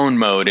drone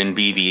mode in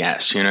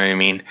BVS, you know what I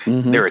mean?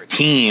 They're a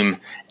team,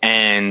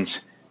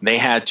 and they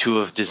had to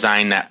have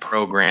designed that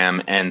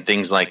program and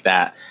things like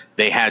that.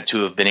 They had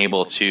to have been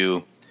able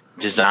to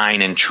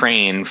design and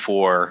train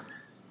for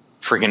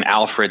freaking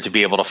Alfred to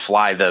be able to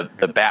fly the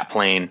bat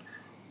plane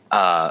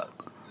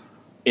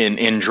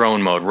in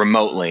drone mode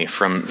remotely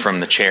from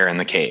the chair in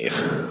the cave.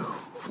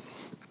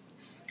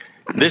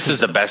 This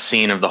is the best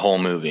scene of the whole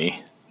movie.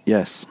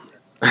 Yes.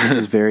 This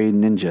is very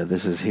ninja.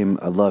 This is him.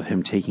 I love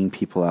him taking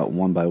people out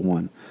one by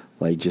one.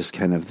 Like just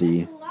kind of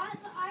the...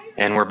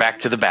 And we're back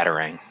to the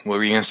Batarang. What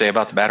were you going to say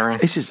about the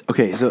Batarang? It's just,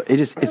 okay, so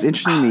it's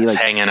interesting to me. Like,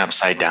 hanging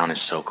upside down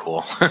is so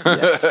cool.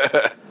 Yes.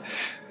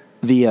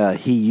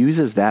 He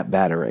uses that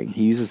Batarang.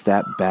 He uses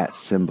that bat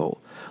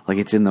symbol. Like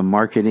it's in the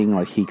marketing,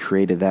 like he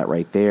created that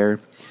right there,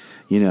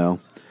 you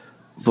know.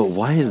 But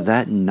why is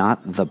that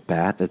not the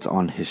bat that's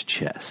on his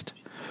chest?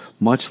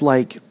 Much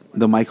like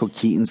the Michael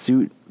Keaton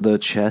suit, the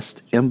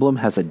chest emblem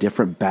has a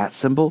different bat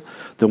symbol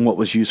than what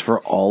was used for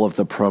all of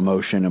the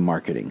promotion and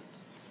marketing.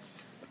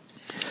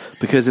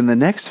 Because in the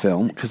next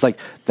film, because like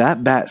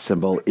that bat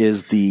symbol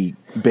is the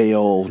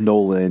Bale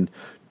Nolan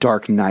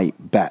Dark Knight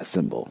bat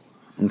symbol.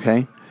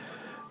 Okay,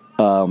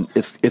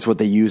 it's what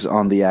they use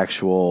on the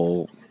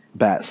actual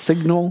bat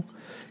signal.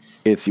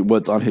 It's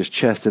what's on his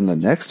chest in the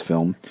next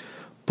film.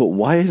 But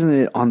why isn't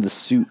it on the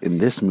suit in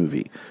this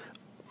movie?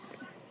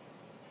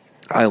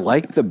 I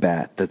like the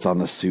bat that's on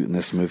the suit in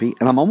this movie,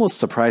 and I'm almost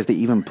surprised they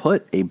even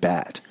put a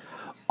bat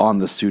on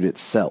the suit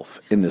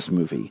itself in this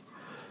movie.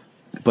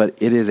 But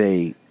it is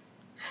a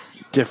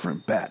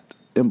different bat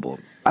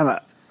emblem.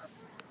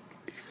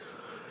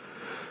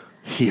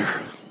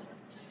 Here.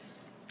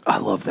 I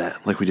love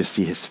that. Like we just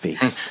see his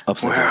face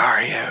upside down. Where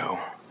are you?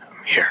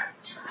 I'm here.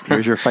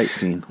 Here's your fight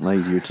scene,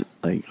 like your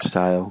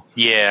style.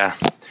 Yeah.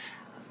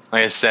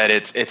 Like I said,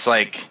 it's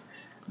like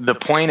the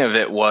point of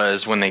it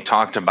was when they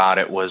talked about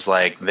it was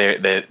like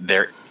they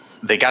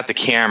got the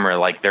camera,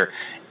 like they're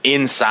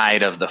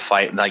inside of the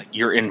fight, like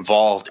you're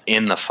involved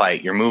in the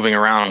fight, you're moving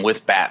around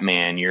with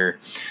Batman,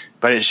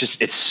 but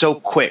it's so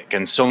quick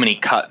and so many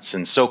cuts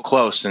and so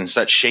close and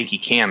such shaky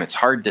cam, it's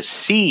hard to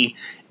see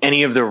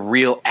any of the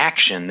real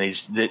action.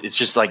 It's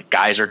just like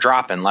guys are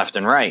dropping left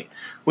and right,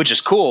 which is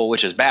cool,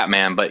 which is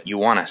Batman, but you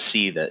want to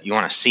see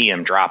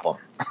him drop them.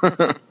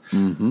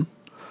 Mm-hmm.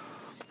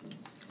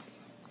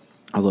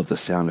 I love the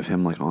sound of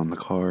him like on the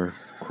car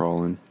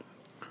crawling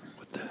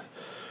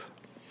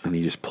and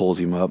he just pulls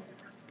him up,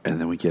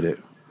 and then we get it.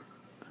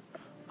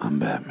 I'm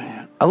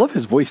Batman. I love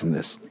his voice in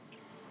this.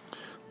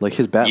 Like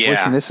his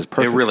voice in this is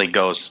perfect. It really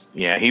goes.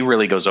 Yeah, he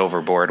really goes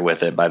overboard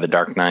with it by The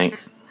Dark Knight.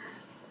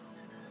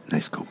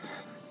 Nice, cool.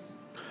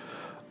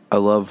 I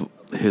love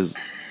his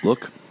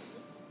look.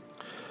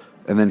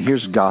 And then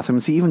here's Gotham.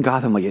 See, even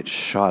Gotham like it's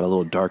shot a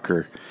little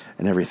darker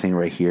and everything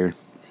right here.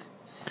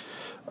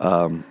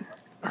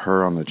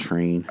 Her on the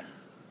train.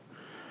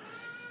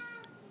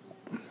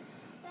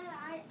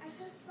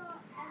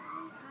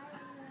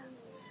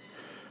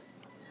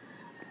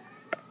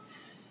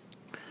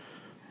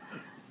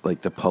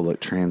 Like the public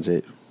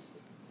transit.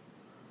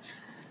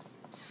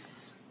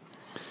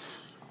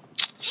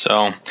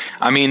 So,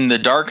 I mean, the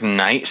Dark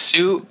Knight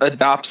suit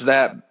adopts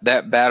that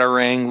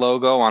Batarang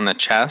logo on the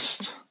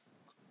chest,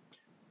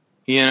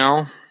 you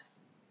know?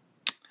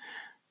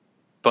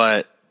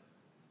 But,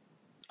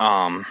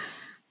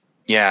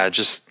 yeah,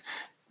 just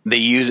they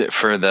use it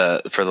for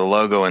the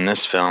logo in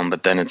this film,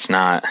 but then it's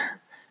not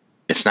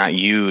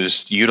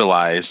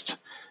utilized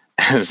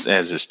as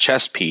his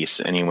chest piece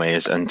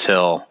anyways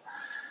until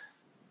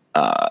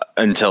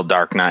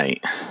Dark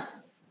Knight.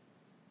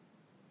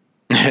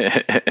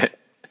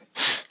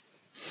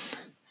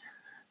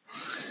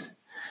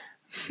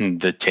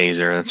 The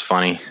taser, that's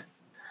funny.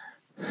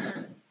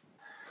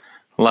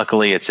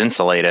 Luckily it's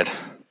insulated.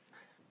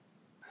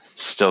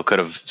 Still could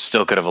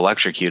have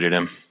electrocuted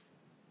him.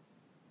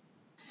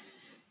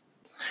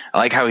 I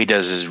like how he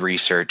does his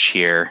research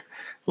here.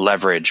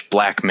 Leverage,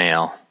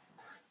 blackmail.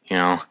 You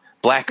know,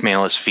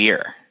 blackmail is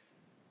fear.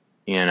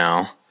 You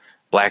know,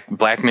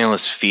 Blackmail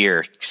is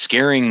fear,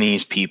 scaring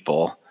these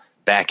people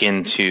back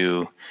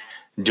into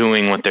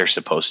doing what they're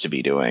supposed to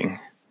be doing.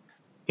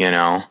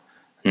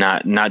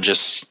 Not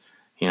just,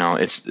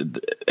 it's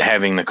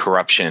having the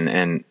corruption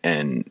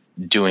and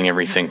doing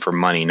everything for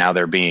money. Now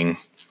they're being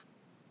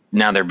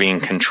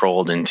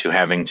controlled into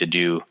having to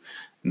do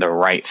the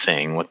right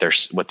thing, what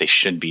they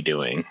should be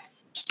doing,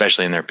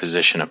 especially in their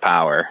position of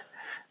power,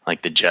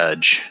 like the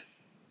judge.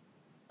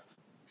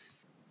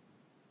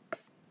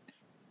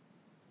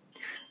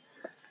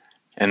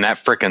 And that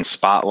frickin'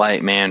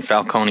 spotlight, man,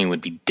 Falcone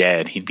would be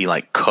dead. He'd be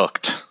like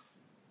cooked.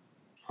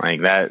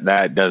 Like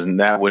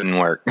that wouldn't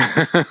work.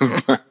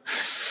 I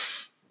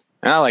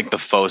like the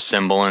faux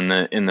symbol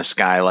in the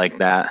sky like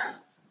that.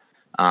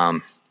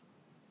 And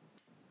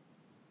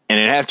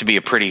it'd have to be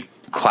a pretty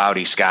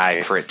cloudy sky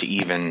for it to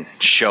even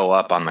show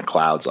up on the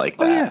clouds like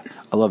that. Oh, yeah.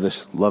 I love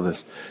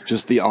this.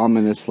 Just the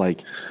ominous,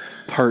 like,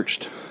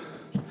 perched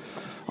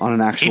on an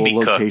actual He'd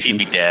be location. cooked. He'd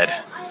be dead.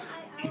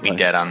 He'd be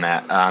dead on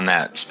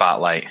that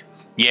spotlight.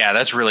 Yeah,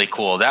 that's really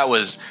cool. That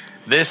was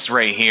this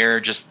right here,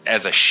 just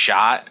as a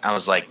shot. I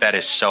was like, that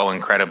is so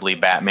incredibly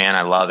Batman.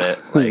 I love it.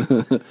 Like,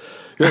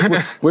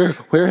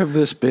 where have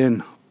this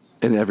been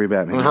in every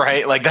Batman?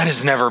 Right? Like, that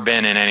has never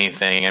been in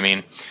anything. I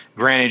mean,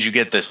 granted, you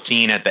get this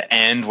scene at the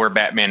end where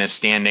Batman is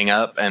standing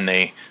up,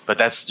 but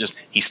that's just,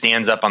 he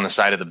stands up on the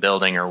side of the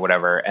building or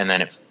whatever, and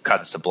then it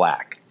cuts to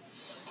black.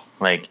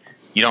 Like,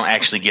 you don't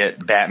actually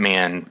get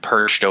Batman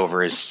perched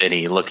over his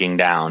city looking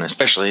down,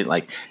 especially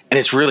and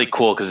it's really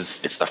cool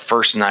because it's the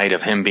first night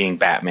of him being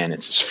Batman.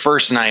 It's his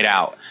first night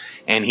out,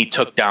 and he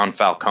took down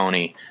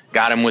Falcone,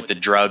 got him with the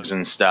drugs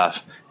and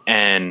stuff,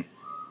 and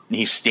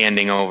he's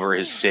standing over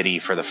his city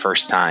for the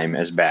first time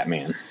as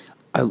Batman.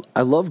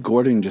 I love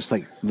Gordon, just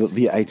like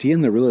the idea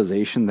and the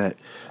realization that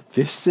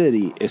this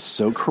city is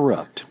so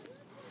corrupt,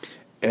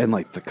 and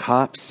like the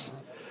cops,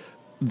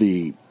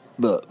 the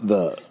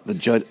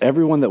judge,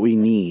 everyone that we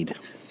need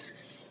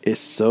is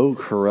so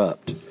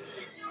corrupt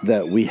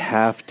that we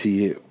have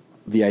to.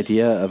 The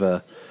idea of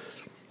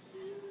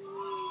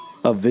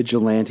a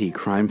vigilante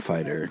crime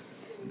fighter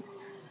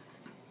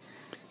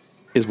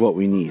is what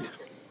we need.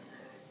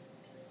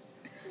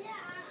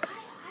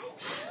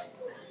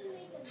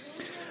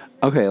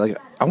 Okay, like,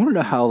 I want to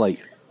know how,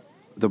 like,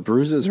 the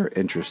bruises are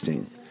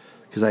interesting.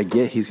 Because I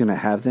get he's going to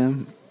have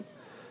them.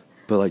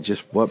 But, like,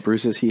 just what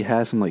bruises he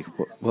has, I'm like,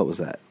 what was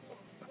that?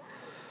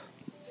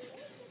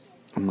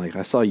 I'm like,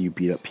 I saw you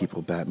beat up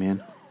people,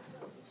 Batman.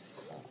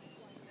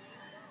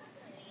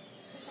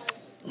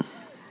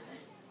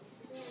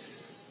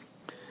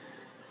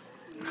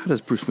 How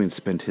does Bruce Wayne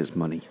spend his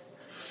money?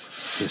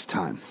 His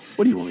time?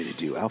 What do you want me to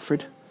do,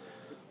 Alfred?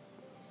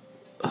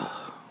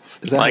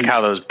 Is that how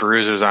those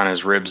bruises on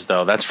his ribs,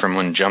 though? That's from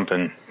when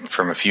jumping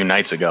from a few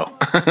nights ago.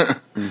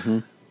 Mm-hmm.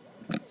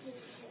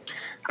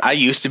 I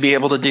used to be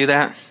able to do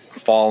that,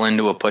 fall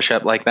into a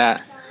push-up like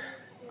that.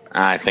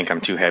 I think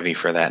I'm too heavy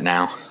for that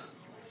now.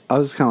 I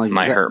was kind of like,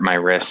 might hurt my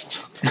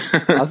wrist.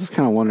 I was just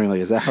kind of wondering,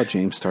 like, is that how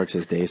James starts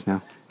his days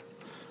now?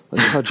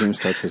 Like, how James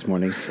starts his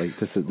mornings? Like,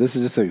 this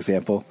is just an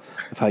example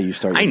of how you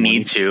start. I your need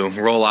mornings.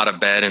 to roll out of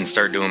bed and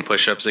start doing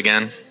push-ups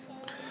again.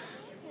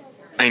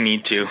 I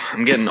need to.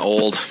 I'm getting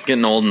old.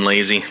 Getting old and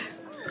lazy.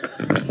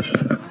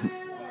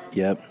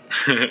 Yep.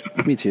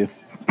 Me too.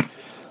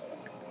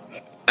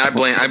 I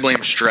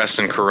blame stress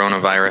and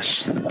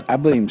coronavirus. I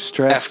blame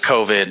stress. F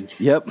COVID.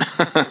 Yep.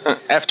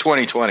 F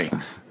 2020.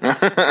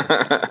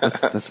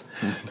 That's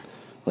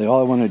like, all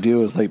I want to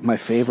do is, like, my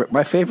favorite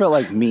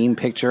like meme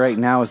picture right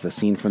now is the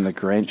scene from The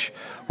Grinch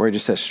where it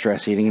just says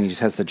stress eating and he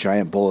just has the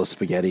giant bowl of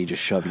spaghetti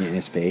just shoving it in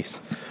his face.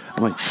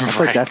 I'm like, I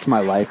feel like that's my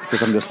life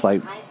because I'm just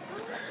like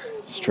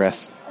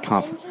stress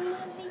confident.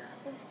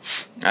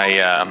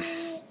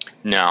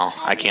 No,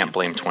 I can't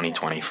blame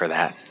 2020 for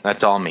that.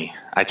 That's all me.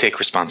 I take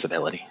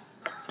responsibility.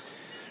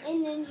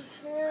 And then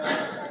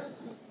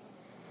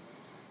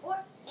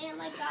and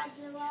like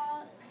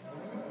Godzilla,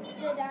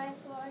 the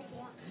dinosaurs,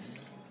 yeah.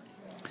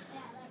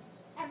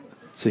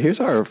 So here's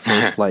our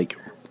first like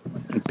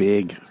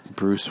big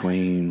Bruce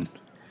Wayne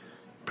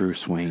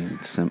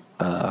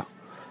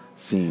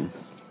scene.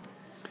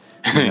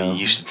 You know,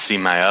 You should see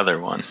my other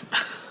one.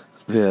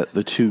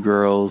 the two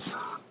girls,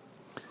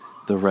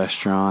 the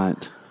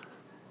restaurant.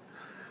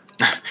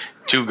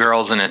 Two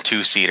girls in a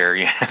two-seater.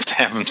 You have to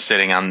have them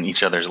sitting on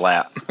each other's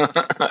lap.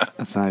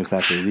 That's not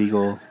exactly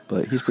legal,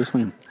 but he's Bruce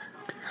Wayne.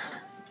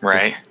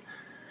 Right?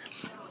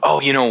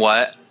 Oh, you know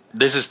what?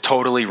 This is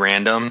totally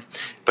random,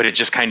 but it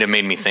just kind of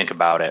made me think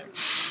about it.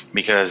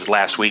 Because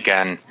last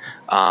weekend,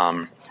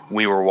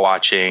 we were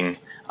watching,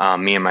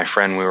 me and my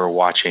friend, we were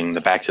watching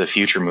the Back to the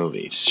Future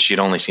movies. She'd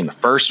only seen the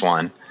first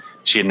one.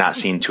 She had not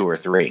seen 2 or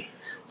 3.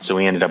 So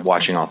we ended up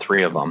watching all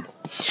 3 of them.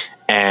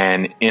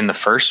 And in the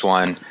first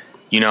one,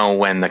 you know,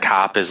 when the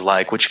cop is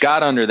like, what you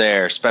got under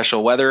there?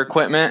 Special weather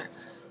equipment?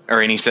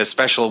 And he says,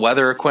 special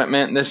weather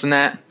equipment, this and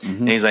that.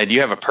 Mm-hmm. And he's like, do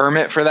you have a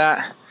permit for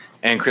that?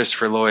 And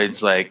Christopher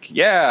Lloyd's like,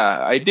 yeah,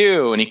 I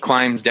do. And he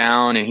climbs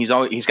down and he's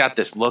got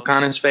this look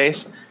on his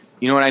face.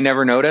 You know what I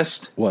never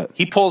noticed? What?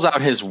 He pulls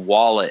out his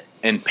wallet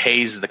and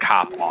pays the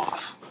cop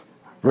off.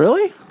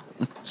 Really?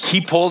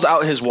 He pulls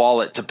out his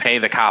wallet to pay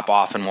the cop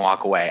off and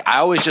walk away. I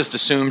always just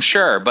assume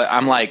sure, but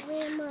I'm like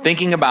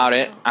thinking about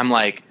it. I'm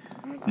like,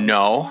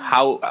 no,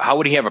 how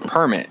would he have a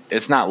permit?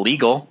 It's not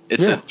legal.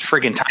 It's a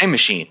friggin' time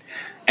machine.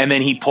 And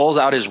then he pulls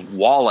out his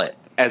wallet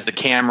as the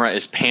camera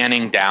is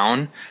panning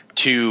down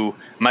to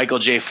Michael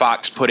J.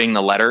 Fox putting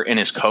the letter in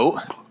his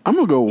coat. I'm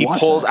gonna go watch. He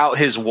pulls that. out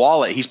his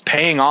wallet. He's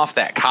paying off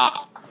that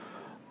cop.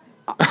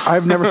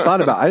 I've never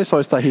thought about it. I just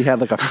always thought he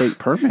had like a fake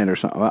permit or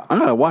something. I'm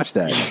gonna watch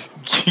that.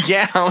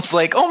 Yeah, I was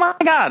like, oh my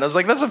God. I was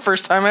like, that's the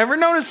first time I ever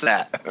noticed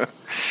that.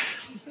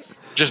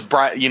 Just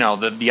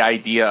the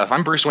idea, if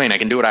I'm Bruce Wayne, I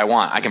can do what I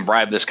want. I can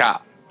bribe this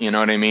cop. You know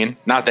what I mean?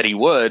 Not that he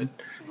would,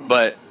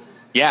 but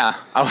yeah,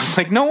 I was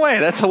like, no way.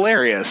 That's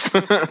hilarious.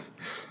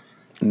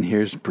 And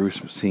here's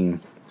Bruce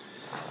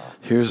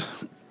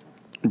Here's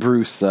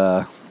Bruce,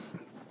 talking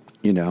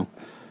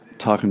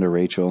to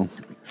Rachel.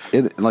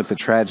 Like the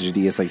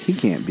tragedy is like he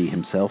can't be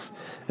himself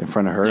in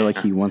front of her like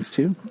he wants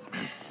to.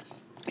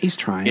 He's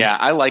trying. Yeah,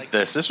 I like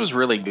this. This was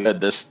really good.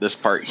 This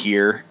part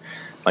here,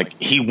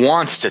 like he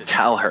wants to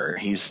tell her.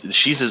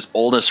 She's his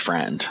oldest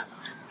friend.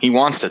 He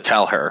wants to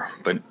tell her,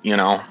 but he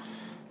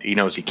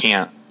knows he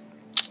can't.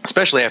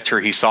 Especially after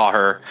he saw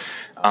her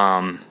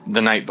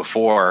the night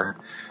before,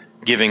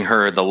 giving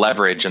her the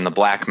leverage and the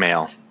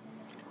blackmail.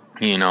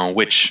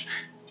 Which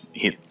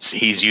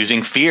he's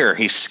using fear.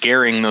 He's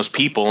scaring those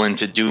people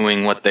into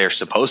doing what they're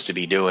supposed to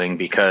be doing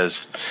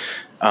because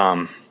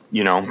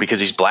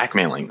he's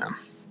blackmailing them.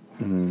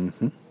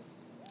 Mm-hmm.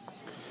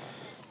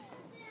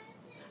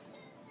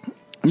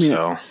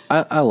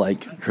 I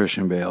like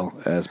Christian Bale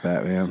as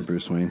Batman,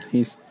 Bruce Wayne.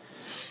 He's,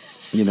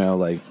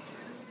 like.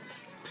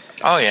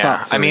 Oh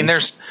yeah, I mean,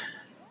 there's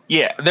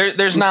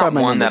not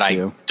one that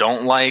I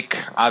don't like.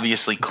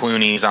 Obviously,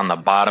 Clooney's on the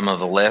bottom of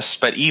the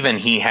list, but even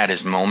he had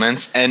his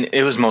moments, and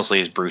it was mostly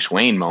his Bruce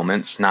Wayne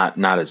moments, not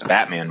his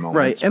Batman moments.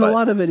 Right, and a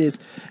lot of it is,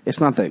 it's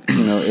not that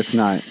it's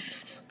not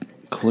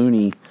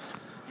Clooney.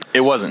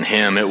 It wasn't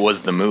him. It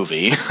was the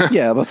movie.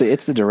 Yeah, but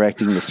it's the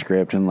directing, the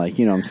script, and what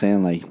I'm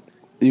saying,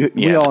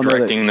 we all know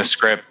directing the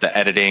script, the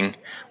editing.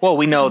 Well,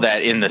 we know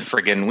that in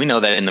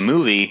the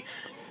movie,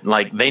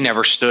 like they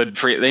never stood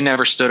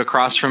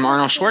across from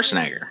Arnold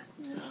Schwarzenegger.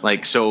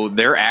 Like, so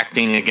they're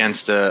acting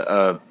against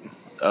a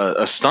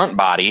stunt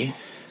body,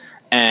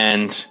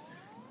 and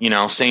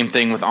same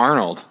thing with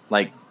Arnold.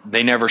 Like,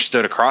 they never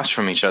stood across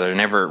from each other,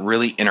 never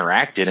really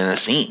interacted in a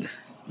scene.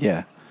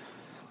 Yeah.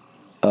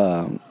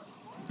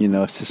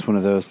 It's just one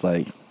of those,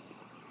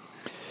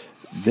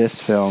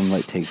 this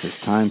film takes its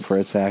time for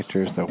its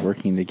actors. They're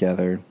working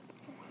together.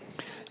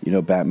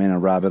 Batman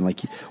and Robin.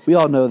 We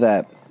all know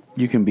that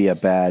you can be a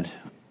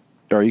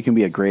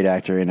great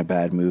actor in a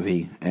bad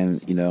movie,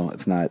 and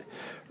it's not.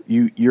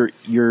 You're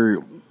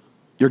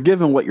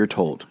given what you're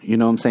told. You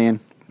know what I'm saying?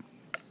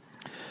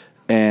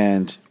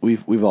 And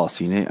we've all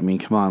seen it. I mean,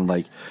 come on,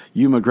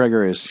 Ewan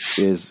McGregor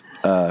is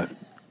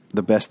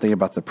the best thing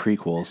about the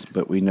prequels,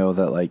 but we know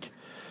that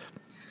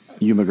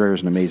Ewan McGregor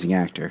is an amazing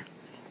actor.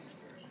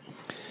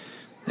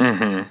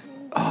 Mm-hmm.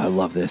 Oh, I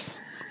love this.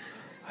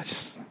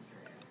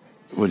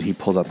 When he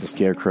pulls out the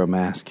Scarecrow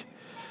mask,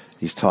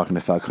 he's talking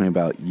to Falcone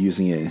about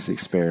using it in his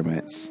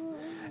experiments.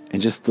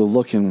 And just the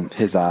look in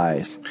his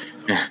eyes.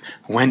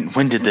 When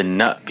did the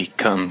nut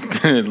become...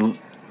 when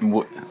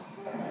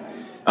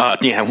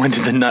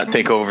did the nut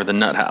take over the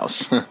nut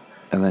house? And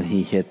then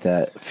he hit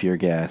that fear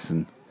gas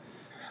and...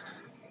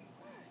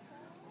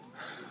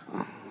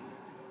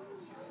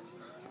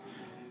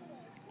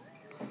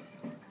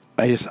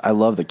 I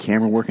love the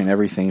camera work and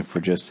everything for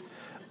just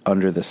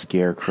under the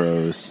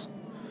Scarecrows.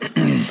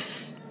 And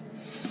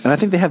I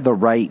think they have the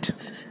right...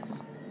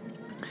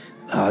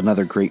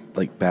 another great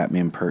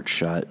Batman perch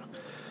shot.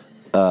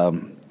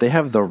 They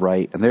have the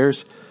right, and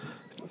there's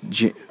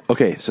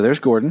so there's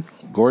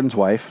Gordon's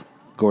wife,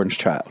 Gordon's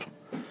child.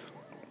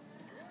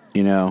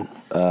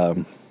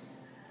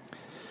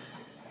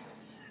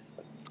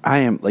 I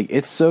am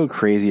it's so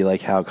crazy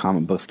how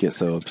comic books get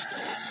so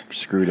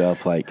screwed up.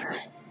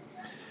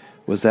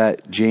 Was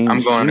that James? I'm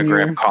going Jr.? to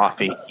grab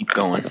coffee. Keep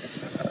going.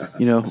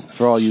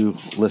 For all you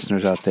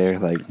listeners out there,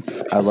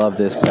 I love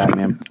this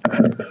Batman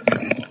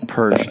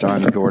perched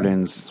on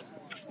Gordon's,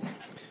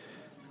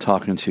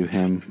 talking to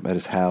him at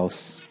his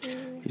house.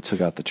 He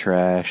took out the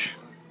trash.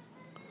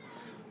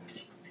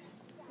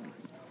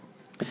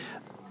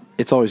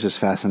 It's always just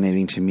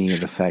fascinating to me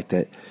the fact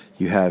that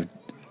you have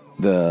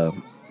the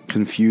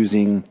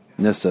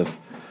confusingness of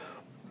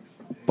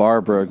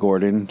Barbara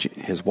Gordon,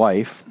 his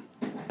wife,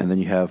 and then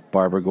you have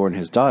Barbara Gordon,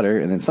 his daughter,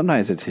 and then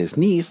sometimes it's his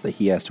niece that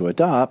he has to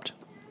adopt.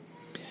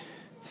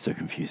 It's so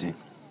confusing.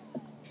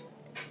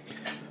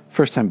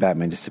 First time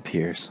Batman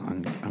disappears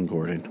on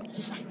Gordon.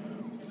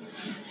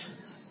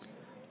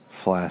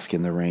 Flask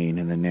in the rain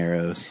in the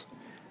Narrows.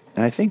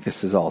 And I think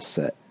this is all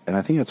set. And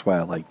I think that's why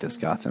I like this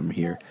Gotham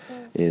here.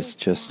 Is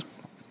just...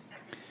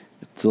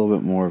 It's a little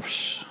bit more of...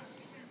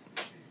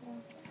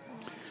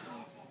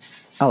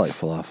 I like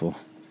falafel.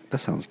 That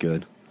sounds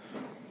good.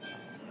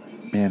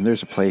 Man,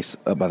 there's a place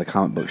up by the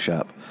comic book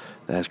shop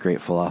that has great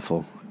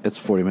falafel. It's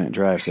a 40-minute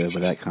drive, though, by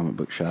that comic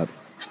book shop.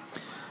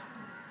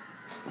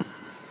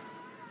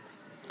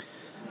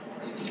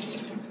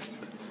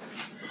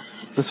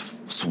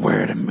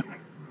 Swear to me.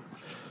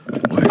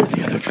 Where did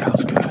the other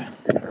trouts go?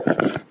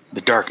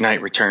 The Dark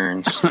Knight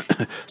Returns.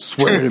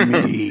 Swear to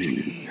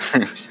me.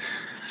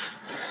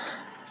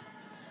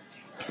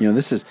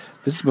 This is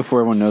before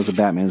everyone knows that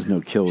Batman's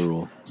no kill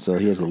rule, so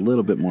he has a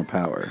little bit more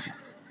power.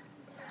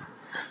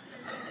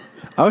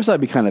 I always thought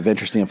it'd be kind of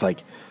interesting if,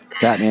 like,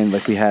 Batman,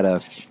 like,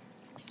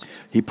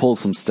 he pulled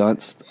some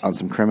stunts on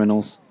some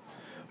criminals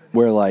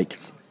where, like,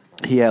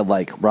 he had,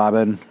 like,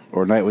 Robin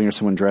or Nightwing or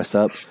someone dress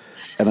up,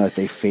 and, like,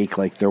 they fake,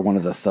 like, they're one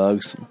of the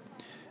thugs,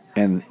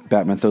 and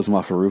Batman throws them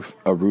off a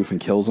roof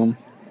and kills them,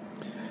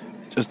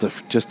 just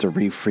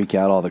to freak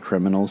out all the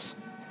criminals.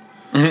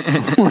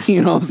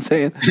 You know what I'm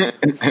saying?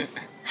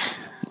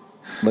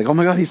 Like, oh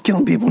my god, he's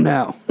killing people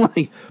now.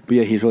 Like, but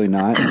yeah, he's really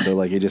not. So,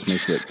 like, it just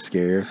makes it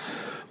scarier.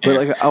 But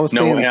like I was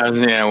saying,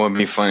 it would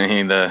be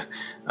funny. The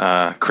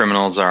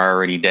criminals are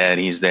already dead.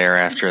 He's there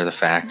after the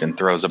fact and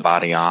throws a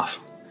body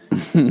off.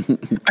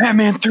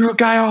 Batman threw a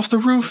guy off the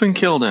roof and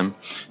killed him.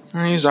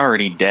 He's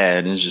already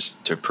dead. It's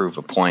just to prove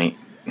a point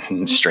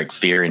and strike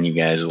fear in you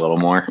guys a little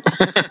more.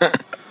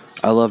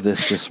 I love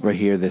this just right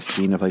here. This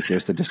scene of, like,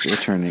 there's the district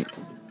attorney,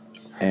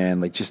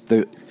 and, like, just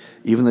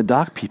even the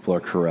dock people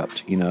are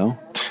corrupt.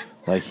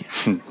 Like,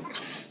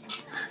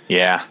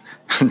 yeah,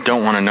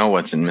 don't want to know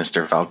what's in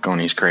Mr.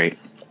 Falcone's crate.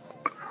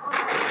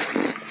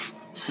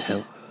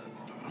 Hell.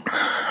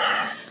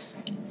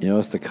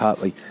 It's the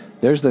cop. Like,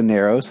 there's the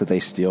Narrows that they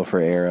steal for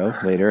Arrow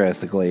later as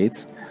the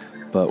Glades,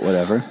 but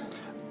whatever.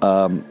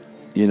 That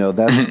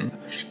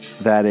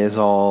is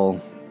all,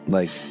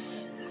 like,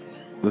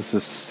 this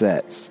is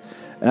sets,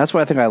 and that's why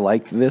I think I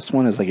like this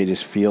one. Is like it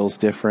just feels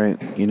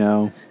different,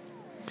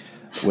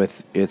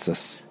 with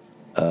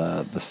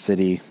the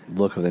city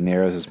look of the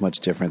Narrows is much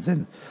different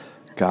than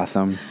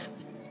Gotham,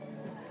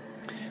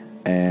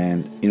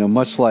 and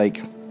much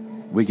like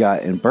we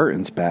got in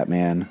Burton's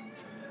Batman,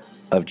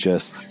 of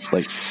just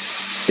like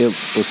it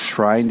was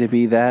trying to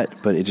be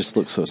that, but it just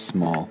looks so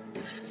small.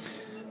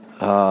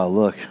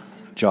 Look,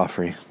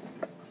 Joffrey.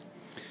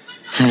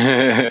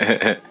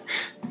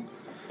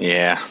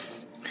 Yeah.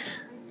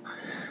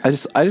 I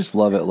just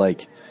love it,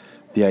 like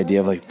the idea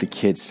of, like, the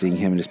kids seeing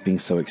him and just being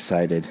so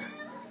excited.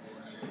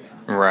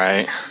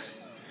 Right.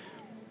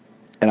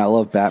 And I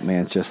love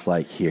Batman's just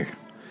like, here.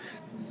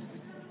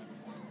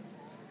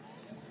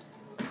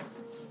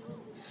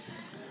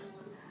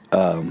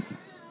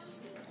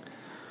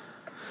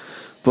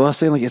 But I was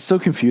saying, like, it's so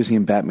confusing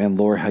in Batman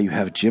lore how you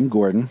have Jim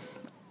Gordon,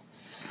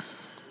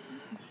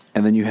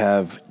 and then you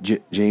have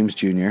James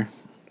Jr.,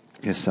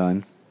 his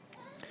son,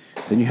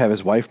 then you have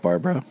his wife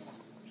Barbara,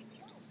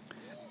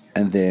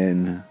 and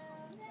then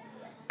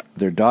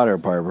their daughter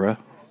Barbara,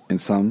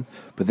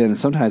 but then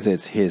sometimes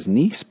it's his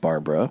niece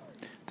Barbara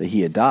that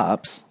he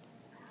adopts,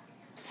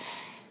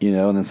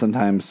 and then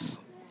sometimes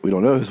we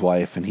don't know his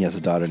wife and he has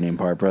a daughter named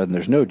Barbara and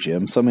there's no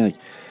Jim. So I mean, like,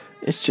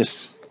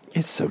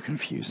 it's so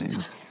confusing.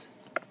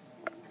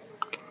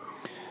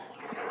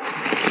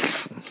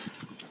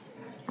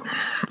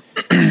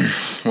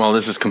 Well,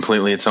 this is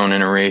completely its own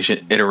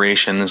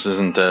iteration. This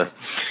isn't a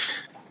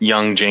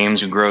young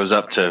James who grows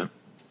up to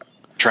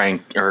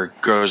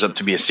grows up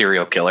to be a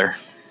serial killer.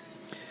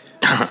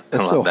 I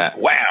love that.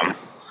 Wham!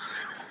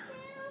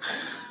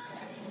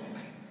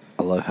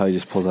 I love how he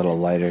just pulls out a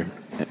lighter.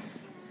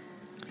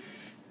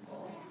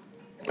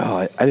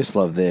 Oh, I just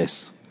love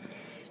this.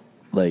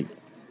 Like,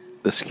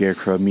 the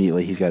Scarecrow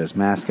immediately, he's got his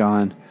mask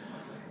on,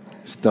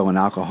 just throwing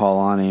alcohol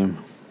on him.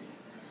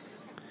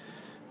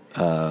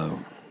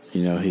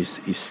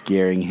 He's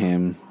scaring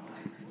him.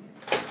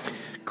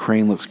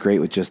 Crane looks great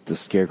with just the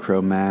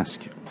Scarecrow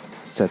mask.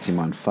 Sets him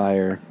on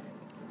fire.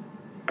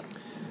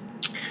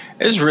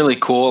 It's really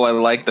cool. I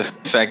like the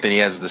fact that he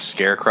has the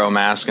Scarecrow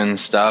mask and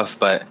stuff,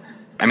 but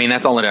I mean,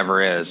 that's all it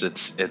ever is.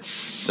 It's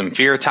some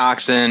fear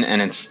toxin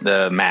and it's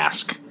the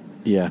mask.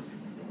 Yeah.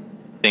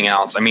 Thing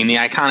else. I mean, the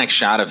iconic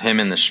shot of him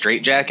in the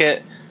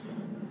straitjacket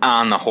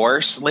on the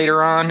horse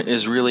later on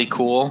is really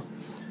cool.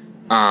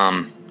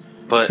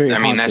 But Very I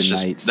mean, that's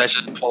Nights.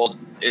 just pulled.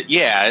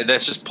 Yeah,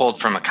 that's just pulled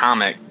from a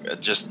comic,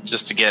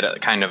 just to get a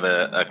kind of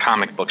a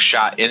comic book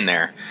shot in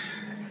there.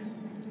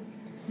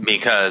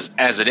 Because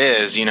as it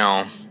is,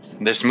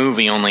 this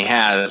movie only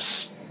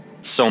has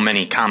so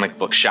many comic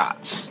book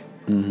shots.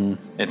 Mm-hmm.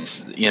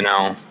 It's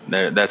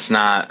that's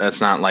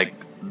not like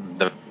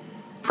the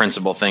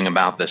principal thing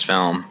about this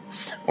film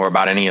or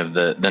about any of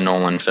the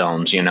Nolan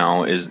films.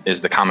 Is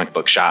the comic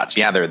book shots.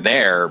 Yeah, they're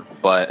there,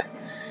 but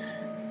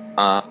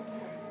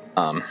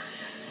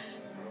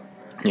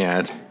yeah,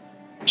 it's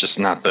just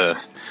not the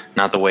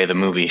way the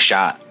movie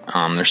shot.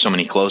 There's so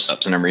many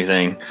close-ups and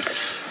everything.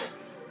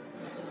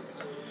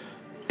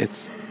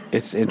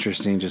 It's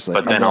interesting, just like.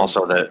 But then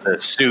also the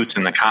suits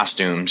and the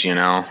costumes,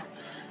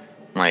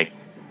 like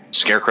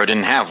Scarecrow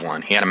didn't have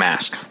one; he had a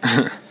mask.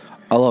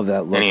 I love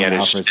that look on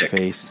Alfred's stick.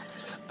 face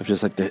of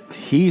just like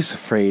he's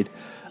afraid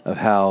of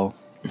how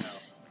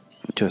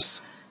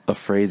just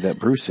afraid that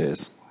Bruce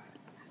is.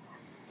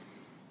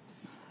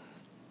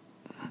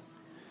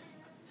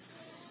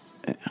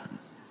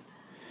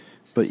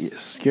 But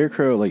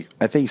Scarecrow, like,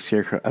 I think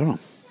Scarecrow, I don't know.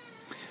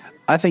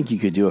 I think you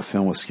could do a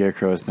film with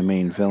Scarecrow as the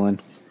main villain.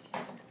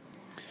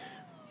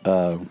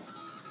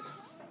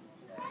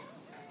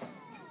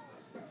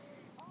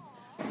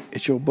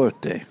 It's your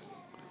birthday.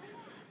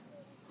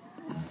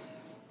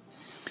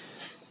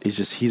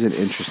 He's an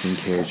interesting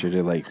character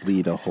to like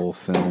lead a whole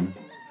film.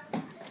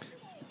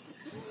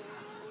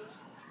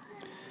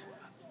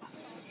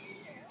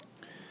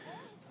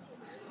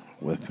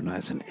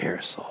 Weaponize an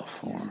aerosol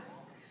form.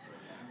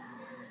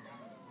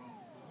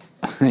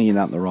 Hanging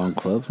out in the wrong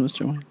clubs,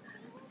 Mr. Wayne.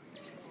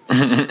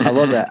 I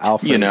love that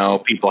Alfred. You know,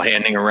 people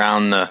handing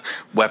around the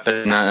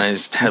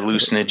weaponized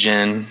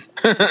hallucinogen.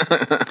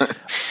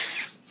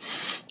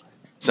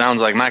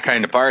 Sounds like my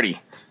kind of party.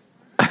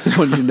 I just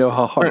wanted to know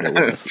how hard it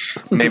was.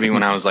 Maybe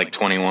when I was like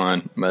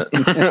 21, but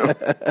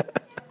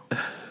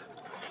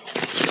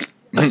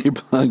You're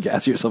pulling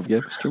gas yourself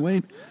again, Mr.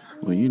 Wayne?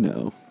 Well, you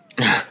know.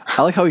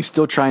 I like how he's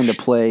still trying to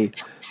play.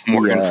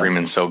 Morgan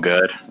Freeman's so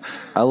good.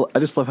 I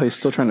just love how he's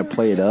still trying to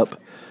play it up.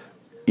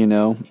 You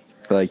know?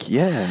 Like,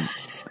 yeah.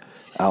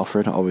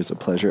 Alfred, always a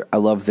pleasure. I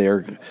love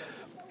their,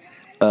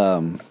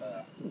 working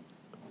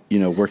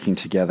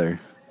together.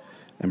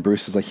 And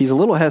Bruce is like, he's a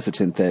little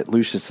hesitant that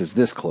Lucius is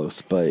this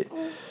close, but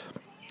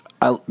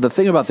the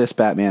thing about this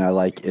Batman I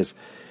like is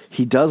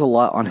he does a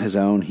lot on his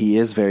own. He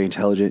is very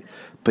intelligent,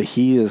 but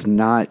he is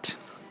not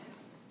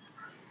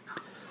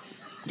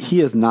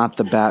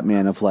the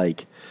Batman of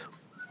like,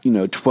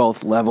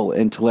 12th level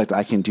intellect.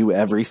 I can do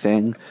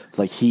everything.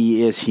 Like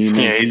he is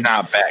human. Yeah, he's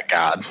not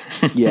Batgod.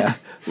 Yeah,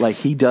 like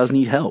he does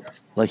need help.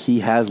 Like he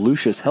has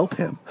Lucius help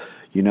him.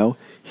 He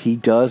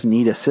does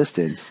need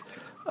assistance.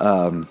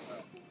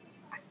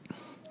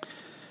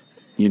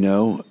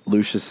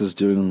 Lucius is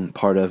doing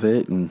part of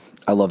it, and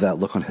I love that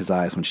look on his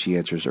eyes when she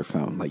answers her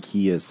phone. Like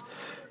he is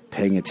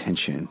paying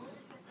attention.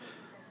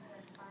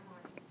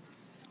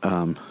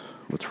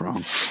 What's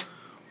wrong?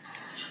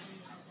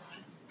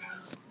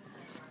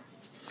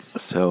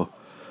 So,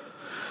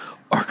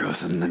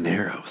 Arkham's in the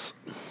Narrows.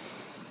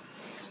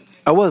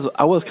 I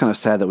was kind of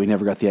sad that we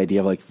never got the idea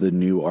of like the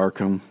new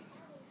Arkham.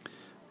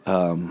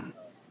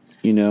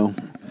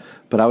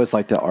 But I always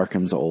like that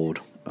Arkham's old.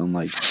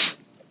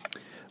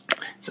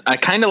 I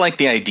kind of like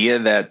the idea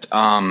that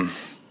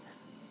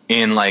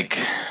in like,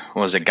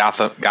 what was it,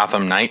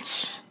 Gotham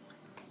Knights?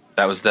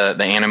 That was the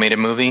animated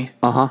movie.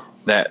 Uh-huh.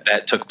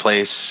 That took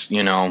place,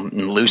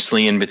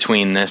 loosely in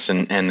between this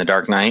and The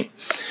Dark Knight.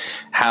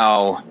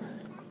 How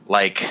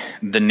like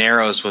the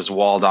Narrows was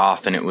walled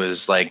off and it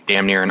was like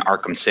damn near an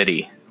Arkham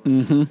City.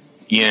 Mm-hmm.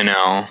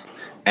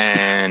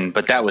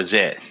 But that was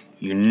it.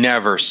 You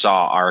never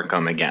saw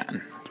Arkham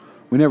again.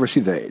 We never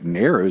see the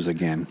Narrows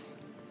again.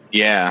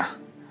 Yeah.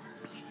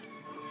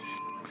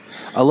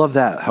 I love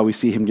that, how we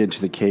see him get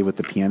into the cave with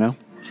the piano.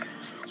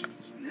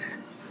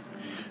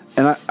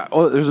 And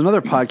there's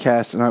another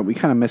podcast, and we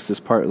kind of missed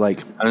this part. Like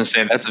I was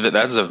gonna say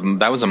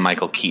that was a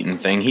Michael Keaton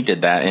thing. He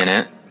did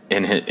that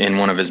in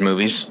one of his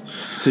movies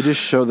to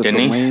just show that Didn't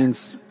he?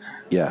 Waynes,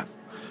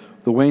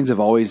 the Waynes have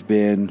always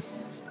been.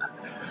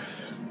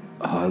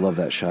 Oh, I love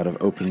that shot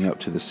of opening up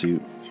to the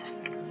suit.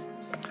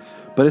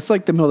 But it's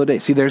like the middle of the day.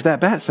 See, there's that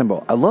bat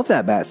symbol. I love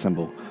that bat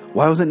symbol.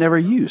 Why was it never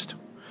used?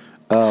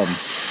 But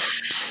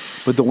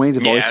the Waynes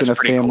have always been a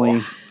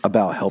family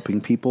about helping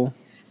people.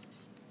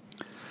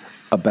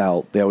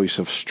 They always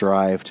have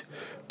strived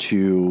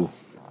to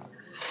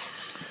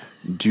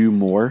do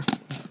more.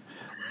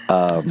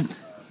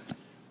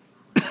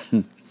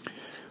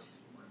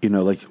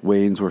 Like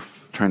Waynes were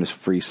trying to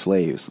free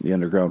slaves, the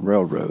Underground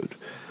Railroad.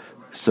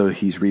 So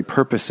he's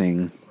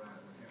repurposing,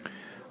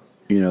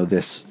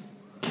 this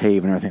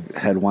cave and everything that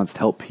had once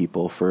helped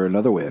people for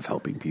another way of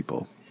helping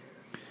people.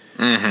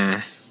 Mm-hmm.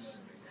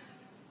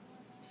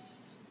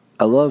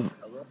 I love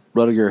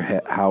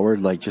Rutger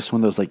Howard, like just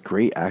one of those like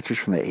great actors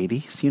from the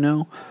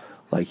 80s,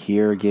 like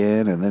Here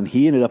Again, and then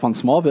he ended up on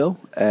Smallville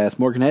as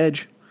Morgan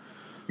Edge.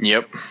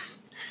 Yep.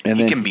 And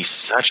he can be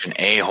such an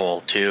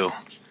a-hole too.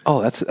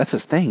 Oh, that's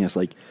his thing. It's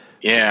like,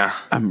 yeah,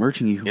 I'm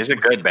merging you. He's a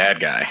good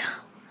bad guy.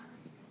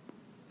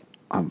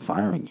 I'm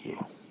firing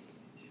you.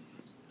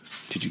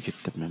 Did you get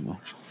the memo?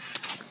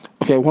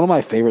 Okay, one of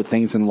my favorite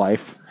things in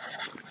life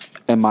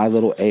and my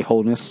little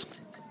a-holeness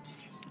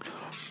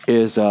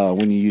is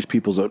when you use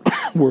people's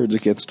words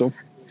against them.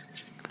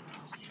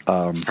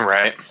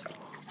 Right.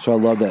 So I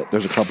love that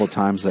there's a couple of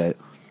times that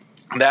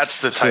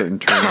that's the certain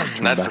type terms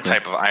that's the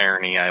type of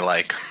irony I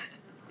like.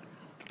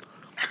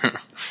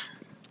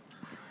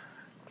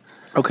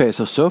 Okay,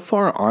 so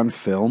far on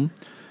film,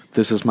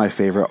 this is my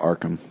favorite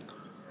Arkham.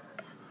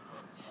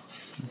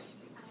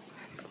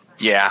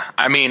 Yeah,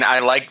 I mean, I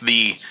like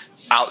the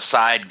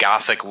outside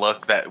gothic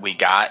look that we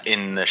got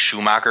in the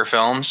Schumacher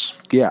films.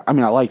 Yeah, I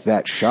mean, I like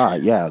that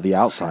shot. Yeah, the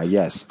outside,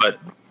 yes. But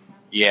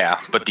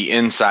the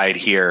inside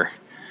here,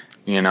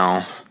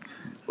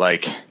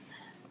 like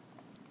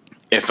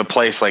if a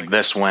place like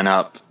this went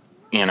up,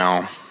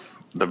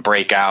 the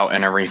breakout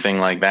and everything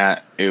like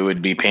that, it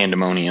would be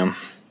pandemonium.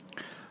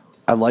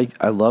 I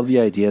love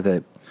the idea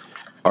that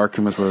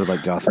Arkham is where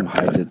like Gotham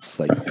hides its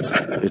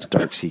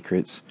dark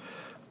secrets.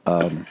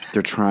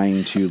 they're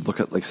trying to look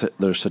at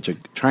there's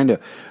trying to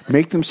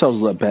make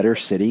themselves a better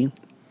city,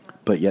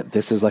 but yet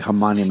this is like a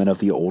monument of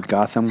the old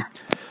Gotham.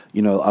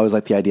 I always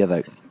like the idea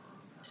that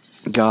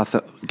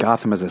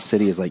Gotham as a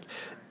city is like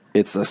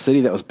it's a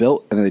city that was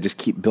built and then they just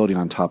keep building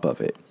on top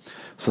of it.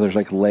 So there's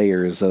like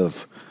layers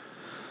of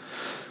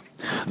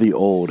the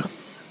old.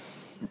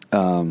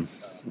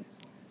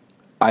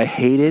 I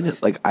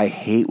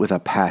hate with a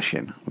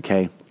passion.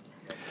 Okay,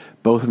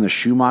 both in the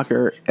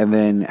Schumacher and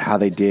then how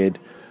they did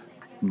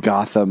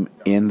Gotham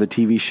in the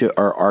TV show,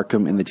 or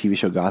Arkham in the TV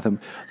show Gotham,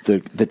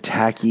 the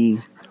tacky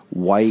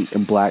white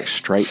and black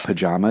striped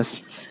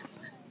pajamas.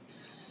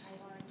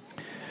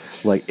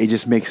 Like, it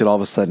just makes it all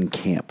of a sudden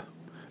camp.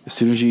 As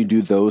soon as you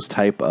do those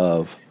type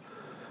of,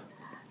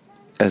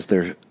 as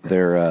their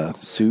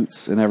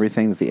suits and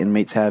everything that the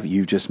inmates have,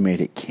 you've just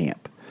made it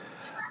camp.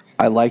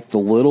 I like the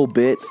little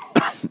bit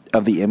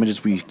of the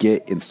images we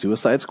get in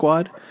Suicide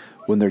Squad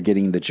when they're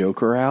getting the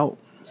Joker out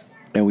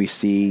and we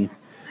see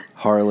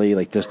Harley,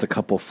 like just a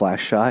couple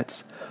flash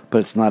shots, but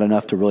it's not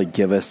enough to really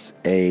give us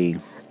a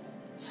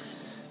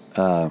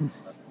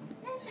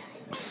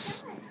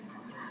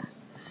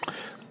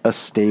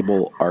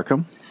stable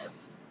Arkham.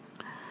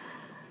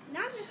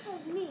 Not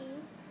because me.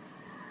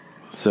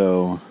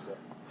 So,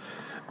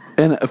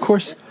 and of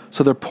course,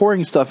 so they're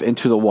pouring stuff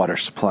into the water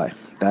supply.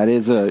 That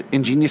is an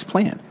ingenious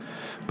plan.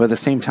 But at the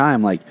same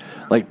time, like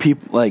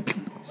people, like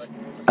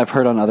I've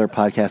heard on other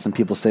podcasts and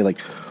people say, like,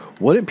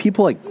 wouldn't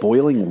people like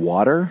boiling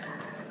water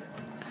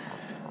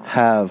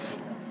have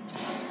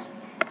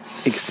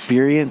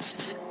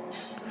experienced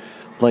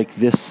like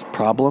this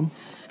problem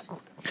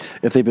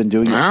if they've been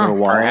doing it for a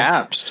while?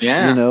 Perhaps,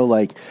 yeah. And it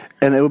would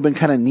have been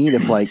kind of neat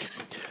if like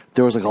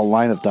there was like a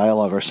line of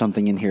dialogue or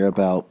something in here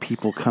about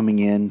people coming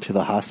into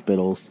the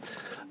hospitals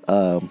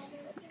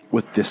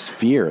with this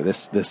fear,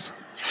 this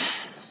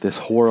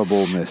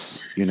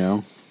horribleness,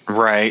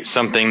 Right,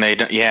 something they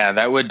don't. Yeah,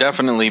 that would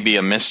definitely be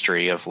a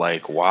mystery of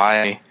like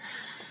why.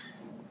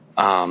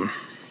 Why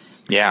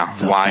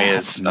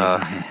is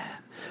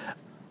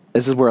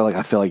this is where like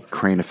I feel like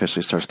Crane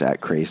officially starts to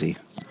act crazy.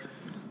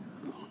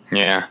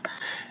 Yeah,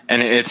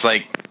 and it's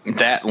like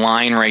that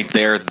line right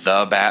there,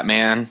 the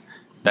Batman.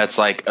 That's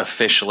like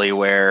officially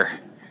where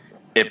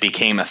it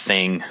became a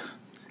thing,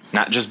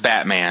 not just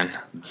Batman,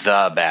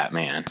 the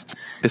Batman.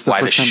 It's the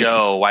why the first time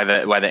show, why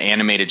the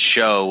animated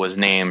show was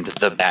named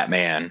the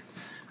Batman,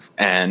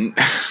 and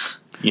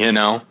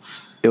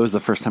it was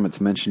the first time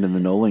it's mentioned in the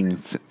Nolan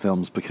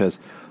films because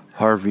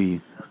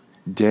Harvey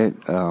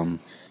Dent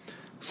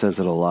says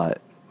it a lot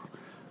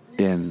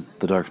in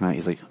The Dark Knight.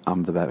 He's like,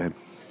 I'm the Batman.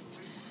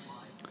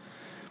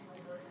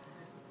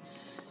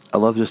 I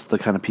love just the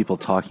kind of people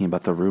talking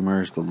about the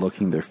rumors, the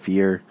looking, their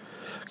fear.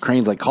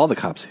 Crane's like, call the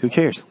cops. Who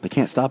cares? They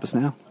can't stop us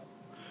now.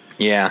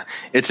 Yeah,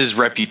 it's his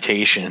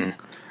reputation.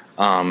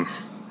 What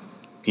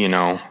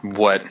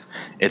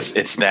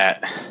it's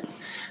that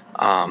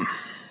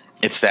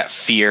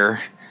fear.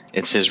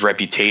 It's his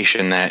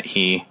reputation that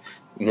he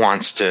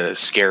wants to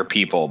scare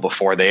people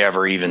before they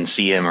ever even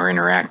see him or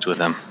interact with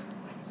him.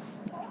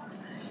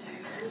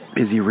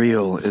 Is he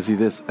real? Is he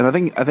this? And I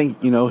think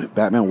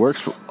Batman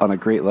works on a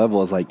great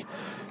level as like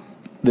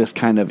this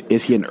kind of,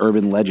 is he an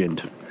urban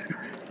legend?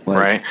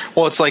 Right.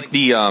 Well, it's like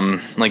the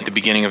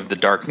beginning of The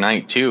Dark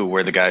Knight too,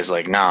 where the guy's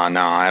like, nah,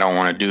 I don't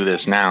want to do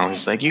this now.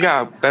 He's like, you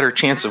got a better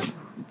chance of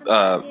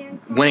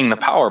winning the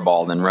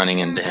Powerball than running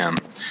into him,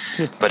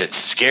 but it's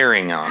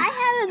scaring him. I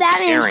have a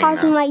Batman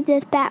costume like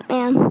this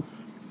Batman.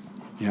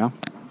 Yeah,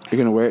 you're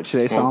gonna wear it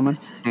today, Solomon?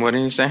 What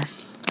did you say?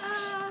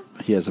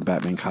 He has a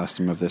Batman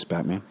costume of this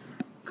Batman.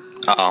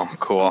 Oh,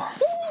 cool.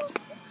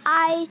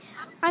 I'm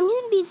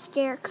gonna be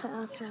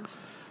Scarecrow. So.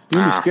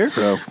 You're gonna be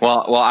Scarecrow.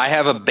 Well, I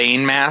have a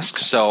Bane mask,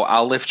 so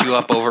I'll lift you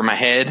up over my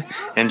head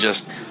and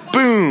just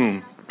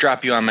boom,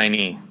 drop you on my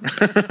knee.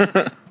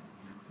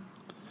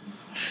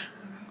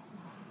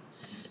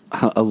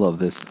 I love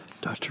this.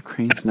 Dr.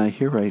 Crane's not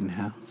here right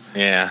now.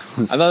 Yeah, I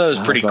thought that was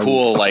pretty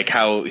cool. Like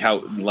how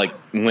like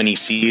when he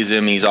sees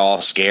him, he's all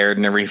scared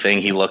and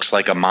everything. He looks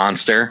like a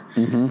monster.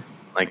 Mm-hmm.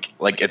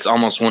 Like it's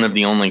almost one of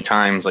the only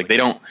times like they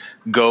don't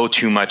go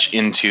too much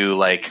into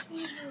like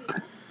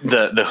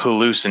the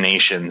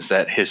hallucinations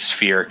that his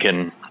fear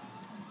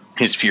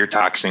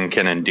toxin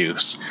can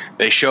induce.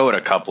 They show it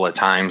a couple of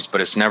times,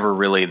 but it's never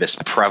really this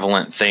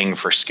prevalent thing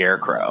for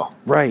Scarecrow.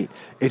 Right.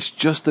 It's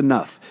just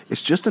enough.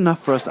 It's just enough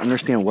for us to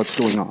understand what's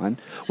going on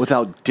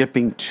without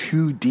dipping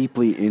too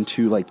deeply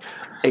into like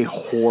a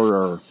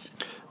horror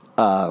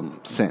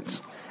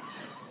sense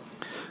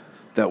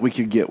that we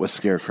could get with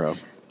Scarecrow.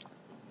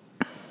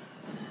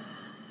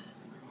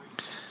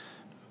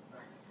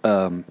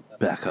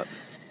 Back up.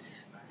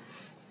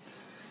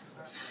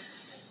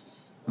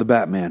 The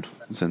Batman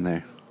is in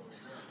there.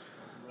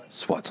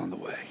 SWAT's on the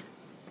way.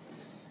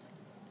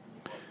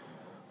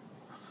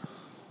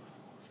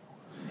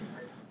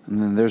 And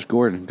then there's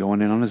Gordon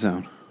going in on his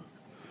own.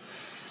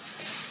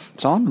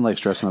 Solomon likes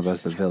dressing up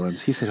as the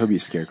villains. He said he'll be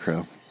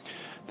Scarecrow.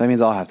 That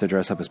means I'll have to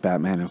dress up as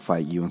Batman and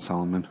fight you and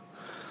Solomon.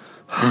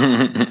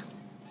 Like this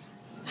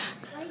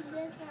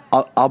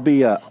I'll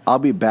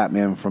be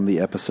Batman from the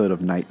episode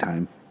of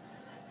Nighttime.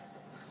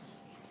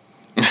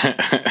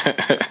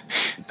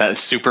 That's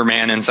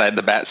Superman inside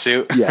the bat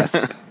suit. Yes.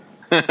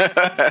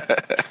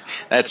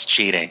 That's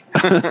cheating.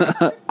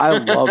 I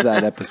love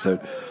that episode.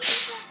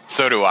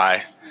 So do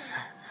I.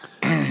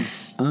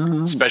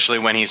 Especially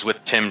when he's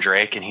with Tim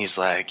Drake and he's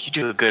like, "You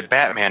do a good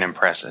Batman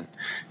impression."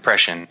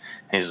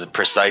 He's a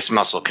precise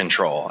muscle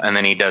control, and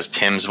then he does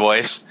Tim's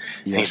voice,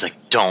 and he's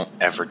like, "Don't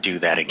ever do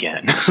that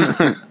again."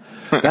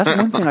 That's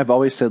one thing I've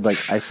always said. Like,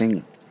 I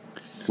think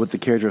with the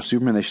character of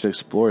Superman, they should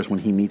explore is when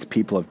he meets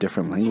people of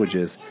different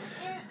languages,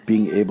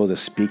 being able to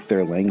speak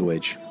their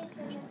language.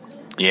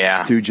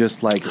 Yeah. Through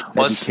just like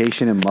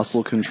education and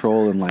muscle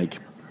control and like.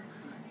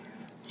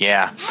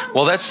 Yeah.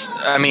 Well,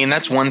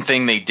 that's one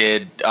thing they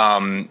did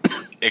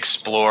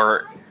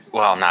explore.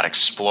 Well, not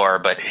explore,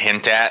 but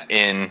hint at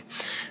in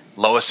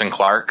Lois and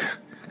Clark,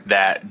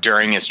 that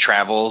during his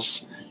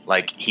travels,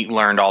 like, he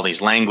learned all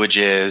these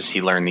languages,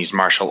 he learned these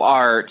martial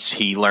arts,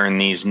 he learned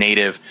these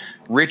native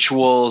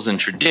rituals and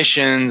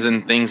traditions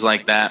and things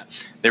like that.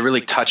 They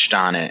really touched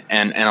on it.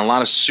 And a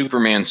lot of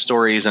Superman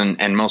stories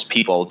and most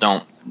people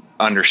don't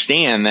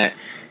understand that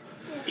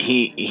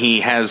he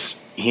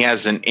has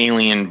an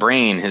alien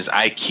brain. His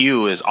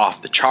IQ is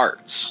off the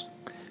charts.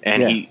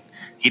 And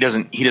he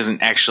doesn't use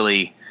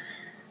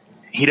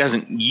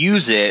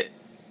it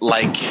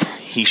like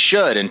he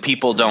should, and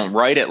people don't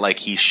write it like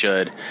he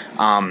should.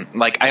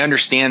 Like, I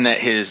understand that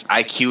his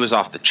IQ is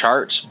off the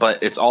charts,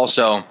 but it's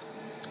also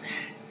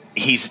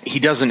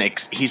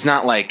he's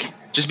not like,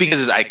 just because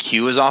his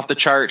IQ is off the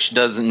charts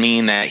doesn't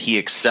mean that he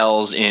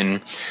excels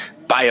in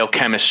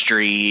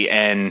biochemistry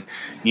and,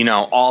 you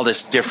know, all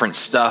this different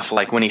stuff.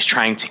 Like when he's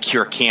trying to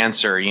cure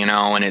cancer, you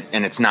know, and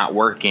it's not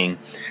working.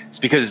 It's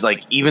because,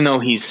 like, even though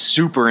he's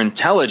super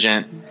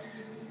intelligent,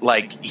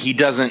 like, he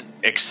doesn't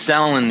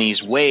excel in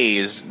these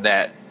ways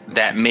that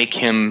make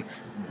him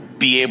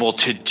be able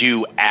to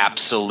do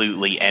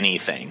absolutely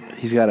anything.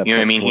 He's got a, you know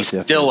what I mean? He's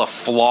still a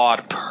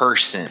flawed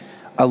person.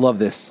 I love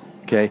this.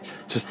 Okay,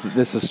 just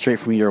this is straight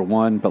from year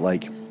one, but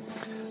like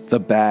the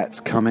bats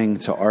coming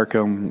to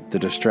Arkham, the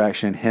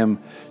distraction, him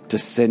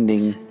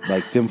descending,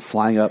 like them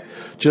flying up,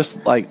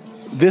 just like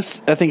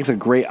this. I think it's a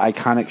great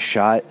iconic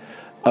shot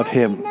of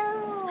him.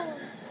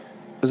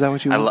 Is that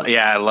what you want?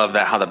 I love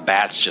that, how the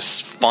bats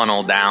just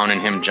funnel down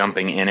and him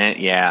jumping in it.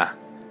 Yeah.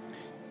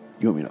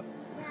 You want me to?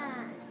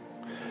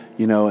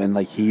 You know, and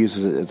like he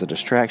uses it as a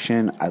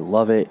distraction. I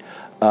love it.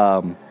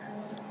 The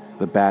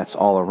bats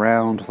all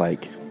around.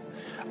 Like,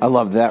 I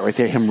love that right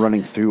there. Him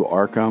running through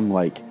Arkham.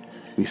 Like,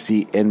 we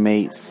see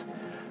inmates.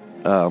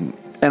 And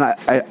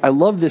I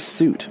love this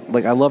suit.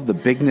 Like, I love the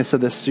bigness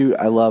of this suit.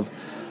 I love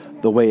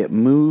the way it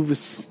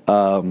moves.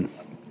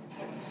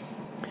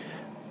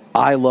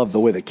 I love the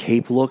way the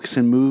cape looks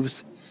and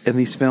moves in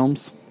these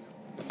films.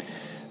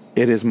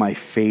 It is my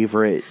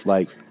favorite,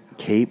 like,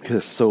 cape because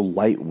it's so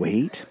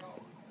lightweight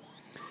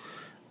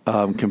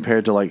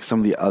compared to, like, some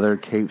of the other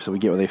capes that we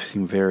get where they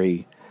seem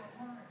very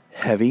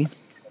heavy.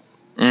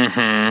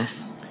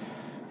 Mm-hmm.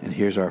 And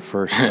here's our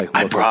first, like,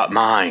 I brought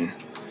mine.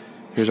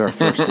 Here's our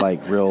first,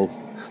 like, real.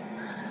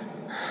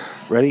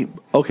 Ready?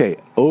 Okay,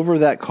 over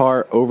that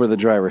car, over the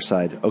driver's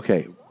side.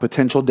 Okay,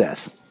 potential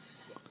death.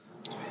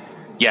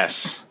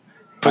 Yes.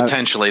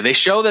 Potentially. They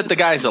show that the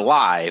guy's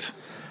alive,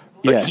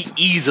 but yes,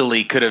 he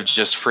easily could have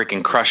just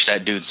freaking crushed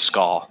that dude's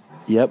skull.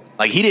 Yep.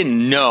 Like, he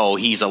didn't know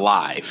he's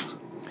alive.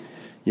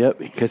 Yep,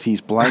 because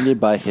he's blinded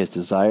by his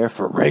desire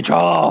for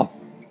Rachel.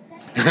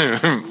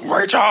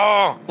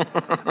 Rachel!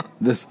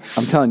 This,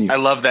 I'm telling you. I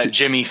love that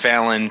Jimmy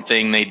Fallon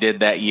thing they did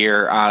that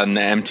year on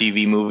the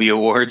MTV Movie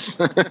Awards.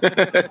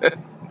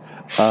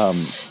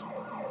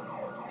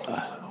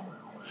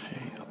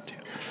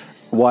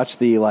 Watch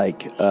the,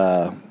 like,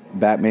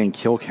 Batman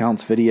kill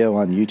counts video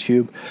on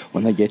YouTube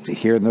when they get to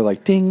here and they're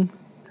like, ding,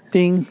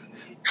 ding,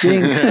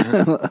 ding.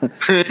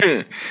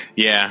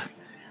 Yeah.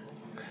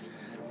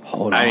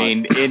 Hold on. I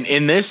mean,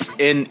 in this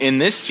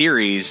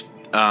series,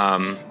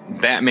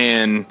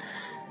 Batman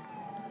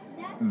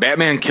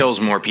kills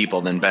more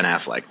people than Ben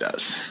Affleck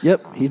does.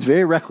 Yep, he's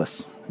very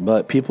reckless,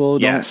 but people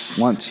don't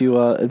want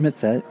to admit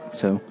that.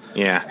 So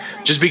yeah,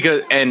 just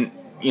because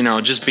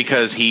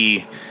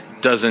he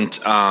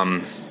doesn't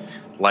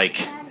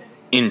like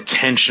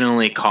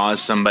intentionally cause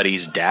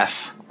somebody's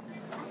death.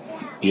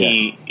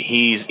 Yes.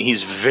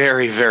 He's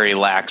very, very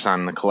lax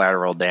on the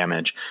collateral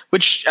damage,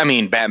 which, I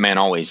mean, Batman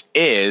always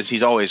is.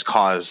 He's always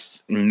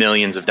caused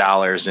millions of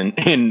dollars in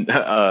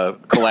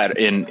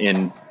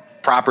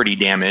property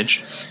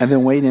damage. And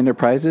then Wayne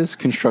Enterprises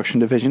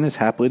construction division is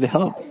happily to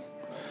help.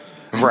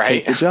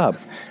 Right. Take the job.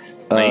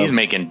 He's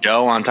making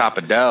dough on top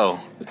of dough.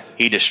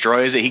 He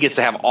destroys it. He gets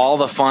to have all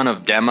the fun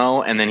of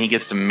demo, and then he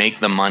gets to make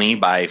the money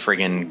by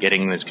friggin'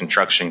 getting this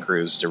construction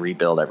crews to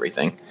rebuild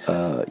everything.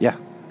 Yeah.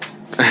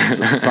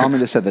 Solomon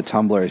just said the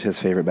Tumbler is his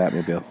favorite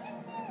Batmobile.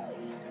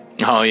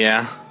 Oh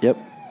yeah. Yep.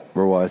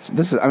 We're watching.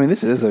 This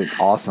is an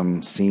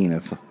awesome scene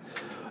of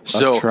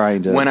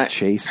trying to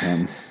chase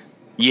him.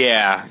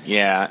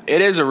 Yeah.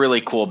 It is a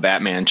really cool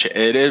Batman.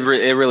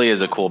 It really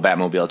is a cool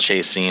Batmobile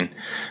chase scene.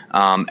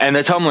 And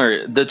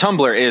the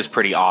Tumbler is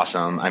pretty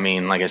awesome. I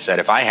mean, like I said,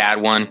 if I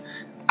had one,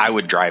 I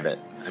would drive it.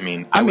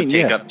 I would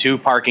take up 2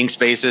 parking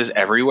spaces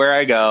everywhere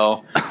I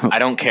go. I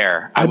don't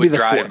care. I would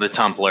drive the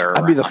Tumbler.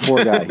 I'd be the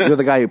 4 guy. You're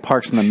the guy who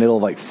parks in the middle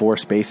of like 4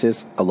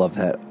 spaces. I love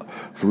that.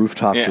 From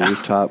rooftop to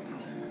rooftop.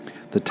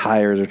 The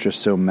tires are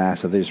just so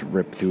massive; they just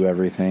rip through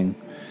everything.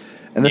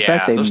 And the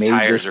fact they made this thing, those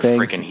tires are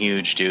freaking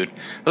huge, dude.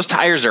 Those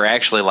tires are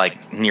actually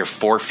like near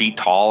 4 feet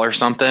tall or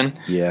something.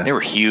 Yeah, they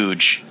were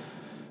huge.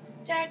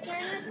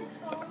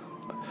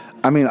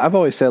 I've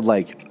always said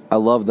like I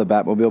love the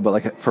Batmobile, but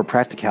like for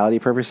practicality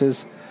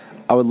purposes,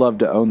 I would love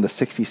to own the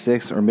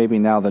 '66 or maybe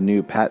now the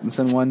new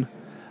Pattinson one,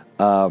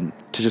 to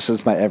just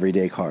as my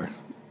everyday car.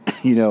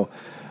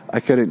 I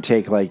couldn't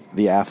take like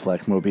the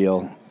Affleck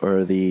mobile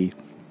or the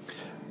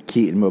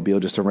Keaton mobile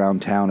just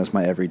around town as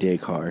my everyday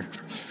car.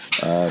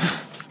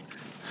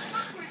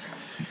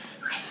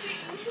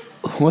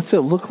 What's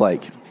it look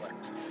like?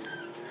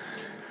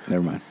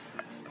 Never mind.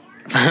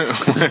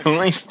 At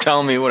least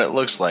tell me what it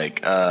looks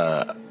like.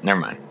 Never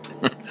mind.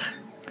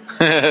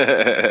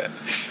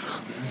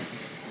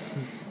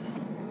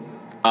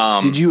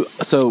 Did you?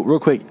 So real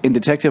quick, in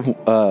Detective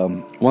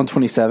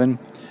 127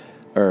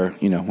 or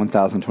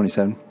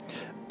 1027,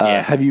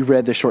 have you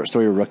read the short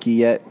story Rookie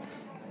yet?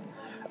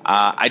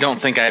 I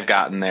don't think I've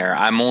gotten there.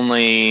 I've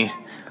only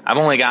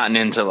gotten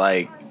into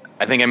like,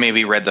 I think I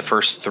maybe read the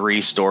first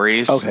 3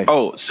 stories. Okay.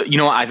 Oh, so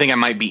what? I think I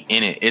might be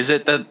in it. Is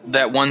it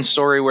that one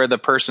story where the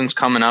person's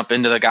coming up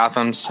into the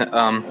Gotham's, into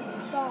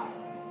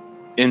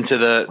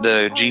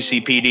the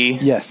GCPD?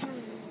 Yes.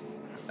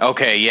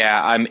 Okay.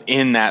 Yeah, I'm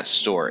in that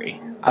story.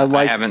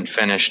 I haven't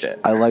finished it.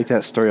 I like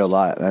that story a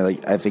lot.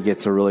 I think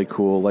it's a really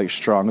cool, like,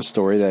 strong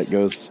story that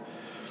goes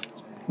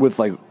with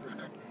like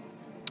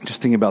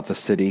just thinking about the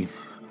city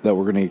that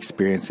we're going to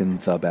experience in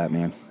the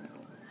Batman.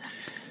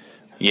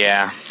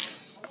 Yeah.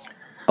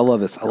 I love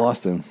this. I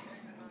lost him.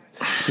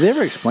 Did they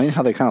ever explain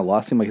how they kind of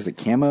lost him? Like, is it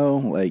camo?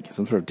 Like,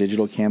 some sort of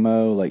digital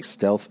camo? Like,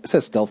 stealth? It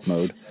says stealth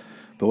mode,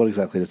 but what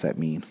exactly does that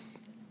mean?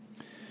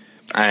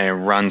 It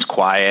runs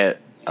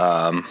quiet.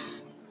 All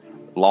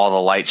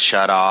the lights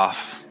shut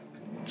off.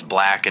 It's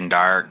black and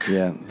dark.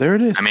 Yeah, there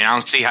it is. I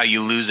don't see how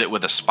you lose it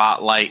with a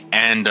spotlight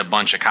and a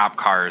bunch of cop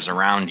cars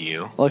around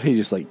you. I like how he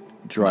just, like,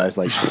 drives,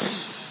 like...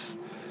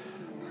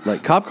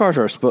 like, cop cars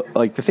are...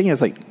 like, the thing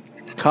is, like,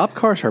 cop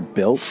cars are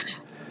built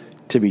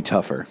to be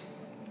tougher.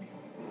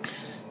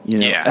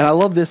 Yeah. And I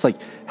love this, like,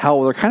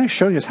 how they're kind of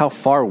showing us how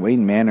far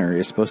Wayne Manor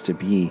is supposed to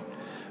be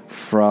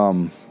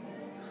from,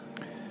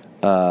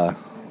 the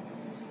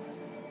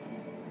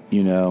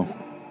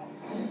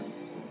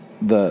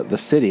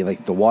city.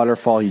 Like, the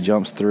waterfall he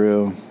jumps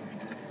through.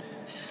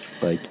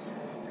 Like,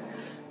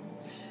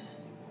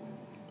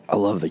 I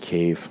love the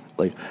cave.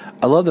 Like,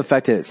 I love the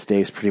fact that it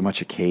stays pretty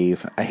much a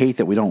cave. I hate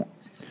that we don't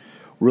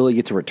really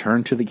get to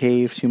return to the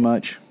cave too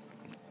much.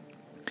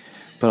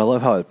 But I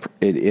love how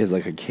it is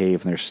like a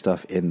cave and there's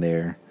stuff in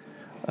there.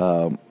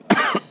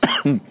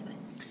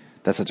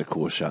 That's such a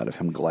cool shot of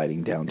him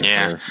gliding down to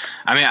her.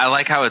 I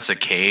like how it's a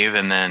cave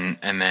and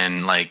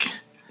then like,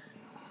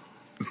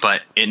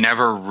 but it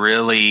never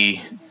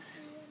really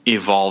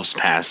evolves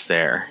past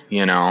there,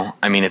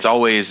 it's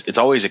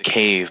always a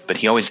cave, but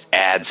he always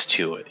adds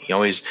to it. He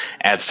always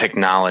adds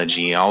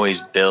technology. He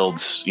always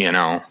builds,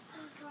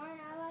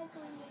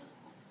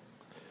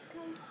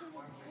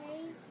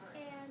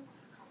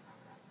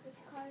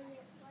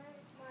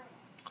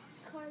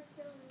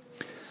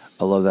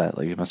 I love that.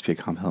 Like, it must be a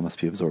compound, it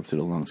must be absorbed through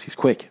the lungs. He's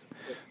quick.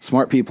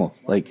 Smart people.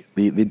 Like,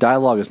 the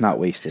dialogue is not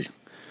wasted.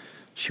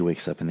 She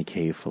wakes up in the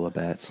cave full of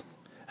bats.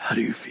 How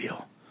do you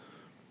feel?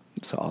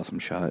 It's an awesome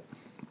shot.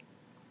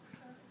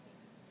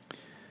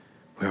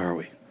 Where are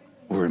we?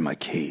 We're in my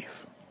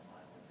cave.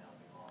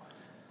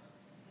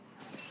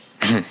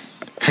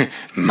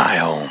 My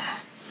home.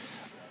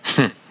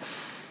 I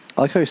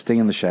like how he's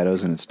staying in the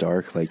shadows and it's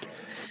dark. Like,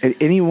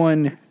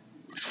 anyone...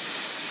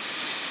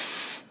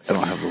 I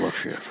don't have the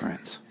luxury of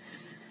friends.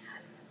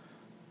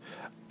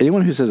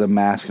 Anyone who says a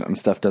mask and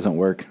stuff doesn't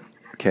work,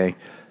 okay,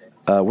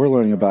 we're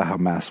learning about how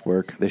masks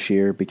work this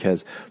year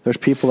because there's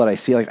people that I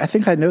see, like, I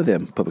think I know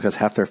them, but because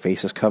half their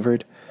face is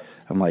covered,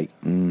 I'm like,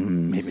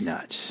 maybe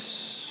not.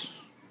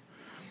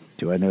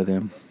 Do I know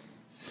them?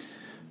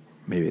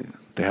 Maybe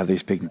they have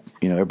these big,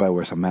 everybody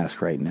wears a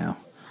mask right now,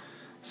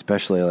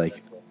 especially,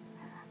 like,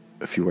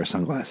 if you wear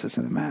sunglasses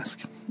and a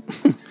mask.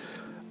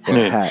 Or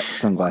a hat,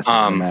 sunglasses,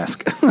 and a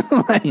mask.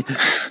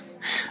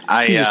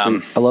 I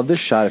love this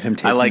shot of him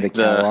taking the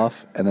cowl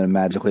off, and then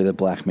magically the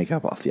black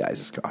makeup off the eyes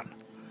is gone.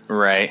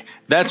 Right.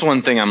 That's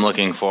one thing I'm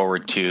looking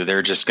forward to.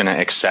 They're just going to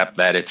accept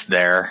that it's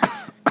there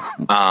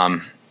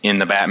in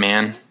the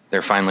Batman.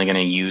 They're finally going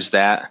to use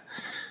that.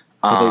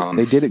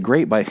 They did it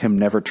great by him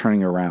never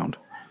turning around.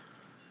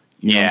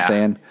 You know what I'm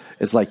saying?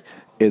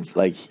 It's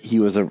like he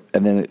was and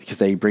then because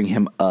they bring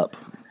him up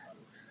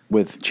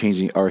with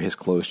changing, or his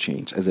clothes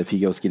change, as if he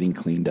goes getting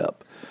cleaned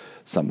up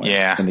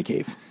somewhere in the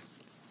cave.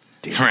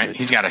 Damn right,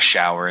 he's got a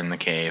shower in the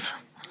cave.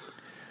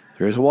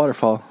 Here's a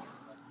waterfall.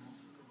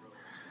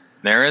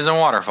 There is a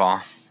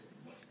waterfall.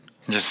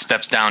 Just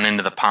steps down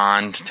into the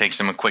pond, takes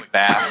him a quick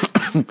bath.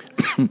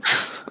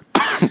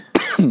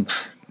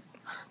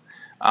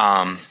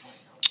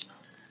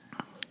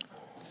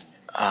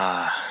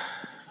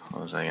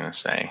 What was I going to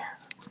say?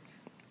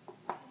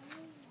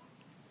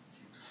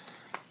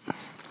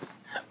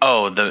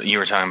 Oh, you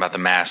were talking about the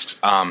masks.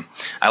 I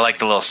like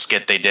the little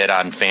skit they did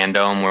on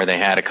Fandom where they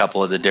had a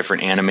couple of the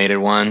different animated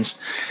ones.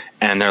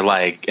 And they're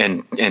like,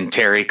 and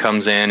Terry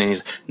comes in and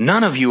he's,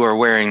 none of you are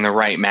wearing the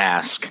right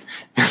mask.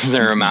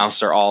 Their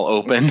mouths are all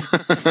open.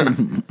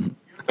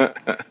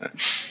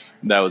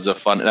 That was a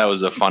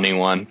funny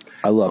one.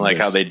 I love like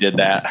this. how they did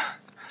that.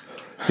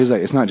 He's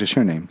like, it's not just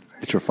your name,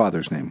 it's your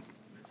father's name.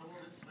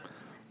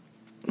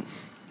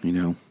 You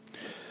know,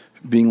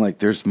 being like,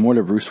 there's more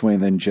to Bruce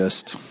Wayne than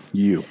just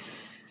you.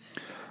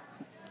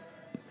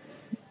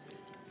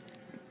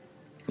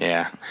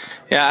 Yeah,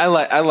 I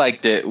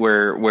liked it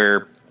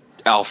where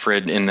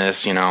Alfred in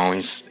this, you know,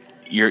 he's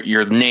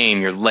your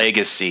name, your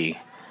legacy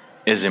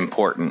is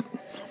important,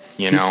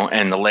 you know,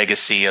 and the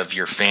legacy of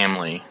your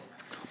family.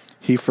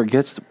 He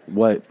forgets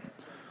what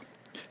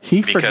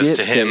he because forgets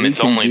to him that it's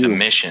he can only the do.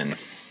 mission.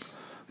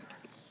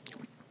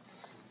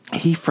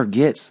 He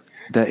forgets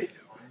that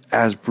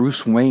as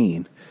Bruce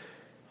Wayne,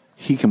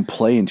 he can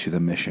play into the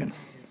mission.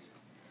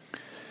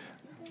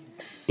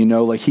 You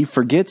know, like he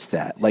forgets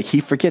that. Like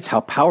he forgets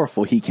how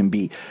powerful he can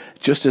be,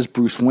 just as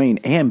Bruce Wayne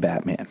and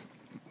Batman.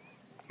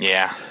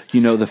 Yeah,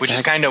 You know,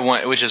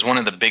 which is one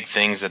of the big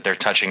things that they're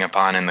touching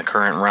upon in the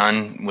current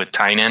run with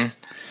Tynion.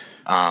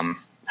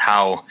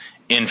 How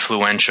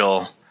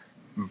influential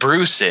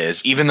Bruce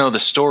is, even though the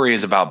story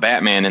is about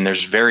Batman, and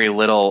there's very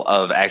little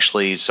of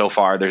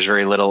there's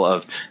very little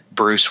of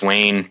Bruce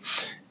Wayne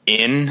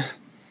in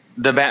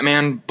the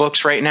Batman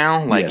books right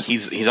now. Like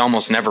Yes. he's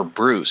almost never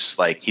Bruce.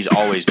 Like he's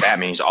always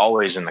Batman. He's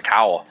always in the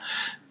cowl.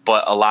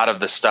 But a lot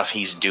of the stuff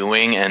he's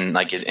doing and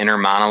like his inner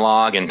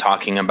monologue and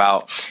talking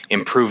about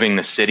improving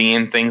the city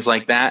and things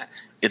like that,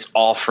 it's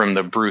all from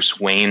the Bruce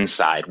Wayne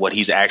side. What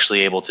he's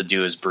actually able to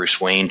do as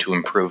Bruce Wayne to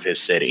improve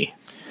his city.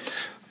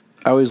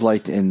 I always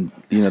liked in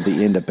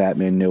the end of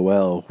Batman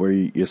Noel, where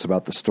it's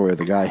about the story of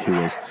the guy who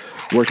was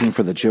working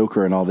for the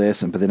Joker and all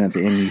this, but then at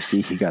the end you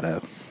see he got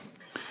a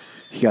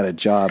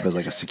job as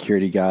like a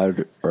security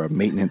guard or a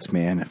maintenance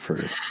man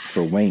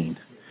for Wayne.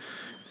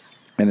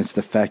 And it's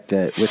the fact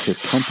that with his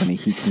company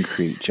he can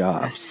create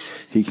jobs.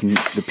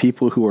 The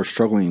people who are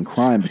struggling in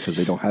crime because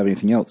they don't have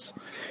anything else,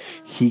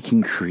 he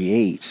can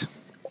create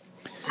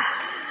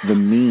the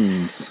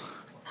means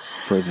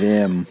for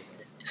them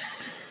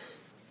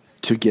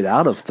to get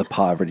out of the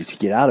poverty, to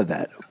get out of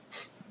that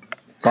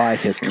by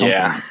his company.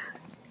 Yeah.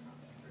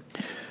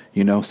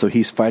 You know, so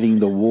he's fighting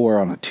the war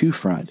on a two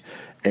front.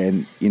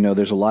 And, you know,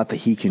 there's a lot that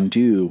he can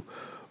do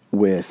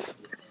with,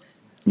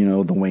 you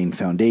know, the Wayne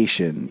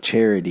Foundation,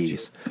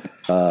 charities,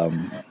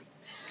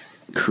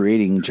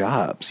 creating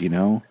jobs, you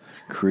know,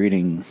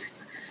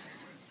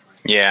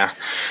 Yeah,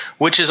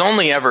 which is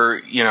only ever,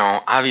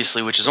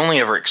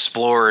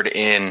 explored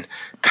in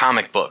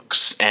comic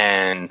books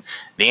and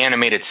the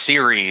animated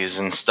series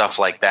and stuff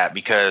like that,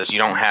 because you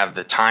don't have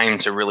the time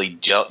to really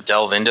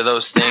delve into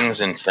those things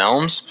in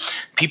films.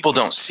 People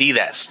don't see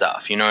that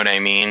stuff. You know what I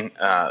mean?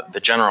 The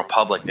general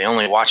public, they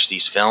only watch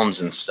these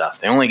films and stuff.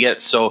 They only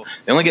get so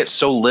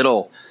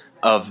little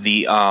of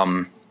the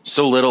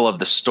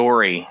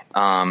story,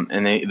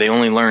 and they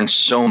only learn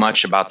so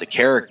much about the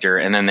character,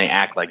 and then they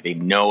act like they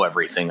know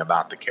everything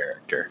about the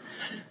character,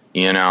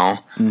 you know?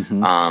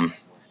 Mm-hmm.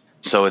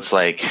 So it's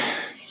like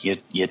you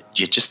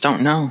just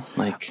don't know.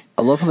 Like,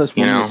 I love how this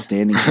you woman know? is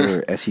standing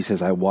here as he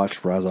says, I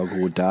watched Ra's al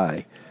Ghul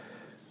die.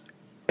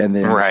 And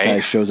then Right. this guy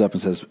shows up and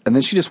says, and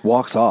then she just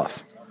walks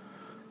off.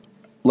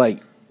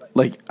 Like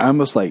I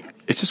almost like,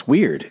 it's just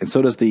weird. And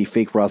so does the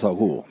fake Ra's al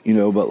Ghul, you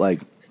know, but like,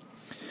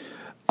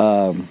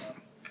 and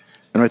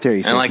right there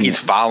he says, And like he's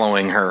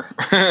following her.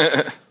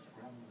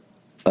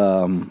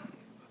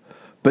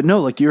 But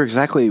no, like you're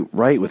exactly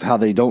right with how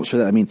they don't show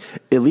that. I mean,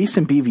 at least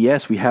in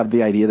BVS, we have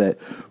the idea that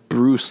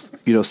Bruce,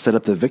 you know, set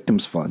up the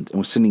Victims Fund and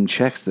was sending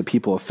checks to the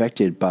people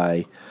affected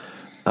by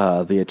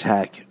the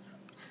attack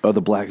of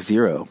the Black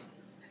Zero.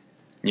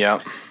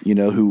 Yep. You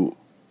know,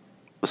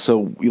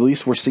 so at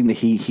least we're seeing that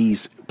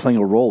he's playing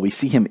a role. We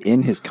see him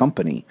in his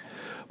company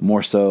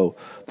more so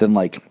than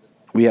like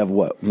we have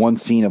one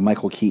scene of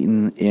Michael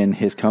Keaton in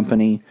his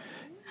company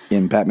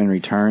in Batman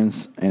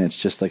Returns, and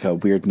it's just like a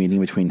weird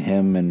meeting between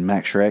him and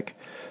Max Schreck,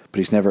 but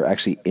he's never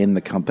actually in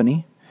the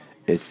company.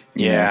 It's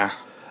Yeah.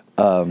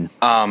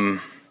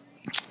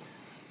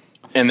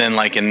 And then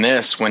like in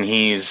this, when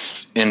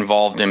he's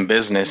involved in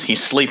business,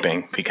 he's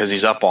sleeping because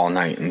he's up all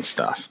night and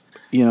stuff.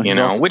 he's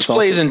Which also-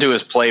 plays into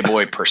his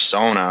Playboy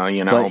persona,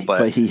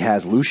 but he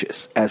has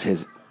Lucius as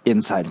his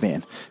inside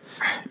man.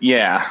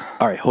 Yeah.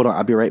 All right, hold on.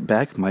 I'll be right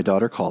back. My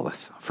daughter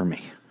calleth for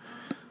me.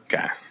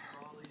 Okay.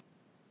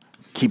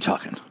 Keep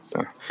talking.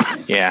 So,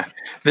 yeah,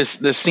 the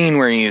scene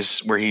where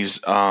he's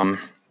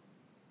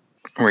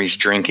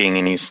drinking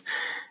and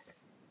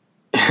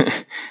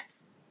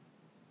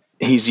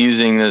he's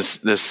using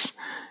this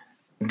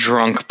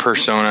drunk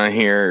persona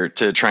here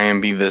to try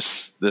and be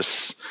this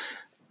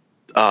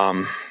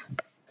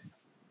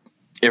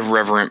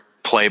irreverent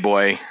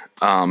playboy,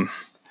 that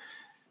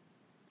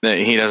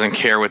he doesn't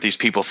care what these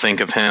people think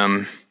of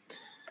him.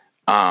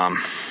 I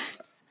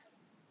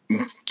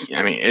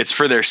mean, it's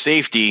for their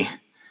safety,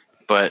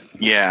 but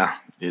yeah,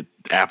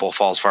 apple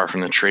falls far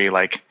from the tree.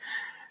 Like,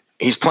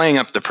 he's playing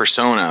up the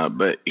persona,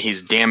 but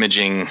he's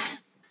damaging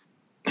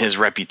his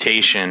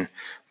reputation,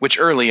 which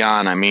early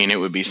on, I mean, it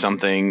would be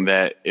something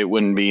that it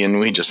wouldn't be. And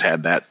we just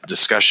had that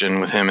discussion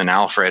with him and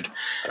Alfred.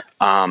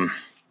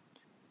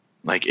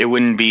 Like, it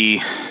wouldn't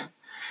be,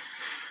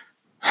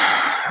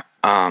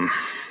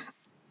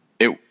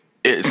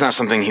 it's not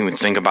something he would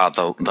think about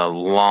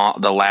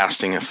the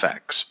lasting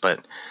effects,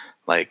 but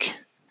like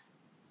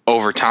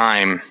over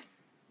time,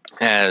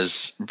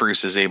 as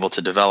Bruce is able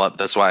to develop,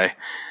 that's why,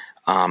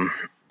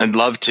 I'd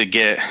love to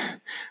get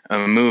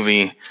a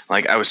movie.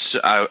 Like,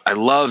 I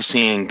love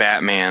seeing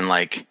Batman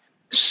like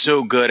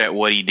so good at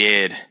what he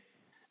did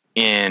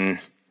in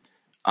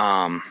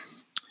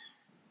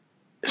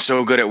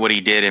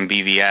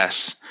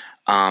BVS,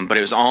 but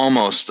it was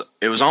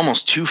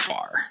almost too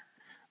far.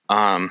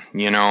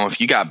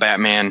 If you got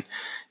Batman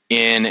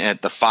in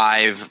at the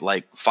 5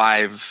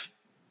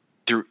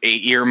 through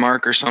 8 year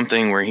mark or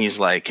something, where he's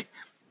like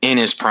in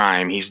his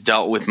prime, he's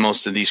dealt with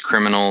most of these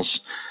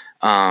criminals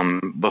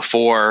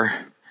before,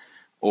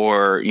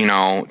 or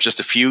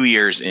just a few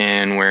years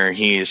in where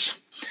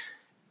he's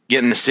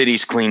getting the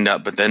cities cleaned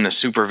up, but then the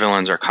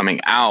supervillains are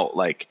coming out.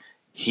 Like,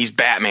 he's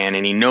Batman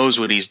and he knows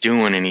what he's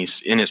doing, and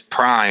he's in his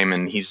prime,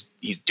 and he's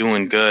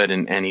doing good,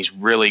 and he's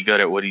really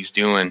good at what he's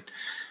doing.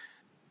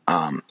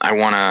 I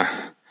want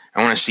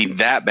to see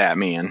that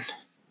Batman,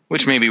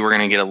 which maybe we're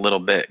going to get a little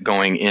bit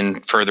going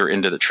in further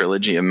into the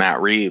trilogy of Matt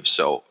Reeves.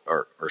 Or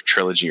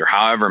trilogy, or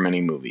however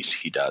many movies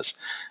he does.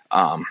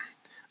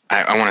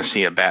 I want to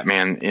see a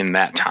Batman in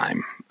that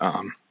time,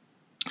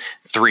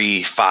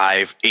 3,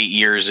 5, 8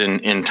 years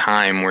in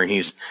time, where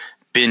he's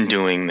been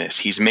doing this.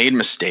 He's made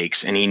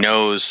mistakes, and he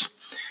knows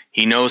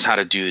how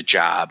to do the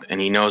job, and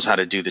he knows how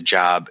to do the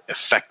job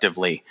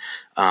effectively,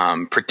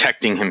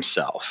 protecting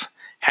himself,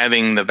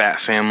 having the Bat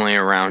family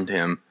around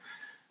him,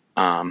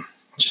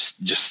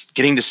 just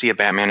getting to see a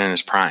Batman in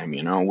his prime.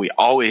 We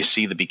always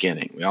see the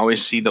beginning, we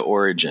always see the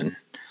origin,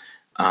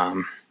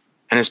 and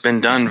it's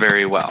been done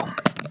very well.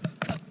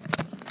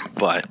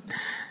 But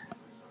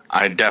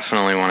I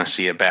definitely want to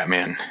see a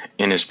Batman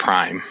in his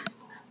prime,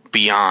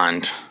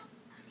 beyond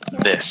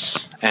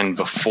this and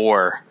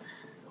before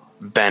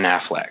Ben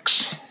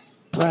Affleck's.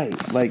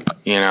 Right. Like,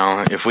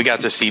 if we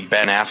got to see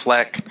Ben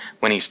Affleck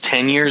when he's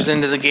 10 years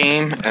into the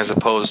game, as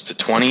opposed to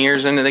 20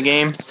 years into the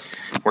game,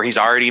 where he's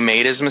already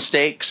made his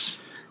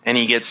mistakes, and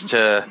he gets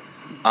to,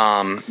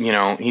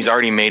 he's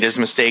already made his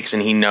mistakes,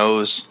 and he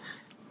knows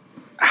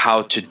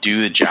how to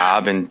do the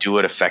job and do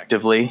it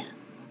effectively,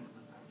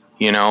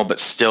 but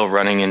still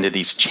running into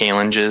these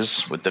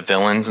challenges with the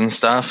villains and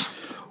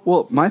stuff.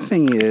 Well, my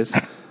thing is,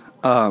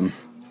 I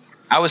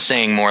was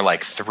saying more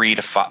like 3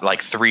 to 5,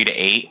 like 3 to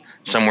 8,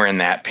 somewhere in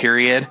that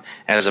period,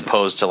 as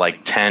opposed to like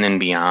 10 and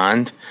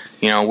beyond,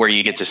 where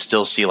you get to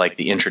still see like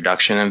the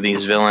introduction of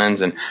these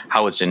villains and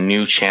how it's a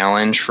new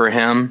challenge for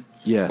him.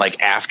 Yes.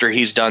 Like, after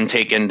he's done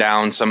taking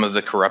down some of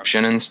the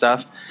corruption and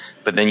stuff,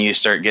 but then you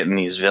start getting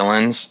these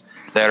villains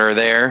that are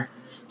there,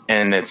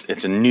 and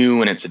it's a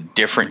new and it's a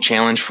different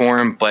challenge for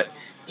him, but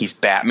he's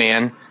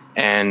Batman,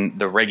 and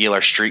the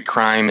regular street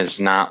crime is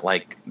not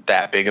like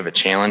that big of a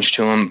challenge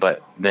to him,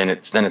 but then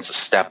it's a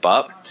step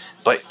up.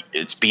 But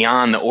it's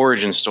beyond the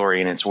origin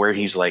story, and it's where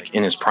he's like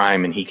in his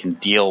prime, and he can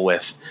deal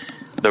with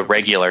the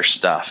regular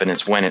stuff. And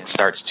it's when it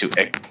starts to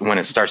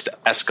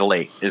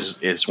escalate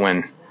is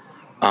when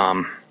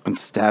and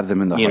stab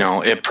them in the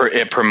heart.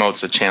 It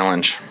promotes a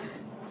challenge.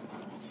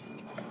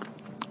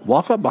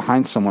 Walk up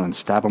behind someone and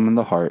stab them in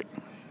the heart.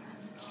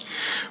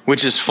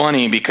 Which is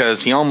funny,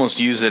 because he almost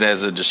used it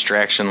as a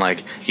distraction.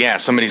 Like, yeah,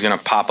 somebody's going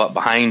to pop up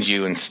behind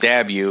you and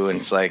stab you. And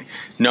it's like,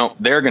 no,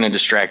 they're going to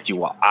distract you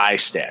while I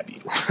stab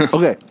you.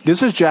 Okay,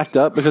 this is jacked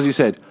up because he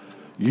said,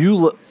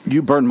 you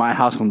burned my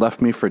house and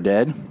left me for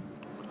dead.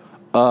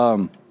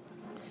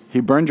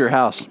 He burned your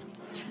house,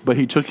 but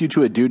he took you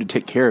to a dude to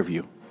take care of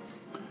you.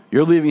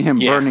 You're leaving him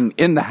burning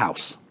in the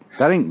house.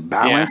 That ain't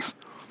balance.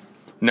 Yeah.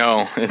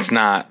 No, it's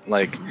not.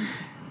 Like,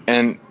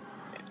 and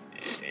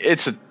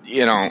it's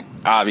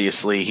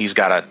obviously he's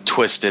got a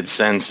twisted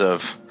sense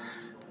of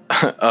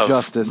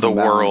justice, the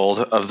world,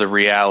 of the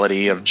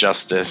reality of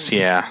justice.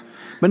 Yeah.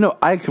 But no,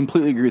 I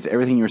completely agree with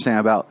everything you were saying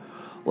about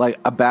like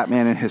a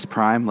Batman in his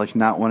prime, like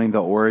not wanting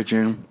the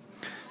origin.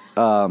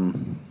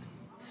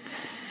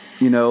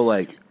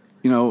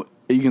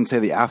 You can say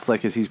the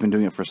Affleck is he's been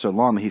doing it for so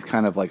long that he's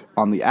kind of like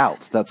on the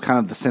outs. That's kind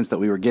of the sense that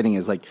we were getting,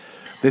 is like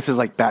this is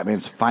like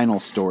Batman's final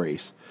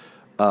stories.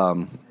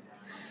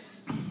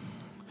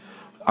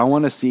 I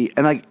want to see,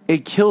 and like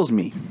it kills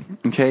me.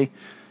 Okay,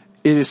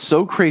 it is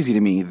so crazy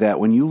to me that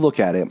when you look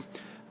at it,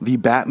 the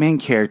Batman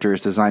character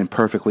is designed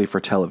perfectly for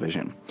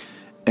television,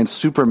 and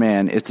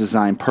Superman is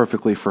designed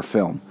perfectly for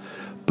film.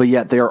 but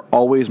yet they are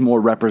always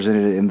more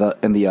represented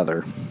in the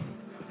other.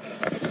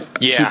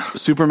 Yeah.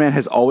 Superman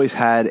has always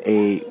had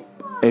a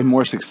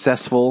more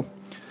successful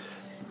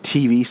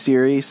TV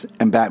series,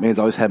 and Batman's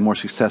always had more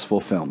successful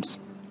films.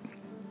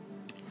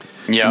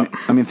 Yeah.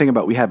 I mean, think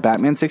about it. We had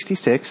Batman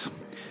 66,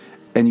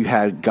 and you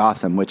had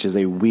Gotham, which is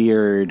a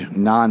weird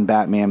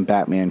non-Batman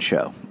Batman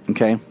show.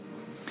 Okay,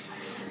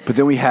 but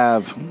then we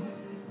have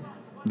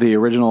the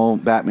original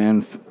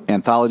Batman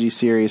anthology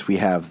series. We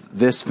have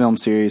this film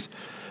series.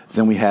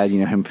 Then we had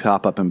him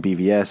pop up in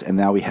BVS, and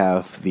now we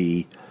have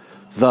the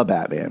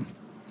Batman.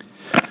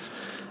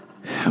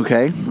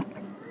 Okay,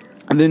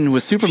 and then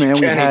with Superman,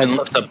 we Can't had even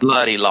lift a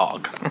bloody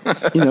log.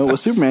 with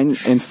Superman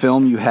in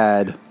film, you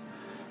had.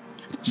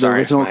 Sorry,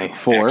 original my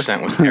 4.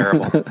 accent was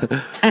terrible.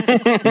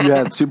 You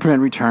had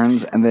Superman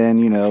Returns, and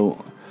then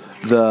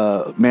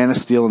the Man of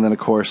Steel, and then of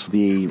course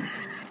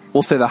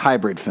we'll say the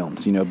hybrid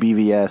films,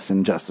 BVS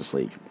and Justice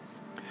League.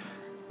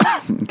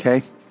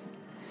 Okay,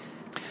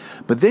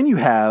 but then you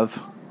have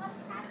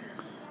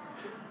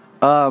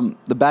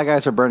the bad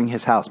guys are burning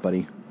his house,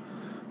 buddy,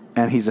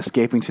 and he's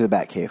escaping to the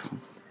Batcave.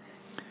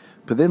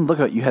 But then look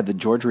at you had the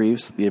George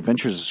Reeves, The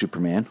Adventures of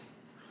Superman.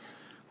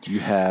 You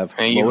have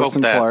and you Lois hope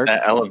and that Clark,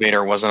 that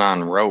elevator wasn't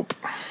on rope.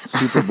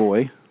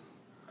 Superboy,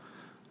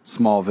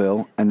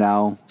 Smallville, and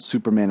now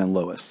Superman and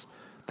Lois.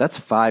 That's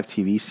 5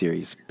 TV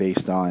series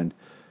based on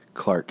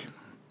Clark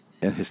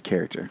and his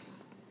character.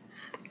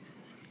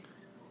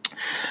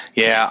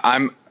 Yeah,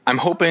 I'm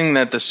hoping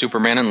that the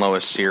Superman and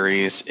Lois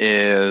series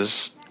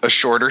is a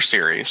shorter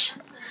series.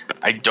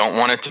 I don't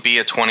want it to be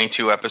a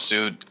 22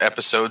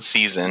 episode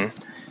season.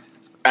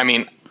 I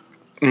mean,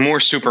 more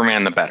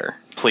Superman the better,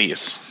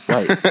 please.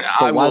 Right.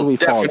 I will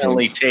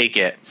definitely take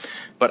it,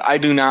 but I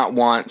do not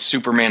want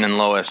Superman and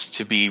Lois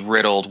to be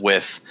riddled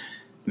with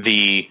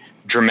the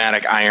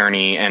dramatic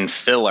irony and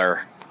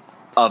filler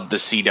of the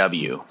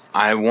CW.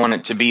 I want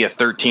it to be a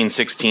 13,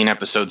 16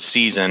 episode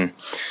season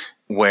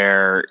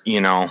where,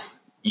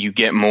 you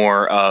get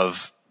more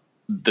of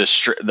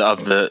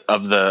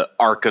the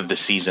arc of the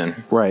season.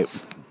 Right.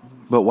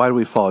 But why do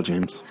we fall,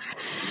 James?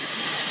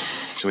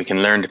 So we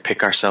can learn to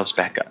pick ourselves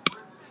back up.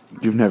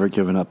 You've never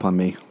given up on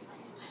me.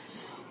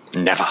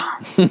 Never.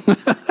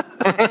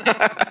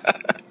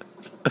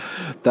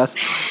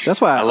 That's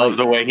why I love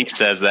the way he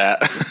says that.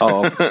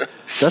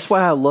 That's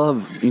why I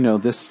love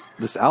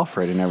this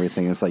Alfred and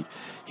everything. It's like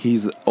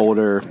he's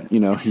older.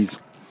 He's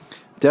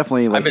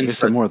definitely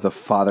more of the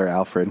father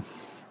Alfred.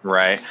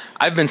 Right.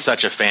 I've been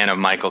such a fan of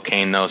Michael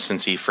Caine though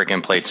since he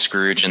freaking played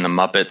Scrooge in the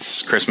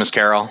Muppets Christmas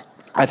Carol.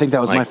 I think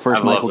that was my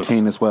first Michael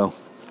Caine as well.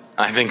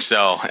 I think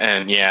so,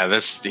 and yeah,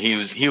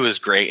 he was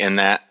great in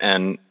that,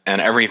 and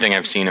everything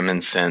I've seen him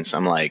in since,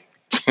 I'm like,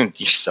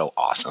 he's so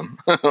awesome.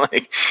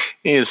 Like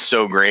he is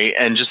so great,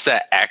 and just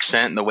that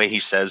accent, and the way he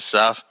says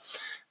stuff,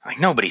 like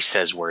nobody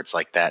says words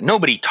like that.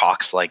 Nobody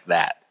talks like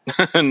that.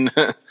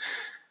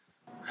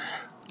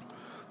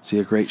 See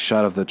a great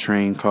shot of the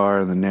train car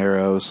and the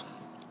Narrows.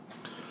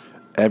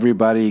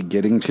 Everybody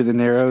getting to the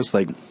Narrows,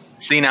 like.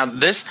 See now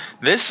this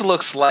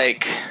looks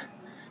like.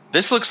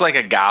 This looks like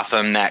a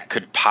Gotham that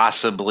could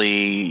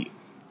possibly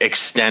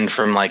extend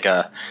from like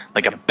a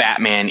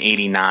Batman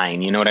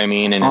 89, you know what I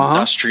mean? An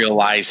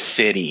industrialized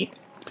city.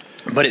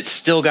 But it's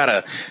still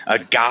got a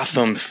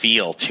Gotham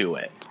feel to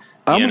it.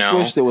 I almost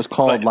wish it was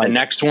called the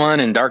next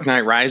one in Dark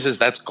Knight Rises,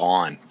 that's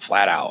gone,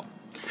 flat out.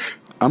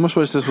 I almost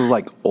wish this was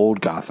like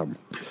old Gotham.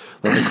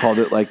 Like they called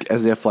it like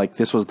as if like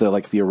this was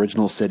the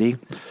original city.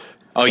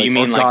 Oh, you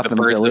mean like Gotham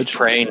the Birds Village. of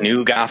Prey,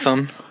 New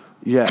Gotham?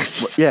 Yeah,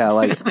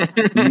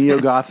 like Neo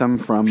Gotham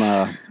from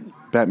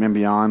Batman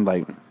Beyond.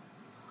 Like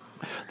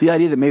the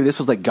idea that maybe this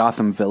was like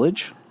Gotham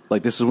Village,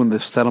 like this is when the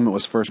settlement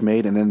was first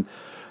made, and then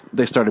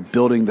they started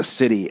building the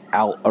city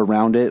out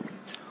around it.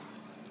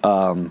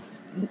 And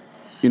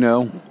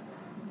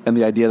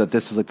the idea that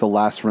this is like the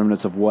last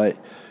remnants of what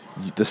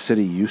the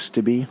city used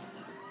to be,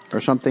 or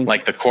something.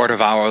 Like the Court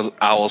of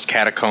Owls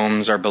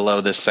catacombs are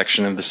below this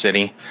section of the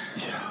city.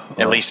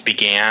 At least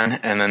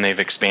began, and then they've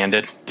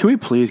expanded. Can we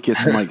please get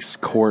some like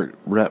court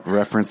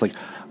reference? Like,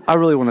 I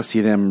really want to see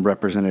them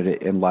represented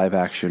in live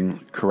action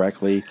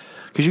correctly,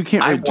 because you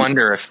can't. I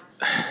wonder if.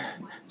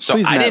 So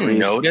please, I Matt didn't Reeves.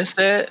 notice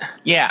it.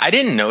 Yeah, I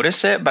didn't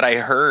notice it, but I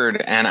heard,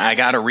 and I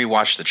got to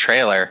rewatch the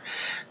trailer.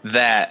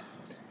 That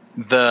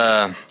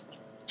and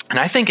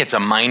I think it's a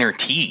minor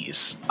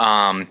tease.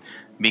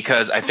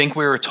 Because I think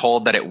we were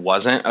told that it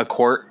wasn't a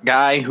court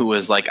guy who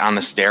was like on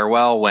the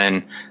stairwell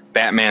when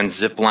Batman's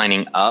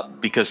ziplining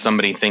up because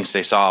somebody thinks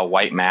they saw a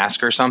white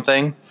mask or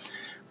something.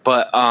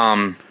 But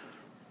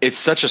it's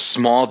such a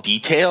small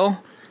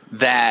detail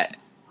that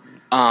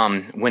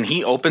when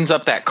he opens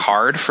up that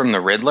card from the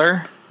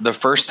Riddler the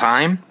first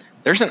time,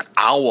 there's an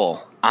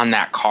owl on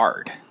that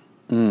card.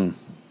 And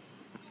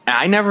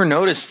I never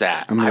noticed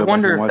that. I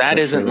wonder if that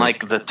isn't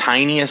like the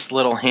tiniest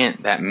little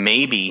hint that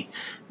maybe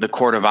the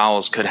Court of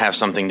Owls could have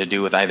something to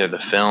do with either the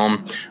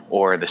film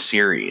or the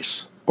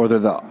series. Or they're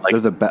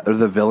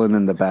the villain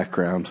in the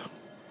background.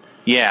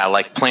 Yeah,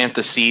 like plant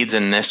the seeds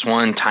in this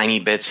one, tiny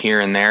bits here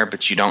and there,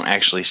 but you don't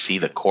actually see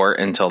the court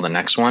until the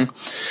next one.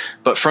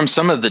 But from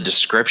some of the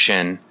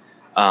description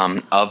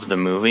of the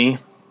movie,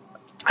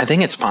 I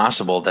think it's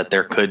possible that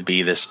there could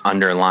be this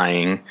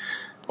underlying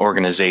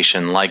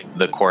organization like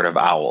the Court of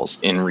Owls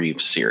in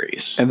Reeves'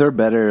 series. And they're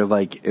better,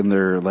 like, in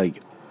their,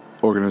 like,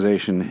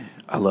 organization.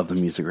 I love the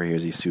music right here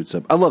as he suits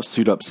up. I love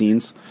suit-up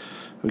scenes,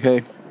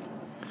 okay?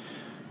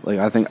 Like,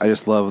 I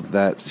just love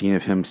that scene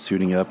of him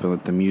suiting up and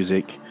with the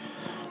music.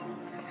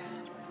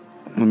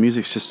 The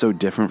music's just so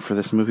different for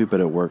this movie,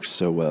 but it works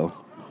so well.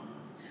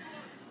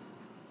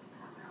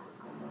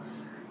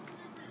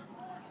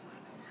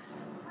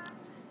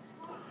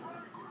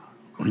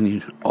 I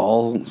mean,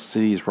 all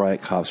city's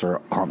riot cops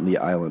are on the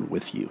island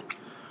with you.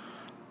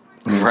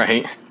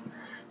 Right.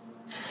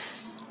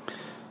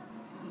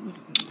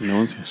 No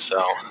one's...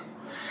 So,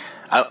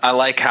 I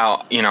like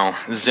how, you know,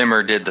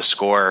 Zimmer did the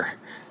score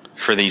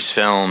for these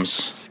films.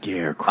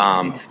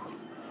 Scarecrow.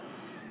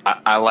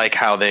 I like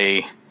how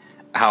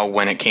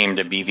when it came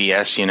to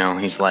BVS, you know,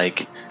 he's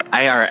like,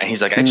 I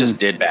just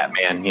did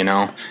Batman, you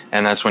know,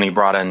 and that's when he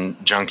brought in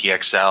Junkie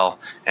XL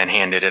and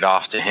handed it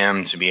off to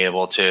him to be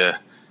able to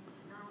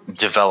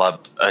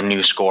develop a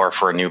new score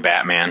for a new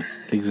Batman.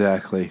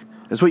 Exactly.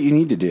 That's what you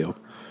need to do,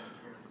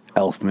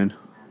 Elfman.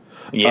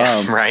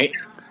 Yeah, right.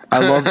 I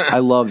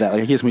love that.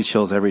 Like, it gives me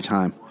chills every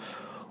time.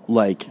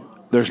 Like,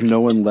 there's no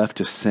one left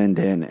to send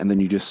in, and then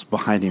you just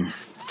behind him,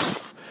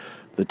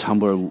 the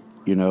tumbler,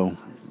 you know,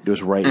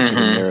 goes right into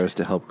the arrows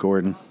to help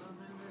Gordon.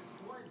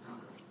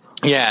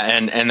 Yeah,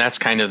 and that's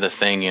kind of the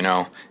thing, you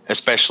know,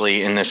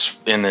 especially in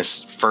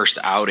this first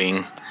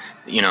outing,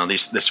 you know,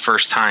 this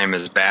first time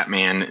as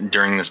Batman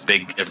during this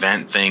big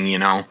event thing, you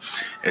know,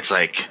 it's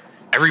like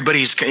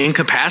everybody's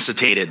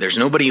incapacitated. There's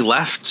nobody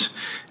left,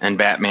 and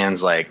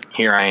Batman's like,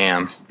 "Here I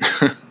am."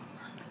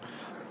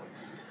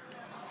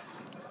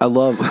 I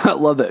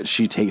love that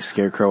she takes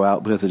Scarecrow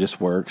out because it just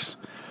works.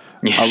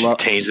 Yeah, she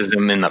tases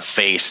him in the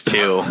face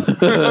too.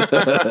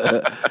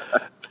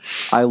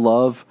 I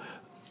love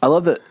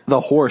that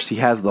the horse. He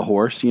has the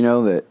horse, you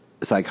know, that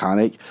it's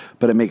iconic,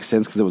 but it makes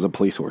sense because it was a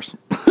police horse.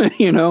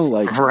 You know,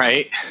 like,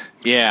 right?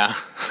 Yeah.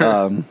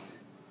 Like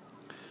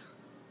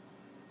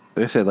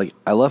I said, like,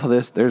 I love how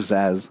there's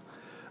Zaz.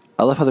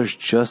 I love how there's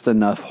just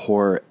enough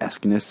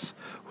horror-esqueness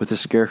with the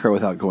Scarecrow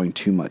without going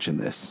too much in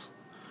this.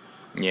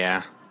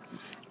 Yeah.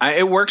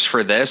 It works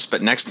for this,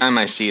 but next time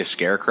I see a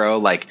Scarecrow,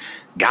 like,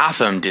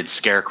 Gotham did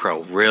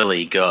Scarecrow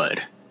really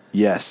good.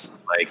 Yes.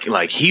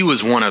 Like he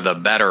was one of the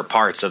better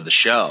parts of the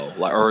show,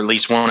 or at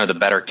least one of the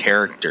better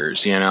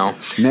characters, you know.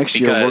 Next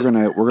year we're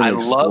gonna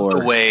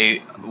explore.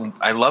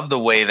 I love the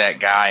way that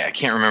guy, I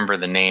can't remember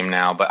the name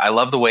now, but I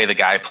love the way the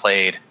guy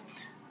played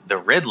the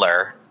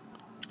Riddler.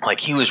 Like,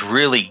 he was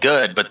really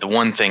good, but the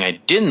one thing I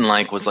didn't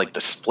like was like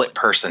the split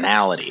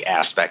personality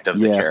aspect of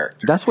the character.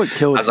 That's what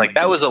killed. I was like,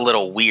 that was a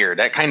little weird.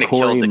 That kind of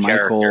killed the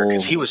character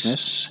because he was.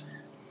 Smith?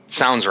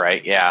 Sounds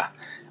right, yeah.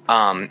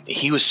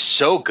 He was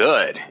so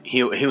good.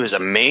 He was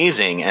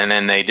amazing, and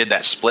then they did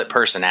that split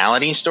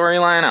personality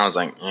storyline. I was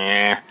like,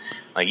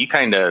 like, you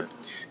kind of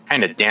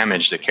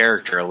damaged the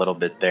character a little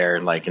bit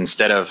there. Like,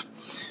 instead of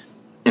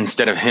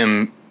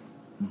him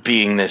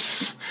being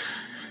this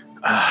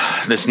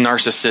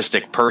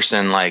narcissistic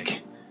person,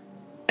 like,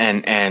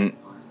 and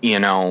you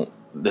know,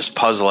 this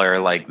puzzler,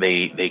 like,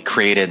 they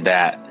created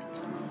that.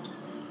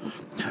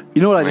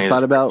 You know what I just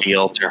thought about?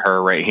 Deal to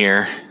her right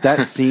here.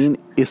 That scene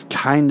is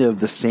kind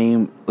of the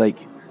same, like,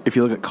 if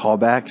you look at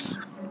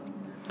callbacks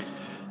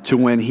to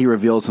when he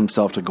reveals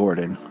himself to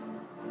Gordon.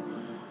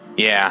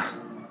 Yeah.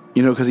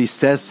 You know, because he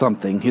says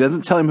something. He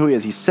doesn't tell him who he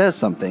is. He says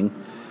something,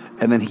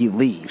 and then he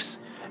leaves.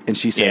 And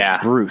she says,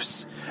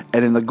 Bruce.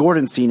 And in the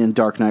Gordon scene in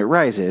Dark Knight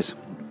Rises,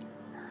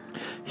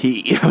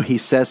 he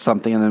says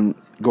something, and then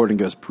Gordon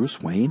goes,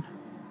 Bruce Wayne?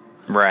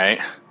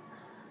 Right.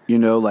 You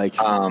know, like...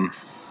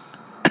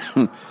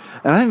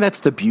 And I think that's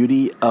the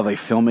beauty of a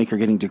filmmaker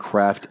getting to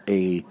craft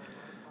a...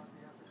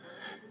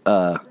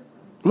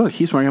 look,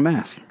 he's wearing a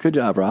mask. Good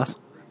job, Ross.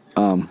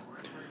 What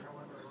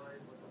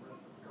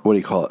do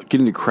you call it?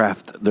 Getting to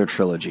craft their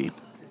trilogy.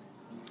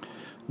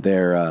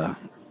 Their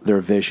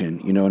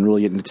vision, you know, and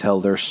really getting to tell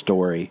their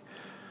story.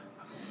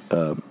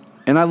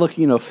 And I look,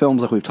 you know,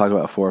 films like we've talked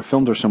about before,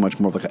 films are so much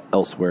more of like an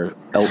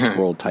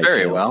Elseworld type Very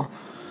tales. well.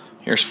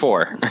 Here's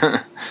 4.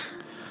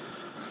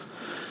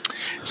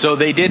 So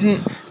they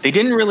didn't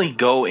really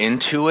go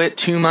into it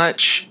too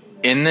much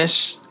in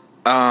this,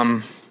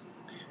 but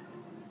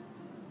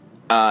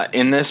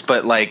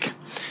like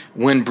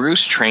when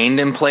Bruce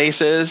trained in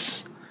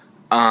places,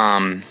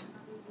 over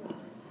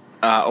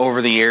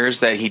the years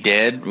that he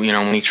did, you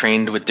know, when he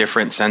trained with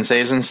different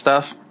senseis and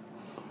stuff,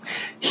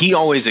 he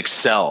always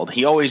excelled.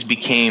 He always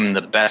became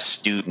the best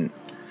student,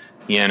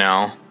 you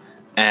know,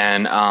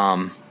 and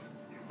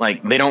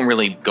like, they don't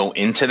really go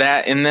into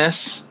that in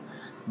this.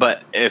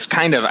 But it's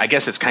kind of, I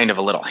guess it's kind of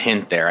a little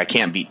hint there. I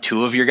can't beat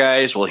 2 of your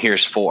guys. Well,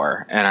 here's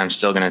 4, and I'm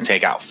still going to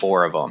take out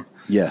 4 of them.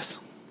 Yes.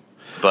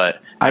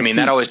 But, I mean,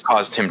 that always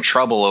caused him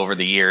trouble over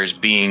the years,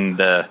 being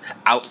the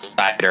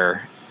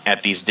outsider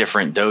at these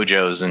different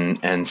dojos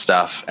and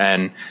stuff,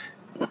 and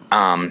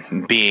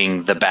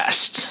being the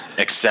best,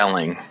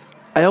 excelling.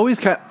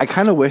 I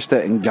kind of wish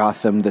that in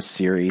Gotham, the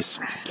series,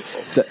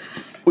 that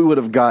we would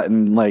have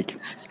gotten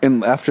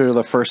after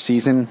the first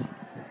season,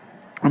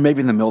 or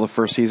maybe in the middle of the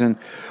first season,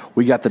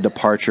 we got the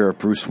departure of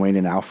Bruce Wayne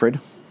and Alfred.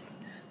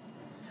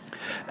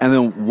 And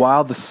then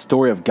while the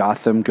story of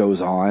Gotham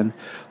goes on,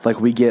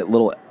 we get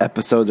little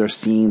episodes or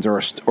scenes or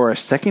a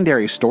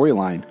secondary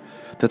storyline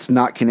that's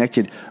not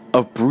connected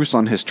of Bruce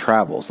on his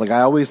travels.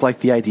 I always like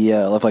the idea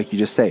of, you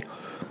just say,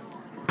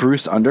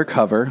 Bruce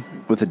undercover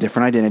with a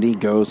different identity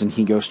goes and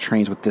he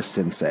trains with this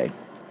sensei.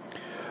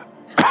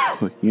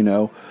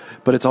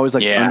 But it's always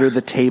under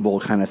the table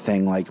kind of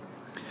thing. I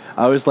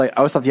always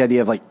thought the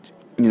idea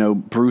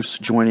of Bruce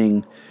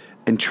joining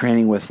and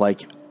training with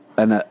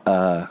an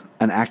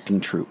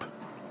acting troupe.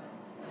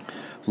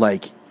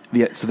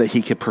 So that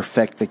he could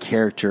perfect the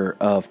character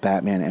of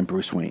Batman and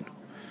Bruce Wayne.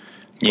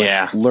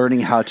 Learning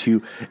how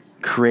to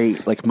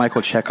create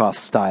Michael Chekhov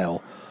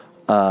style,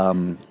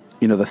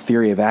 the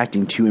theory of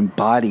acting to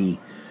embody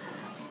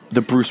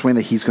the Bruce Wayne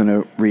that he's going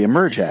to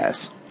reemerge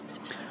as.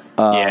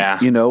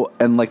 And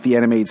the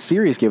animated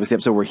series gave us the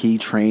episode where he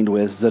trained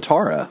with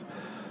Zatara,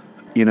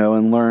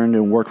 and learned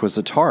and worked with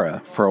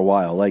Zatara for a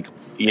while.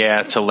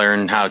 To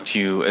learn how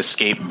to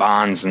escape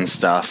bonds and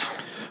stuff.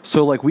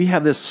 So, we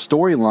have this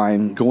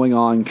storyline going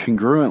on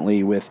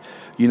congruently with,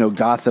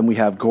 Gotham. We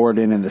have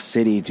Gordon in the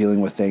city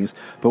dealing with things.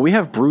 But we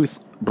have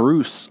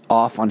Bruce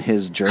off on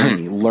his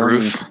journey,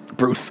 learning...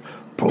 Bruce.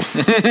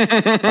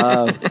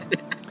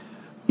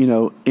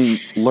 In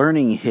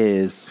learning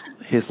his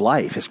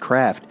life, his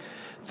craft,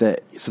 so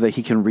that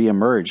he can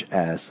reemerge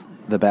as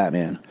the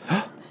Batman.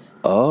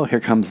 Oh, here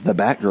comes the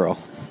Batgirl.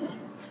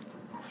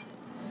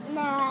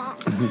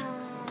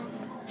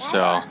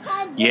 So,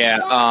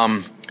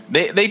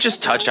 They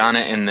just touch on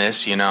it in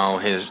this,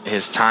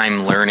 his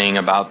time learning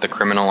about the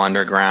criminal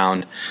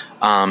underground.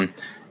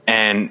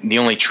 And the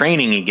only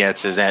training he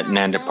gets is at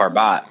Nanda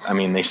Parbat. I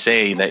mean, they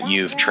say that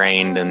you've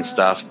trained and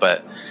stuff,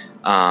 but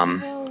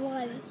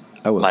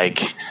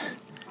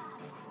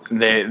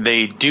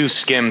they do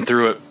skim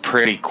through it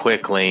pretty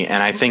quickly.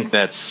 And I think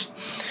that's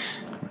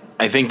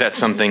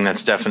something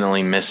that's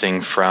definitely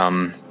missing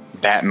from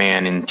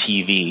Batman in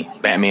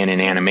TV, Batman in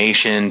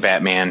animation,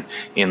 Batman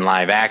in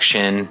live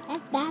action.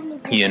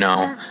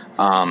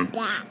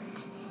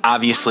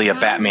 Obviously a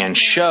Batman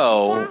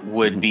show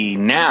would be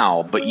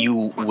now, but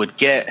you would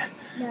get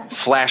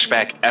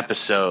flashback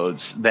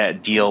episodes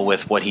that deal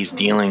with what he's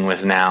dealing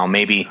with now.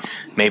 Maybe kind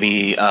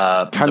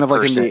of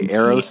like in the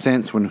Arrow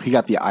sense, when he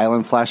got the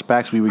island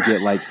flashbacks, we would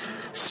get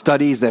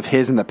studies of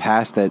his in the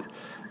past that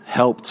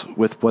helped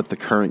with what the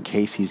current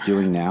case he's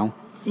doing now.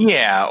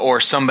 Yeah, or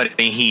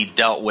somebody he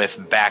dealt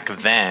with back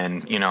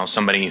then,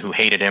 somebody who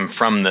hated him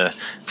from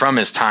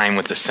his time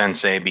with the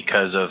sensei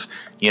because of,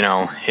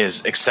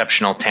 his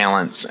exceptional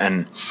talents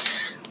and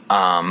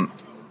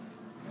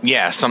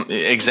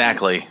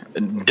exactly.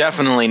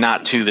 Definitely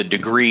not to the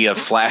degree of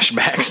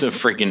flashbacks of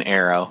freaking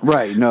Arrow.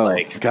 Right, no.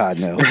 God,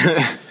 no.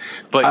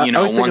 But,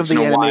 once in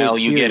a while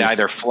you get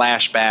either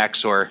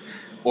flashbacks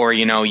or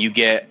you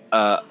get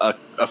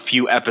a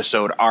few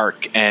episode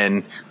arc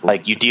and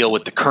you deal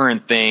with the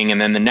current thing, and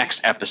then the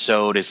next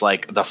episode is the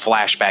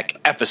flashback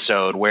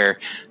episode where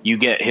you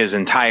get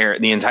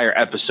the entire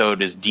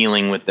episode is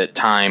dealing with that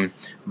time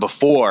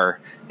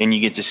before, and you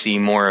get to see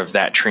more of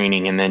that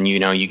training, and then you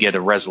get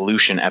a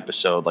resolution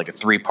episode, like a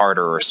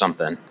 3-parter or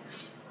something.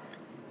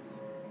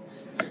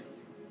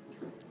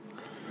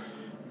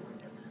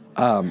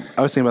 I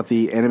was thinking about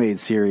the animated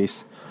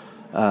series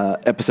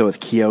episode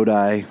with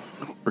Kyodai.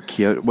 Or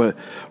Kyoto,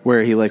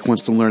 where he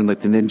wants to learn the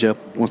ninja,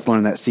 wants to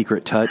learn that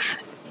secret touch.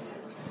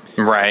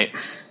 Right.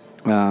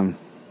 I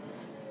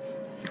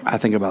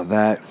think about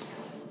that.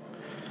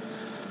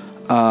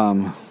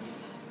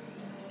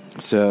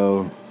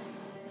 So,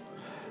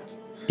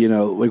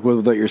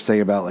 what you're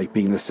saying about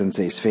being the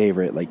sensei's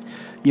favorite,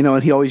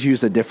 and he always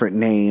used a different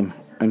name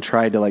and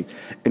tried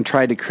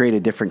to create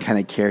a different kind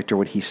of character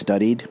when he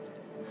studied,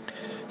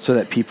 so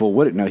that people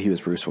wouldn't know he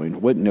was Bruce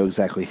Wayne, wouldn't know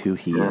exactly who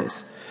he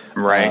is.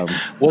 Right.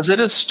 Was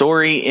it a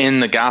story in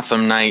the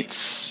Gotham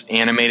Knights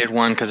animated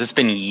one? Because it's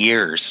been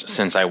years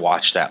since I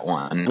watched that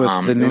one. It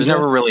was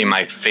never really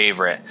my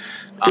favorite.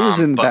 It was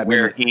in but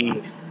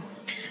Batman.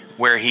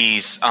 where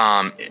he's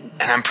and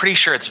I'm pretty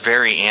sure it's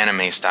very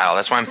anime style.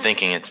 That's why I'm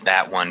thinking it's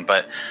that one.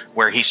 But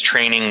where he's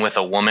training with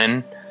a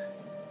woman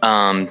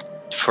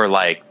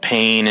for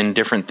pain and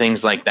different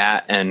things like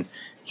that, and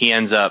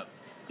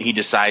he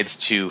decides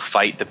to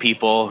fight the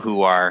people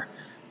who are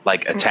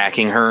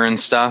attacking her and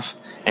stuff.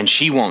 And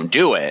she won't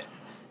do it,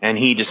 and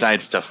he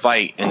decides to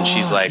fight, and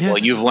she's like, yes. Well,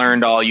 you've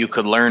learned all you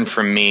could learn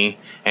from me,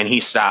 and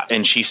she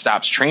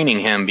stops training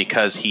him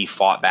because he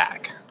fought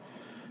back.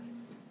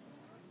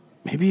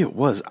 Maybe it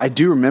was. I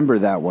do remember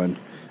that one.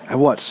 I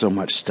watched so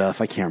much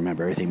stuff, I can't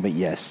remember everything, but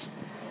yes,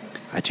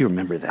 I do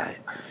remember that.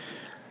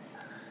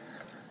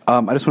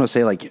 I just want to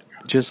say,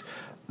 just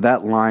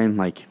that line,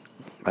 I'm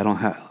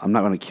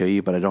not going to kill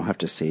you, but I don't have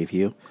to save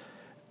you,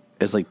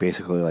 is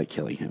basically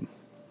killing him.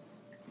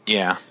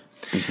 Yeah.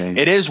 Okay.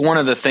 It is one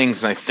of the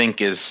things I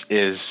think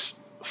is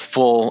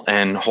full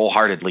and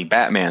wholeheartedly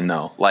Batman,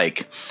 though.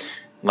 Like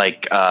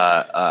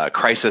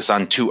Crisis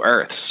on Two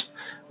Earths,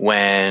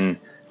 when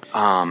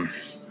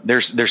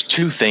there's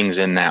two things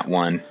in that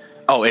one.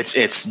 Oh,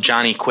 it's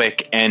Johnny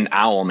Quick and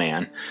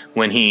Owlman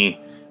when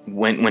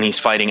he's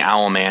fighting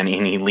Owlman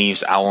and he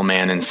leaves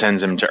Owlman and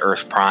sends him to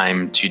Earth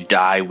Prime to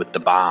die with the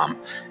bomb,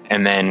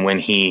 and then when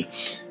he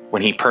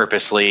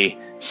purposely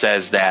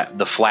says that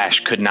the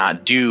Flash could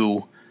not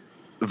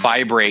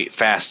vibrate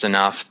fast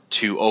enough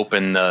to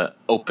open the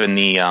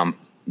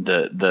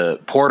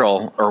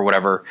portal or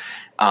whatever,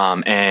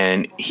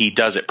 and he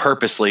does it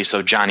purposely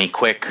so Johnny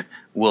Quick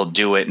will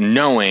do it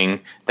knowing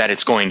that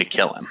it's going to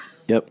kill him.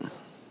 Yep.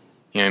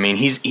 You know what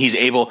I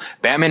mean?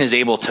 Batman is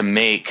able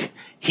to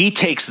he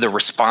takes the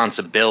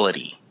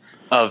responsibility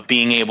of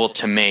being able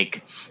to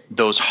make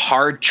those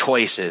hard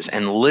choices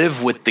and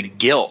live with the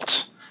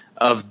guilt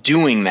of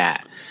doing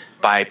that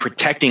by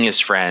protecting his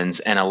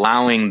friends and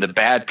allowing the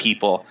bad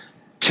people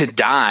to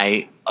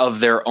die of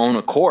their own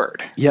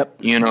accord. Yep.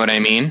 You know what I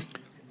mean?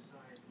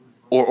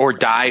 Or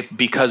die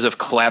because of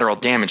collateral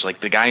damage, like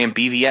the guy in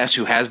BVS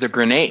who has the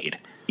grenade.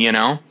 You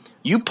know,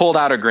 you pulled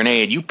out a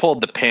grenade, you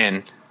pulled the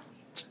pin.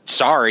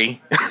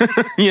 Sorry.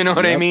 You know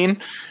what I mean?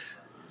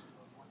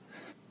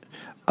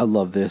 I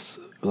love this,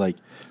 like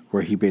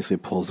where he basically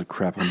pulls the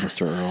crap on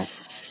Mr. Earl.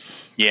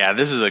 Yeah,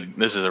 this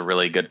is a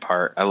really good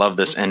part. I love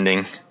this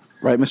ending.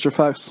 Right, Mr.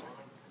 Fox?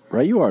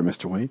 Right you are,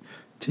 Mr. Wayne.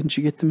 Didn't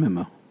you get the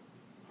memo?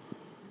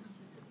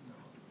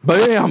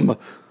 Bam!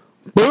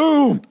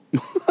 Boom!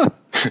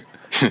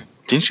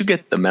 Didn't you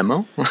get the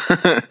memo?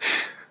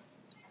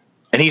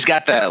 And he's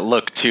got that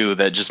look too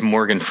that just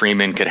Morgan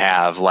Freeman could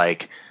have,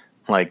 like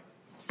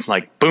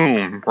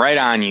boom, right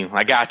on you.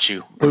 I got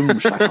you. Boom,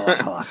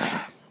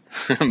 shakalaka.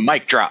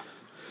 Mic drop.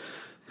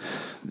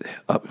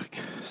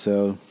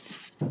 So,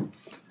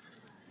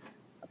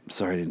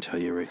 sorry I didn't tell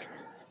you, Rick.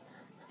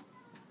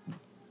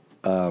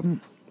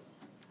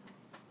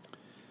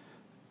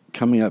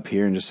 Coming up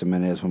here in just a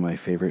minute is one of my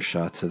favorite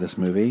shots of this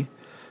movie,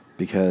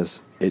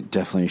 because it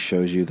definitely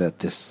shows you that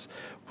this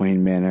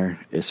Wayne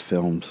Manor is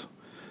filmed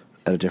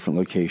at a different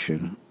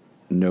location,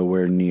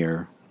 nowhere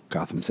near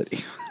Gotham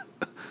City.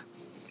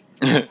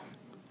 Well,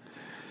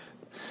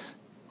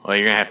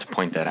 you're gonna have to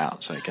point that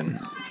out so I can.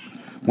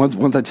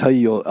 Once I tell you,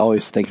 you'll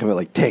always think of it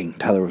like, dang,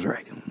 Tyler was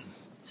right.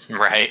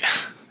 Right.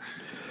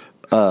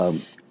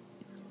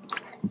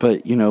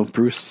 But, you know,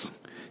 Bruce,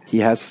 he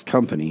has his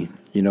company,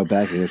 you know,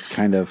 back, and it's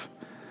kind of,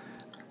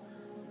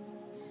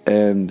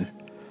 and,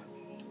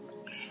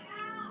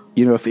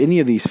 you know, if any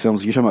of these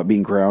films, you're talking about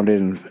being grounded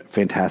and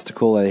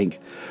fantastical, I think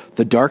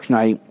The Dark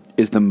Knight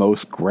is the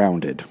most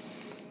grounded.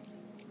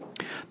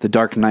 The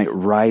Dark Knight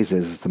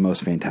Rises is the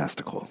most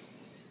fantastical.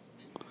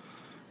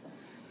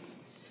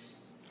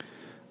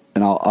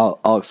 And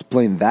I'll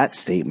explain that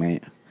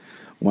statement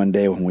one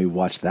day when we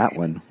watch that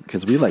one,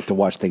 because we like to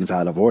watch things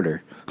out of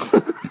order.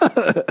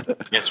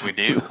 Yes, we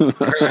do.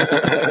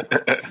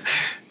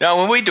 No,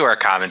 when we do our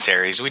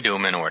commentaries, we do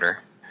them in order.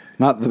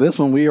 Not this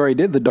one. We already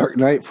did The Dark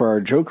Knight for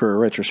our Joker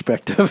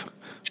retrospective.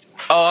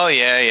 Oh,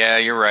 yeah,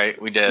 you're right.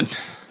 We did.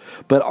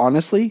 But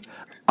honestly,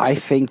 I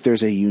think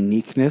there's a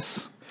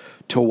uniqueness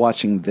to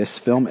watching this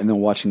film and then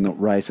watching The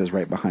Rises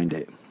right behind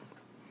it.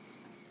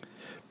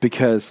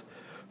 Because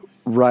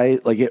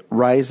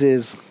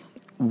Rises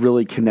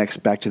really connects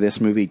back to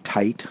this movie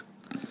tight.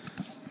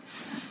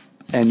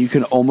 And you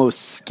can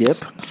almost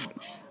skip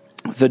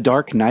The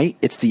Dark Knight.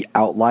 It's the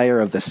outlier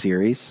of the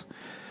series.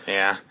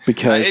 Yeah.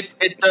 Because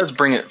it does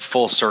bring it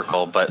full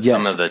circle, but yes,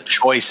 some of the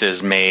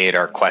choices made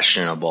are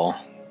questionable.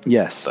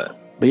 Yes.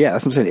 But yeah,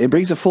 that's what I'm saying. It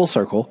brings it full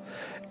circle.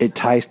 It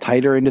ties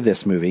tighter into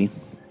this movie.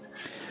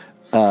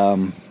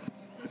 Right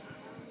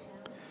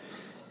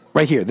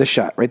here, this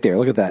shot, right there.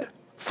 Look at that.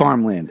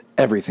 Farmland,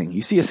 everything.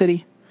 You see a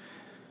city?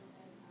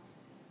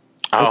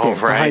 Right there.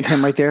 Behind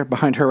him right there.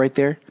 Behind her right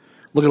there.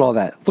 Look at all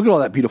that. Look at all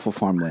that beautiful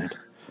farmland.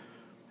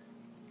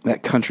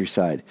 That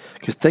countryside.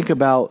 Because think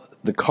about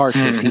the car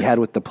chase he had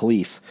with the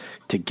police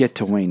to get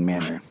to Wayne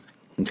Manor.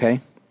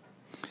 Okay?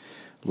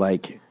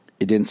 Like,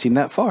 it didn't seem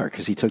that far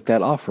because he took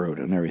that off-road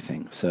and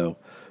everything. So,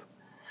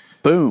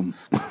 boom.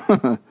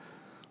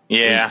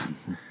 Yeah.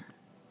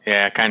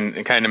 Yeah, it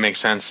kind of makes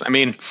sense. I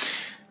mean,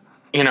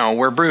 you know,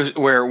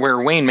 where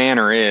Wayne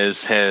Manor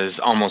has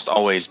almost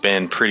always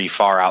been pretty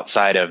far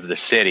outside of the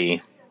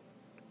city.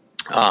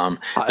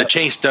 The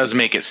chase does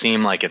make it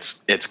seem like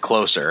it's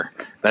closer.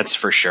 That's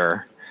for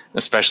sure.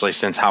 Especially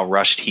since how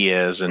rushed he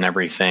is and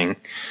everything,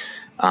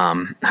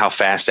 how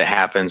fast it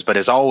happens. But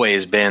it's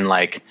always been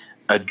like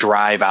a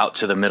drive out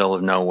to the middle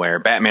of nowhere.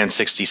 Batman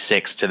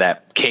 66 to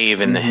that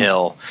cave in the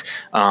hill.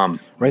 Right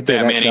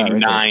there, Batman that shot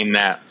 89,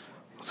 right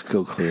let's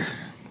go clear.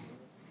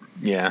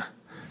 Yeah.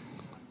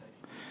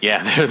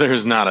 Yeah,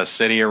 there's not a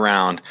city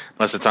around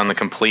unless it's on the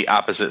complete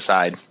opposite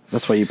side.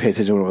 That's why you pay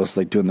attention when it was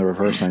like doing the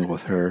reverse angle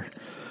with her.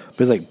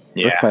 But it's like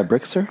brick by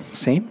brick, sir?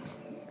 Same?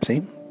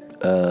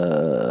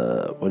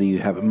 What do you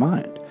have in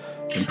mind?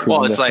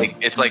 Well, it's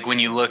like when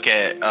you look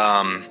at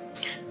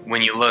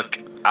when you look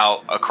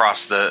out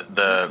across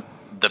the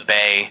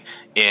bay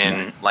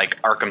in like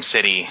Arkham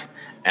City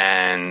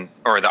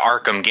or the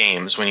Arkham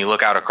games, when you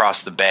look out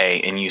across the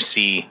bay and you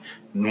see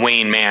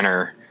Wayne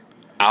Manor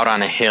out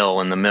on a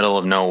hill in the middle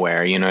of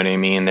nowhere, you know what I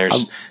mean?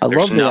 There's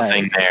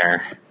nothing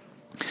there.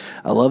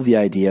 I love the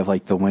idea of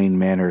like the Wayne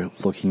Manor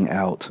looking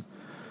out,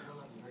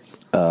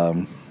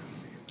 over.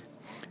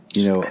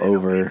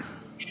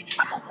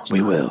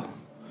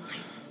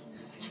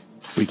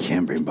 We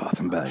can bring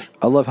Gotham back.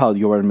 I love how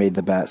Jordan made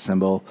the bat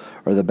symbol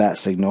or the bat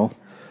signal.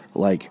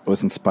 Like,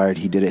 was inspired.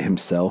 He did it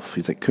himself.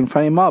 He's like, couldn't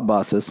find any mob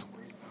bosses.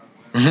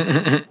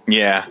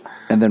 Yeah.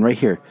 And then right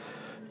here,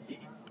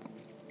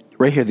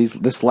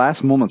 this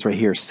last moments right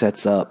here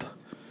sets up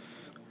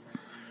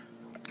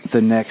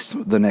the next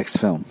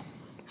film.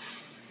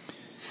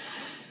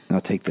 Now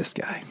take this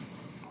guy.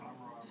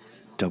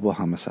 Double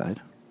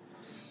homicide.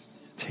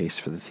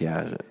 Taste for the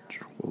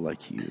theatrical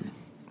like you.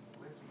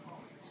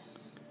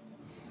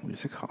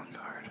 Where's the calling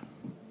card?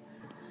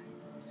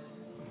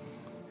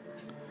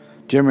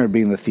 Do you remember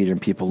being in the theater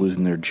and people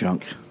losing their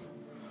junk?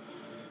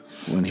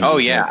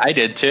 I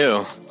did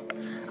too.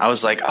 I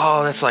was like,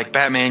 oh, that's like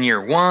Batman Year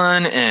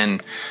One,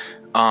 and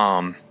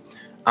I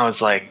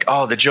was like,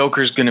 oh, the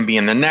Joker's going to be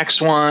in the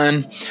next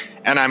one,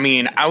 and I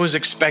mean, I was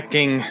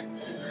expecting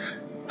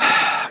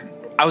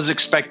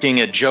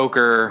a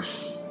Joker.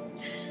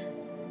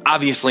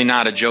 Obviously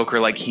not a Joker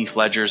like Heath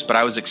Ledger's, but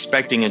I was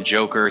expecting a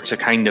Joker to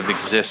kind of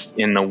exist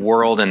in the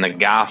world and the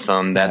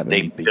Gotham that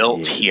they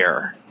built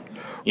here.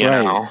 You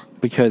know?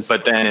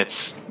 But then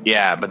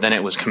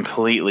it was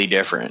completely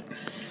different.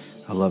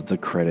 I love the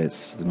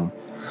credits.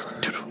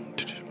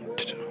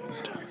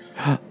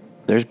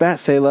 There's Bat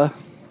Sayla.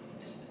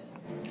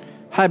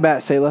 Hi,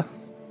 Bat Sayla.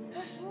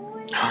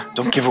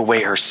 Don't give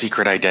away her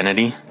secret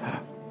identity.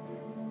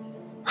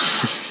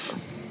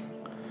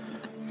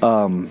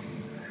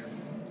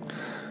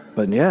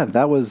 But yeah,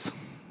 that was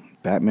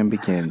Batman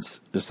Begins.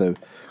 Just a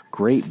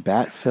great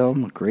Bat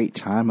film, a great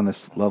time on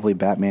this lovely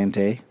Batman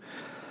day.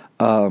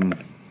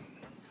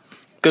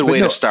 Good way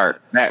to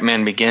start.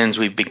 Batman Begins.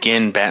 We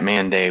begin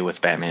Batman Day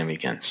with Batman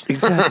Begins.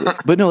 Exactly.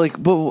 but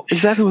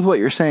exactly with what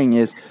you're saying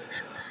is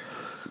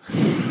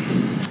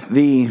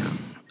the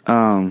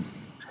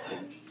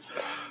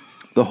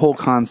whole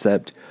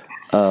concept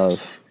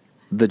of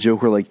the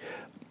Joker, like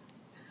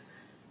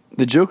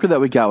the Joker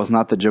that we got was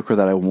not the Joker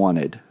that I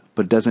wanted.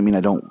 But it doesn't mean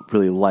I don't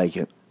really like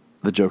it,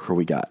 the Joker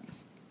we got.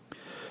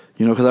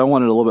 Because I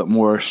wanted a little bit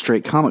more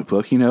straight comic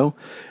book, and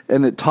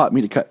it taught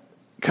me to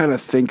kind of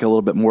think a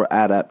little bit more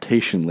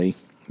adaptationally.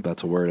 If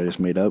that's a word I just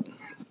made up.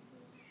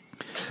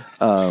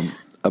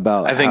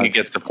 About I think it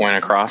gets the point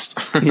across.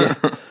 Yeah,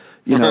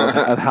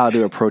 of how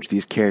to approach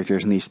these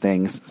characters and these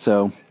things.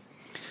 So,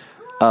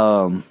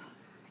 I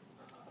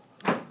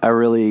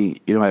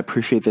really, I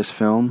appreciate this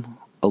film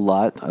a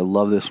lot. I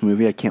love this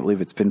movie. I can't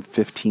believe it's been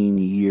 15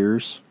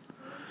 years.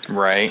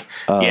 Right.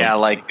 Yeah,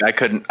 like I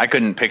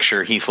couldn't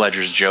picture Heath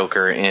Ledger's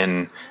Joker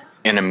in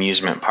an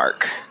amusement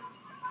park.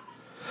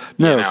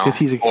 No, because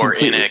he's or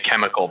in a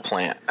chemical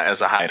plant as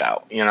a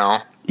hideout,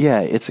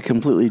 Yeah, it's a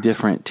completely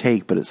different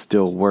take, but it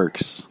still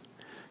works.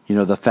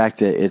 The fact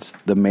that it's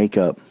the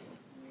makeup,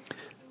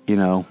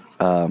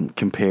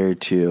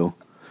 compared to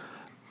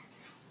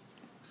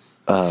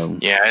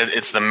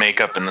it's the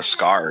makeup and the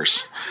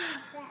scars.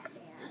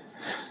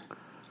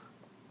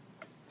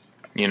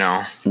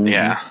 Mm-hmm.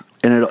 Yeah.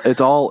 And it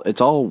all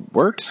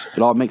works.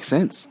 It all makes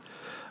sense.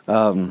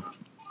 And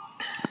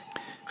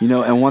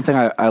one thing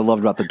I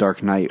loved about The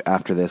Dark Knight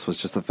after this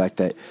was just the fact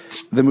that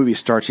the movie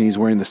starts and he's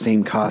wearing the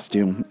same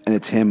costume, and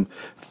it's him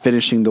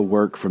finishing the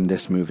work from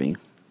this movie.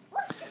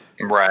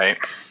 Right.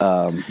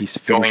 He's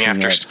going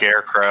after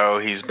Scarecrow.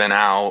 He's been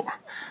out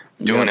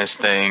doing his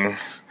thing.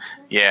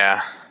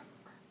 Yeah.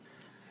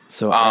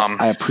 So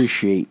I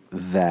appreciate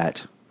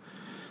that.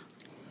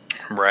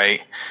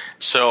 Right.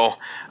 So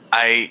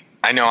I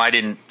know I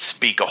didn't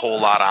speak a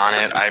whole lot on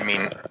it. I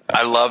mean,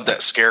 I love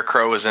that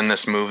Scarecrow is in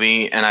this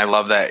movie, and I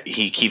love that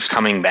he keeps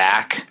coming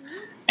back.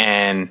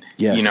 And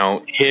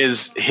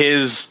his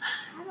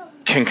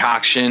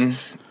concoction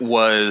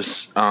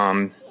was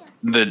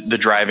the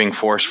driving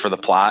force for the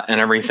plot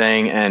and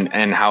everything,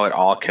 and how it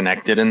all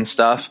connected and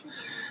stuff.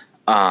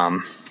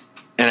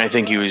 And I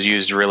think he was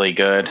used really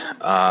good.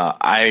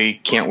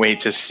 I can't wait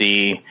to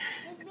see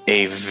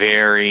a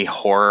very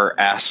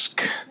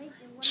horror-esque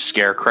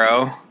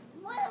Scarecrow.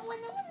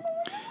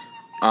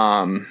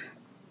 In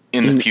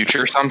the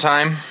future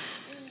sometime.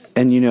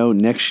 And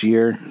next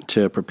year,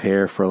 to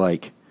prepare for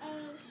like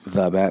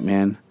the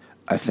Batman,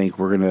 I think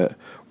we're gonna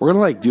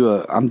like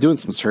I'm doing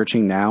some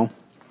searching now.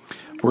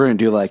 We're gonna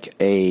do like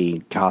a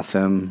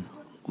Gotham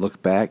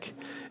look back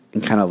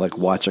and kind of like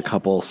watch a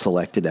couple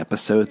selected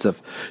episodes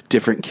of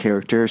different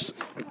characters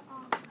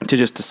to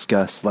just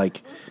discuss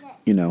like,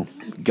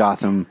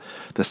 Gotham,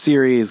 the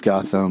series,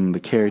 Gotham, the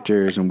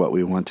characters, and what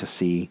we want to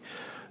see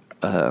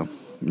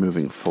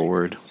moving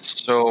forward.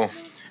 So,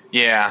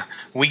 yeah,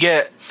 we're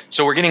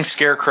getting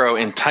Scarecrow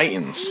in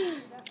Titans.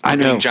 I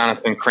know. Doing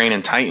Jonathan Crane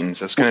and Titans.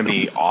 That's going to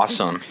be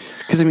awesome.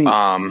 Because, I mean,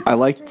 I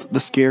liked the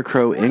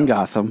Scarecrow in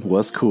Gotham.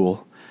 Was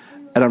cool.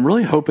 And I'm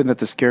really hoping that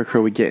the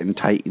Scarecrow we get in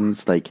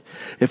Titans, like,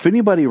 if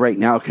anybody right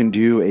now can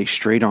do a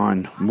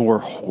straight-on, more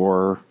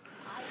horror...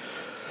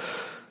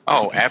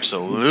 Oh,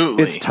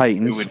 absolutely. It's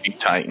Titans. It would be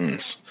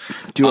Titans.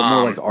 Do it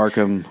more like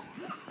Arkham...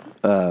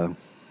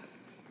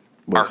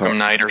 Arkham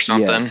Knight or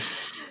something.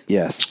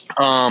 Yes.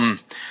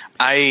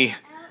 I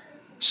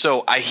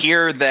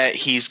hear that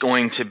he's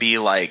going to be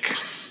like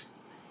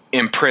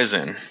in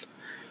prison,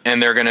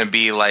 and they're going to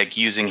be like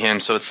using him.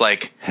 So it's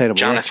like Hannibal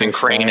Jonathan Lecter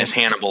Crane style. is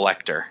Hannibal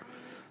Lecter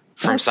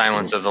from That's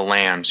Silence cool. of the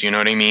Lambs. You know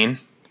what I mean?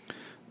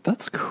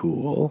 That's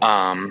cool.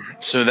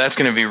 So that's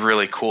going to be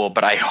really cool.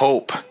 But I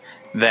hope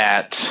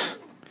that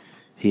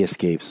He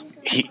escapes.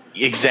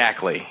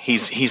 exactly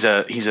he's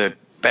a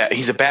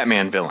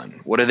Batman villain.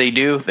 What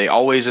do? They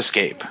always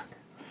escape.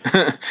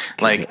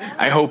 Like,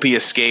 I hope he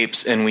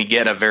escapes and we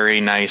get a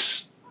very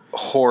nice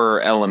horror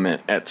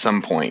element at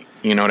some point.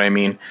 You know what I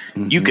mean?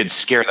 Mm-hmm. You could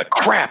scare the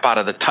crap out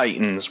of the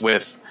Titans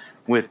with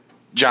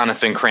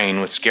Jonathan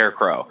Crane, with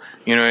Scarecrow.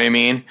 You know what I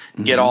mean?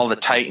 Mm-hmm. Get all the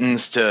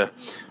Titans to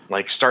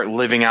like start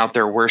living out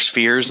their worst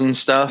fears and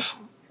stuff.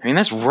 I mean,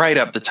 that's right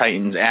up the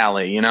Titans'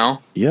 alley, you know?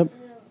 Yep.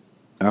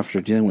 After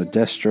dealing with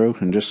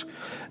Deathstroke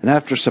and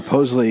after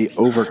supposedly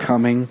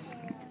overcoming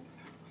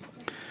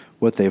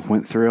what they've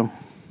went through.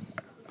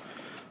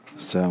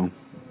 So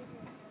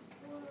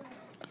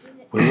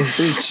we will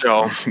see.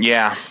 So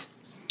yeah,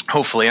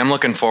 hopefully, I'm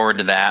looking forward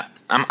to that.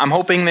 I'm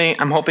hoping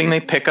they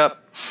pick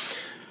up.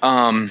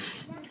 I'm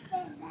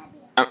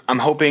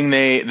hoping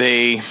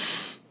they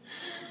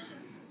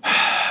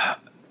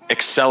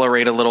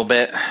accelerate a little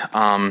bit.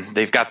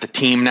 They've got the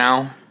team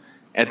now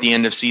at the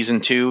end of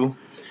season 2.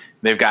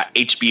 They've got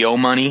HBO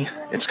money.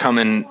 It's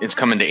coming to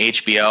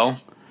HBO.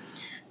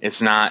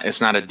 It's not a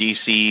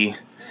DC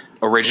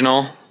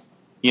original,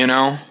 you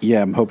know?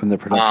 Yeah, I'm hoping the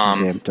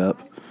production's amped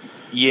up.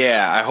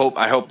 Yeah,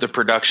 I hope the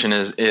production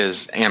is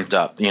amped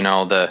up. You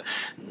know, the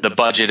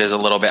budget is a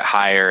little bit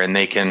higher, and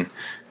they can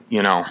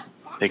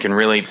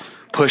really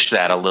push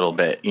that a little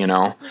bit. You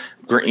know,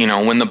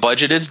 when the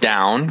budget is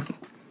down,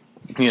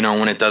 when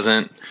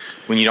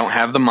you don't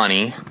have the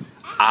money,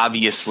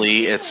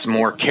 obviously it's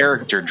more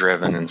character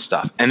driven and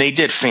stuff. And they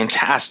did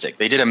fantastic.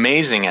 They did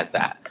amazing at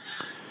that.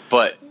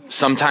 But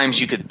sometimes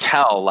you could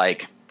tell,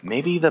 like,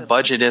 maybe the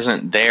budget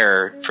isn't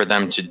there for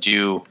them to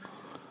do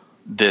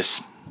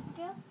this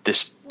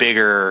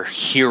bigger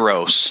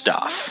hero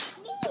stuff.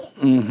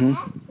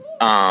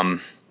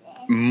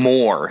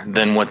 More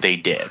than what they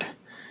did.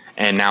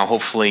 And now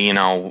hopefully,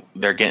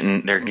 they're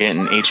getting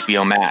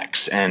HBO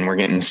Max, and we're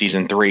getting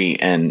season 3,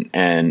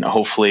 and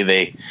hopefully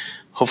they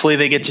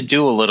get to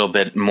do a little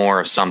bit more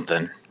of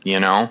something,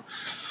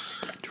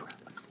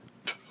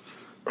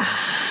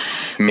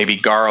 Maybe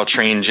Gar will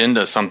change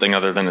into something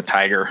other than a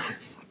tiger.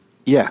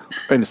 Yeah,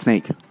 and a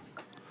snake.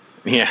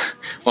 Yeah.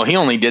 Well, he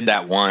only did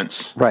that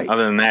once. Right.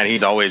 Other than that,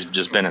 he's always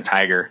just been a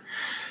tiger.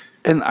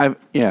 And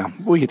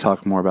we could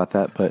talk more about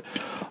that. But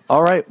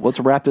all right,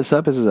 let's wrap this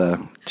up. This is a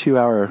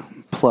 2-hour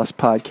plus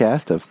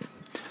podcast of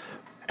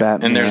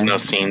Batman. And there's no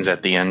scenes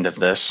at the end of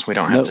this. We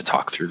don't have to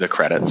talk through the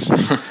credits.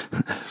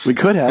 We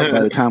could have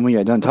by the time we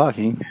got done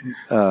talking.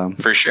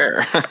 For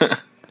sure.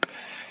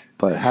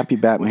 But happy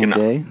Batman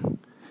Day.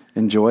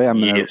 Enjoy. I'm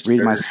going to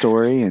read my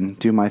story and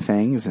do my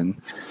things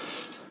and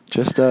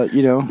just,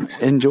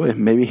 enjoy.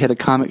 Maybe hit a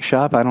comic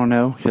shop. I don't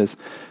know, because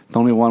the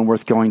only one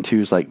worth going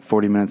to is like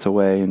 40 minutes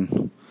away.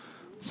 And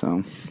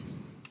so.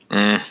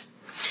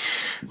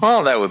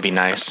 Well, that would be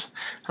nice.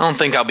 I don't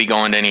think I'll be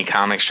going to any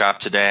comic shop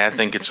today. I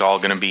think it's all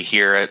going to be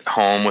here at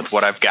home with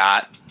what I've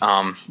got.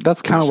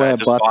 That's kind of why I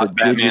just bought the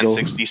Batman digital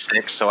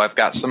 66, so I've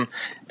got some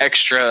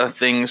extra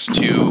things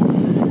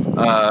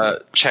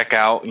to check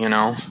out.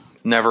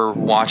 Never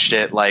watched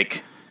it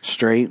like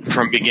straight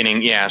from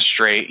beginning. Yeah,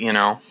 straight.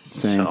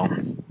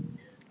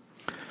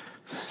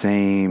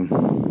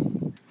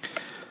 Same.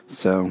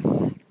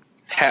 So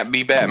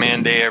happy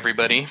Batman Day,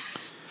 everybody,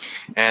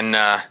 and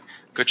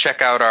go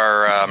check out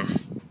our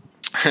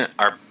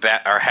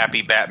our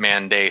Happy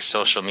Batman Day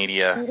social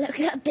media. Look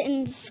up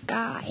in the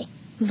sky.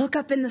 Look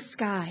up in the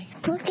sky.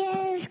 Look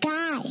in the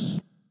sky.